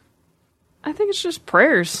I think it's just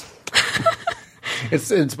prayers.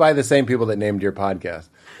 It's by the same people that named your podcast.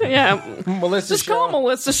 Yeah. Melissa Just Show. call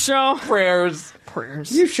Melissa Show. Prayers.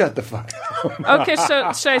 You shut the fuck up. Okay,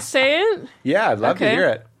 so should I say it? Yeah, I'd love to hear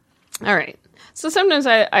it. All right. So sometimes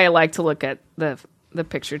I like to look at the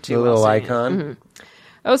picture, too. The little icon. Mm-hmm.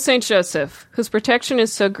 O Saint Joseph, whose protection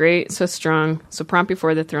is so great, so strong, so prompt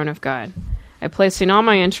before the throne of God, I place in all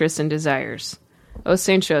my interests and desires. O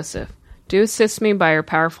Saint Joseph, do assist me by your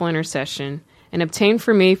powerful intercession, and obtain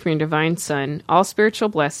for me from your divine Son all spiritual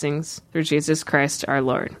blessings through Jesus Christ our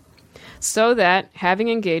Lord, so that, having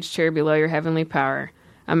engaged here below your heavenly power,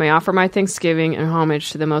 I may offer my thanksgiving and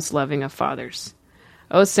homage to the most loving of fathers.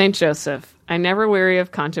 O Saint Joseph, I never weary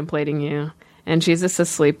of contemplating you, and Jesus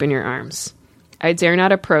asleep in your arms. I dare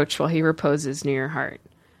not approach while he reposes near your heart.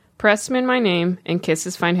 Press him in my name, and kiss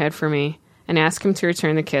his fine head for me, and ask him to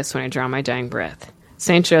return the kiss when I draw my dying breath.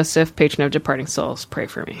 Saint Joseph, patron of departing souls, pray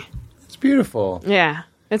for me. It's beautiful. Yeah,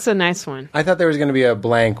 it's a nice one. I thought there was going to be a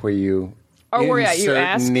blank where you Or where you Insert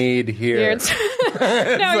ask. need here.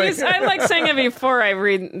 I like saying it before I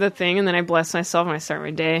read the thing, and then I bless myself and I start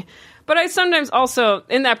my day. But I sometimes also,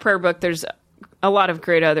 in that prayer book, there's a lot of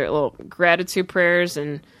great other little gratitude prayers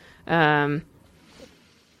and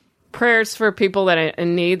prayers for people that are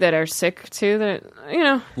in need, that are sick too. That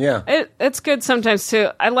it's good sometimes too.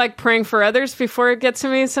 I like praying for others before it gets to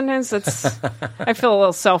me. Sometimes I feel a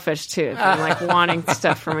little selfish too, if I'm like wanting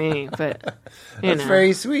stuff for me. But that's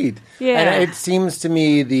very sweet. Yeah, and it seems to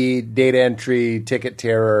me the data entry ticket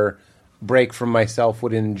terror break from myself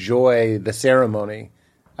would enjoy the ceremony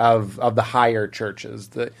of the higher churches.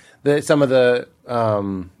 Some of the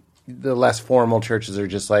less formal churches are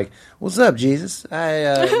just like, "What's up, Jesus?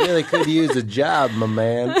 I really could use a job, my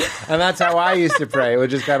man." And that's how I used to pray. It was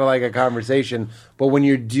just kind of like a conversation. But when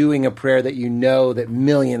you're doing a prayer that you know that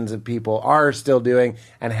millions of people are still doing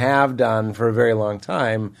and have done for a very long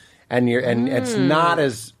time, and it's not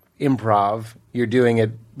as improv, you're doing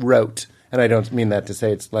it rote. And I don't mean that to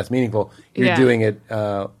say it's less meaningful. You're doing it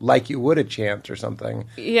like you would a chant or something.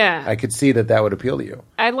 Yeah. I could see that would appeal to you.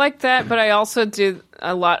 I like that, but I also do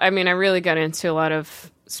a lot. I mean, I really got into a lot of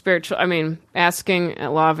spiritual, asking a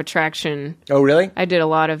law of attraction. Oh, really? I did a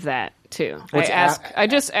lot of that, too. I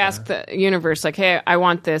just ask the universe, like, hey, I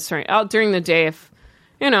want this. Right during the day, if,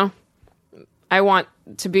 I want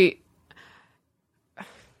to be...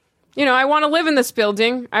 I want to live in this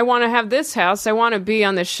building. I want to have this house. I want to be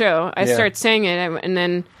on this show. I start saying it, and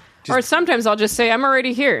then, or sometimes I'll just say, I'm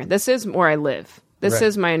already here. This is where I live. This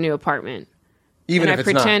is my new apartment. Even and if I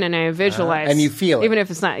it's pretend not. And I visualize. And you feel it. Even if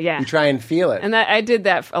it's not, yeah. You try and feel it. And I did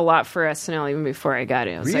that a lot for SNL even before I got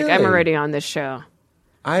it. I was like, I'm already on this show.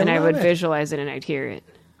 I would visualize it and I'd hear it.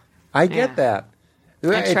 I get that.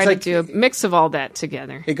 I try to do a mix of all that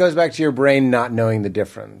together. It goes back to your brain not knowing the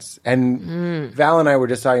difference. And Val and I were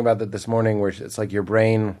just talking about that this morning, where it's like your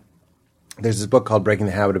brain... There's this book called Breaking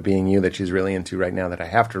the Habit of Being You that she's really into right now that I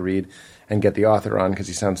have to read and get the author on because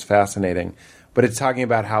he sounds fascinating. But it's talking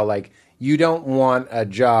about how, like, you don't want a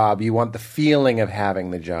job. You want the feeling of having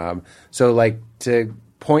the job. So, like, to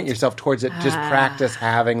point yourself towards it, just practice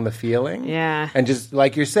having the feeling. Yeah. And just,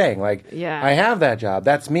 like you're saying, like, I have that job.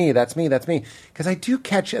 That's me. That's me. That's me. Because I do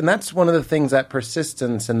catch, and that's one of the things, that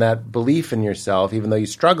persistence and that belief in yourself, even though you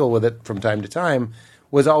struggle with it from time to time,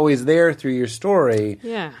 was always there through your story.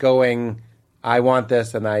 Yeah. Going, I want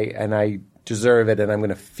this, and I deserve it, and I'm going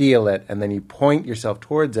to feel it, and then you point yourself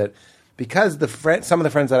towards it. Because some of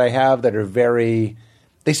the friends that I have that are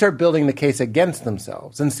they start building the case against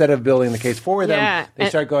themselves instead of building the case for them. They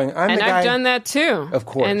start going, I'm the guy. And I've done that too. Of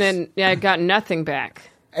course. And then I got nothing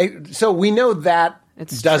back. So we know that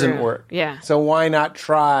doesn't work. Yeah. So why not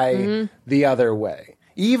try the other way?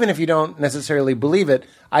 Even if you don't necessarily believe it,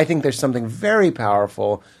 I think there's something very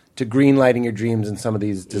powerful to greenlighting your dreams and some of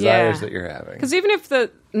these desires that you're having. Because even if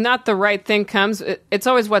not the right thing comes, it's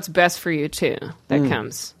always what's best for you too that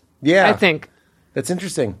comes. Yeah. I think. That's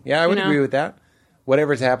interesting. Yeah, I would agree with that.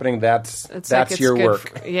 Whatever's happening, that's your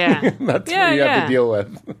work. That's what you have to deal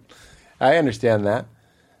with. I understand that.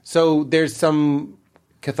 So there's some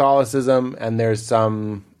Catholicism and there's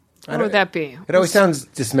some... What would that be? It always sounds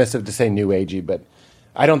dismissive to say New Agey, but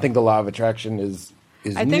I don't think the law of attraction is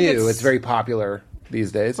new. It's very popular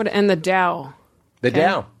these days. And the Tao. The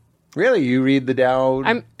Tao. Really? You read the Tao?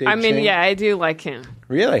 I do like him.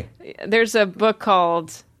 Really? There's a book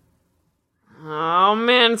called... Oh,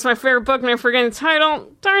 man, it's my favorite book, and I'm forgetting the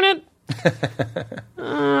title. Darn it.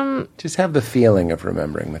 Just have the feeling of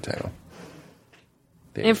remembering the title.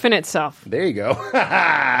 Infinite Self. There you go.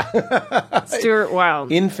 Stuart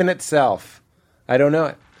Wilde. Infinite Self. I don't know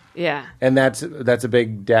it. Yeah. And that's a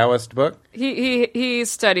big Taoist book? He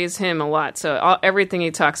studies him a lot, so everything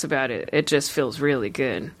he talks about, it just feels really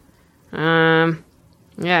good. Yeah,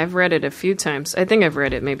 I've read it a few times. I think I've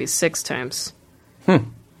read it maybe 6 times.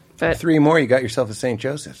 But 3 more, you got yourself a St.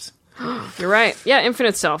 Joseph's. You're right. Yeah,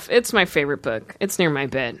 Infinite Self. It's my favorite book. It's near my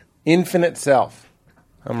bed. Infinite Self.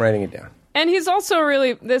 I'm writing it down. And he's also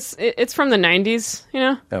really it's from the 90s, you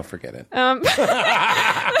know? Oh, forget it. But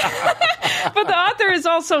the author is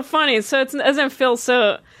also funny, so it doesn't feel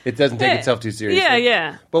so... It doesn't take itself too seriously.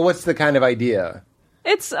 Yeah. But what's the kind of idea?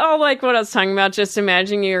 It's all like what I was talking about. Just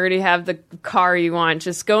imagine you already have the car you want.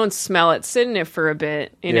 Just go and smell it. Sit in it for a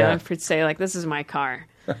bit, you know, if you say, like, this is my car.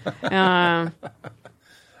 There's a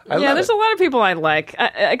lot of people I like.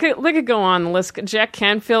 I could go on the list. Jack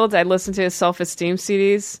Canfield, I listen to his self-esteem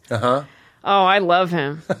CDs. Uh-huh. Oh, I love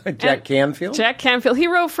him. Jack Canfield? Jack Canfield. He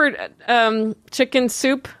wrote for Chicken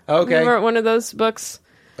Soup. Okay. He wrote one of those books.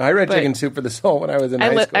 I read Chicken Soup for the Soul when I was in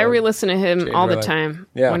high school. I re-listen to him all the life. time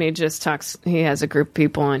Yeah. when he just talks. He has a group of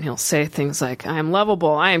people and he'll say things like, I am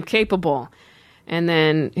lovable, I am capable. And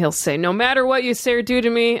then he'll say, no matter what you say or do to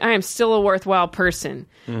me, I am still a worthwhile person.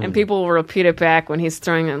 And people will repeat it back when he's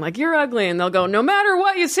throwing in, like, you're ugly. And they'll go, no matter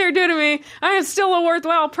what you say or do to me, I am still a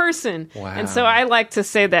worthwhile person. Wow. And so I like to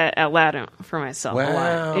say that out loud for myself a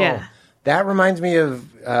lot. Yeah. That reminds me of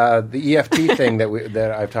the EFT thing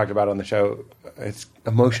that I've talked about on the show. It's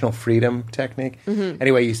emotional freedom technique.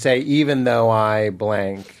 Anyway, you say, even though I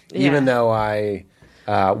blank, even though I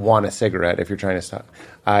want a cigarette, if you're trying to stop,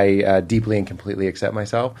 I deeply and completely accept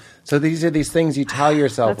myself. So these are these things you tell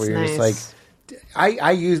yourself where you're just like,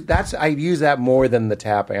 I use that more than the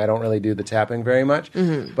tapping. I don't really do the tapping very much,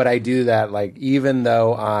 but I do that, like, even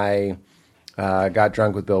though I got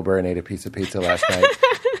drunk with Bill Burr and ate a piece of pizza last night,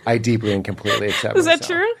 I deeply and completely accept myself. Is that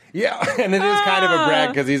true? Yeah, and it is kind of a brag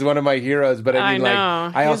because he's one of my heroes. But I mean,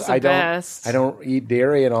 I don't eat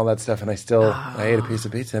dairy and all that stuff, and I ate a piece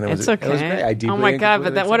of pizza, and it was okay. It was great. I deeply oh my god!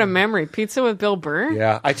 But what a accept. memory! Pizza with Bill Burr.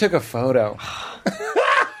 Yeah, I took a photo.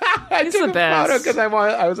 He's the best. Because I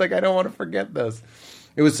was like, I don't want to forget this.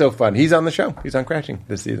 It was so fun. He's on the show. He's on Crashing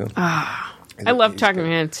this season. I love talking to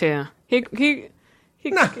him too. I'm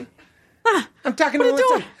talking to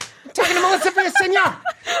Melissa. I'm talking to Melissa Villaseñor.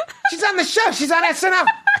 She's on the show. She's on SNL.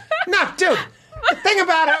 No, dude. The thing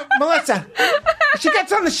about her, Melissa, she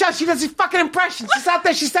gets on the show. She does these fucking impressions. She's out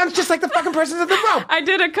there. She sounds just like the fucking person in the room. I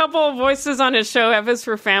did a couple of voices on his show, F is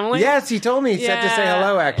for Family. Yes, he told me. He said to say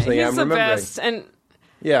hello, actually. He's I'm the remembering. best. And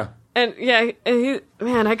yeah. And yeah,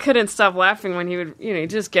 man, I couldn't stop laughing when he would, he'd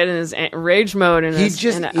just get in his rage mode, and he's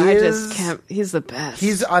the best.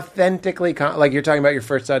 He's authentically like you're talking about. Your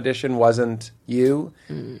first audition wasn't you.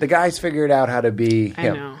 The guy's figured out how to be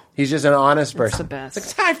him. I know. He's just an honest person. It's the best.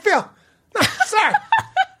 That's how I feel. No, sorry,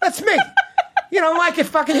 that's me. You don't like it?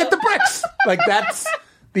 Fucking hit the bricks. Like that's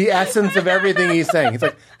the essence of everything he's saying. He's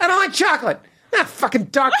like, I don't like chocolate. Not fucking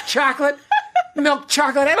dark chocolate, milk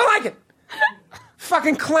chocolate. I don't like it.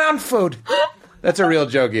 Fucking clown food. That's a real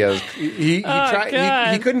joke he has. He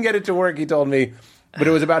tried. He couldn't get it to work, he told me. But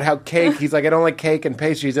it was about how cake, he's like, I don't like cake and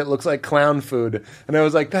pastries. It looks like clown food. And I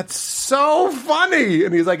was like, that's so funny.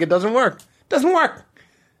 And he's like, it doesn't work. Doesn't work.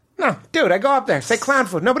 No, dude, I go up there, say clown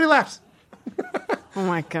food. Nobody laughs. Oh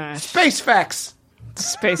my gosh. Space facts.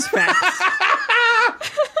 Space facts.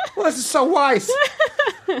 Well, this is so wise.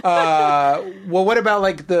 Well, what about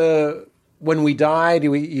like when we die,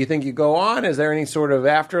 you think you go on? Is there any sort of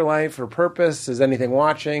afterlife or purpose? Is anything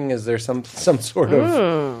watching? Is there some sort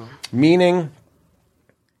of meaning?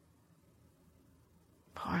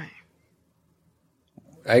 Boy.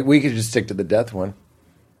 We could just stick to the death one.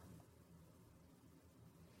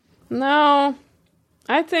 No.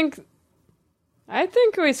 I think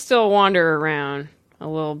we still wander around a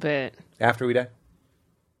little bit. After we die?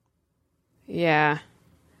 Yeah.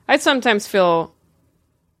 I sometimes feel...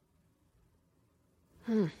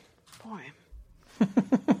 Boy.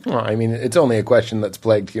 Well, I mean, it's only a question that's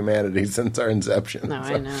plagued humanity since our inception. No,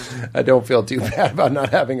 so I know. I don't feel too bad about not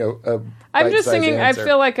having a I'm just thinking, answer. I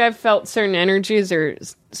feel like I've felt certain energies or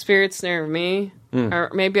spirits near me.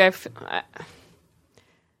 Or maybe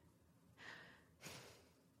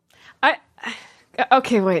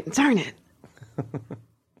okay, wait, darn it.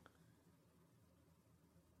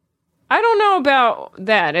 I don't know about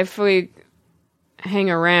that if we hang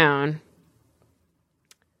around.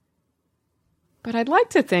 But I'd like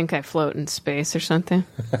to think I float in space or something.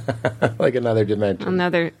 Like another dimension.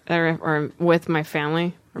 Or with my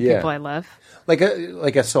family or people I love. Like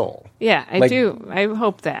a soul. Yeah, I do. I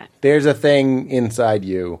hope that. There's a thing inside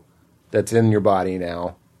you that's in your body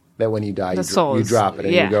now that when you die, you drop it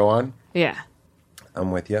and you go on. Yeah. I'm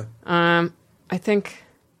with you. I think...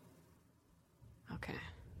 Okay.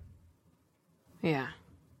 Yeah.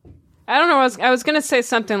 I don't know. I was going to say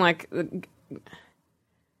something like...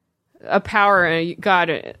 a power,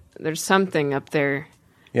 God, there's something up there.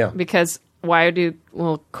 Yeah. Because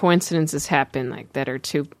coincidences happen like that are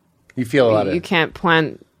too... You feel a lot of... You can't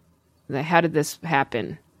plan... How did this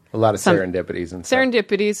happen? A lot of serendipities and stuff.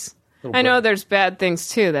 Serendipities. I know there's bad things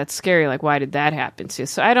too. That's scary. Like, why did that happen to you?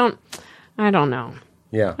 So I don't know.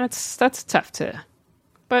 Yeah. That's tough to...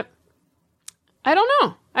 But I don't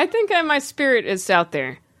know. I think my spirit is out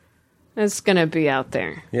there. It's going to be out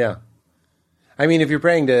there. Yeah. I mean, if you're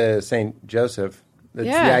praying to Saint Joseph, it's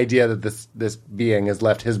the idea that this being has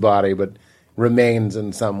left his body but remains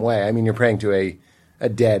in some way. I mean, you're praying to a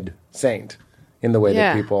dead saint in the way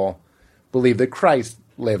that people believe that Christ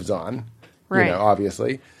lives on, right?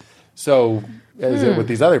 Obviously. So, is it with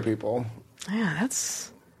these other people? Yeah,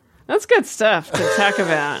 that's good stuff to talk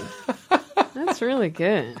about. That's really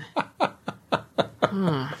good.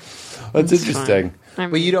 That's interesting.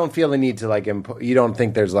 But you don't feel the need to like you don't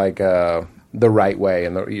think there's like the right way,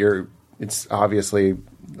 and it's obviously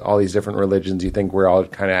all these different religions. You think we're all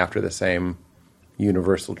kind of after the same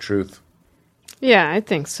universal truth? Yeah, I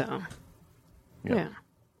think so. Yeah.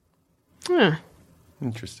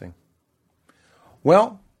 Interesting.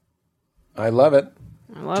 Well, I love it.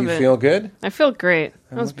 I love it. Do you feel good? I feel great.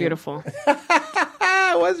 That was beautiful.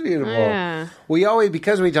 It was beautiful. Yeah. We always,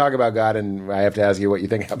 because we talk about God, and I have to ask you what you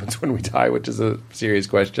think happens when we die, which is a serious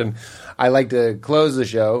question. I like to close the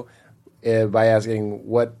show by asking,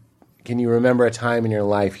 can you remember a time in your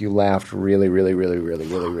life you laughed really, really, really, really,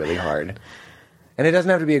 really, really hard? And it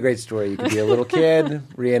doesn't have to be a great story. You could be a little kid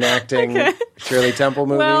reenacting Shirley Temple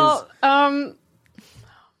movies. Well,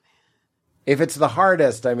 if it's the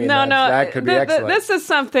hardest, I mean, that could be excellent. This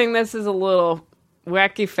is a little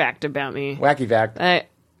wacky fact about me. Wacky fact.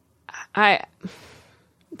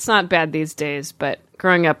 It's not bad these days, but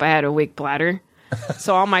growing up, I had a weak bladder.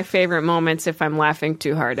 So all my favorite moments, if I'm laughing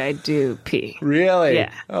too hard, I do pee. Really?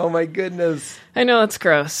 Yeah. Oh, my goodness. I know it's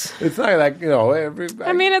gross. It's not like,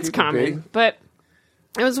 it's common, but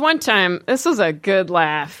it was one time, this was a good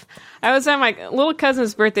laugh. I was at my little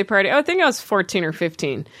cousin's birthday party. I think I was 14 or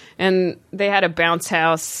 15. And they had a bounce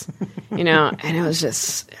house, and it was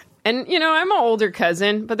just... And, I'm an older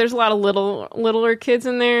cousin, but there's a lot of littler kids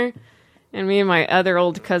in there. And me and my other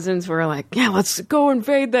old cousins were like, yeah, let's go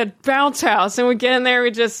invade that bounce house. And we get in there,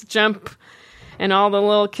 we just jump, and all the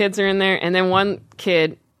little kids are in there. And then one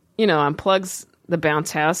kid, unplugs the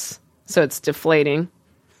bounce house, so it's deflating.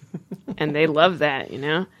 And they love that,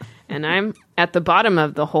 And I'm at the bottom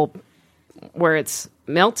of the hole where it's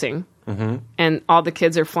melting, and all the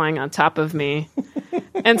kids are flying on top of me.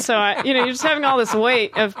 And so, you're just having all this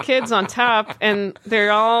weight of kids on top, and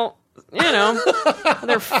they're all,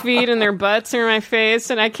 their feet and their butts are in my face,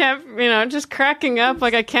 and I can't, just cracking up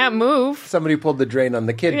like I can't move. Somebody pulled the drain on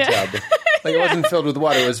the kid tub. Like, it wasn't filled with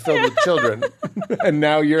water, it was filled with children. And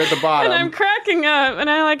now you're at the bottom. And I'm cracking up, and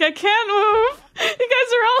I can't move. You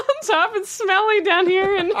guys are all on top and smelly down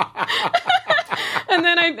here, and and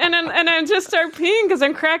then I just start peeing because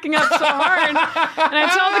I'm cracking up so hard. And I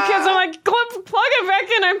tell the kids, I'm like, plug it back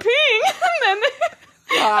in, I'm peeing. And then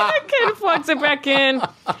the kid plugs it back in,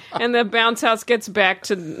 and the bounce house gets back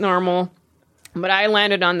to normal. But I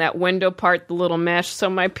landed on that window part, the little mesh, so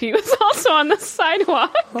my pee was also on the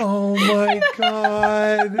sidewalk. Oh, my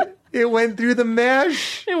God. It went through the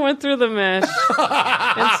mesh? It went through the mesh.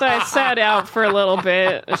 And so I sat out for a little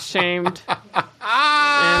bit, ashamed. And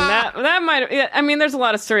that might... there's a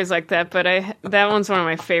lot of stories like that, but that one's one of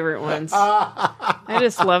my favorite ones. I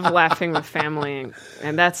just love laughing with family,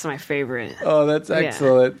 and that's my favorite. Oh, that's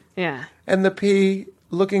excellent. Yeah. And the pee...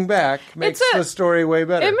 Looking back, makes the story way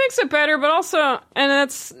better. It makes it better, but also, and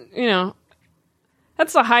that's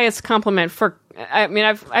that's the highest compliment for. I mean,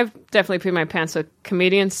 I've definitely peed my pants with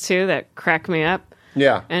comedians too that crack me up.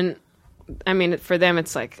 Yeah, and I mean, for them,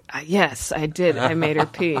 it's like, yes, I did. I made her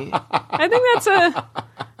pee. I think that's I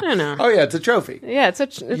don't know. Oh yeah, it's a trophy. Yeah, it's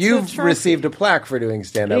You've a trophy. received a plaque for doing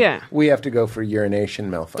stand-up. Yeah, we have to go for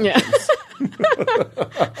urination malfunctions. Yeah.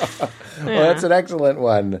 Well, that's an excellent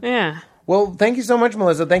one. Yeah. Well, thank you so much,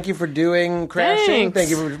 Melissa. Thank you for doing Crashing. Thanks. Thank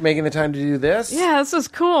you for making the time to do this. Yeah, this is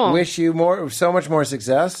cool. Wish you so much more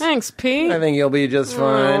success. Thanks, Pete. I think you'll be just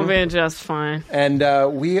fine. I'll be just fine. And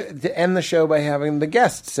we end the show by having the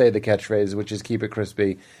guests say the catchphrase, which is "Keep it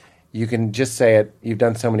crispy." You can just say it. You've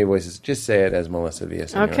done so many voices. Just say it as Melissa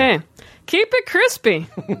Villaseñor. Okay. Keep it crispy.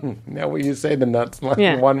 Now will you say the nuts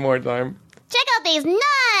line one more time? Check out these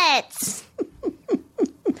nuts!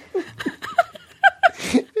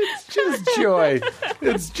 It's just joy.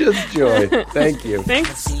 It's just joy. Thank you.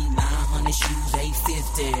 Thanks. I'm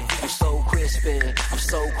so crispy. I'm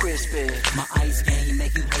so crispy. My ice game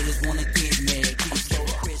make you haters wanna get me. I'm so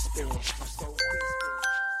crispy. I'm so crispy.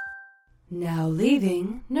 Now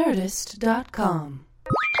leaving Nerdist.com.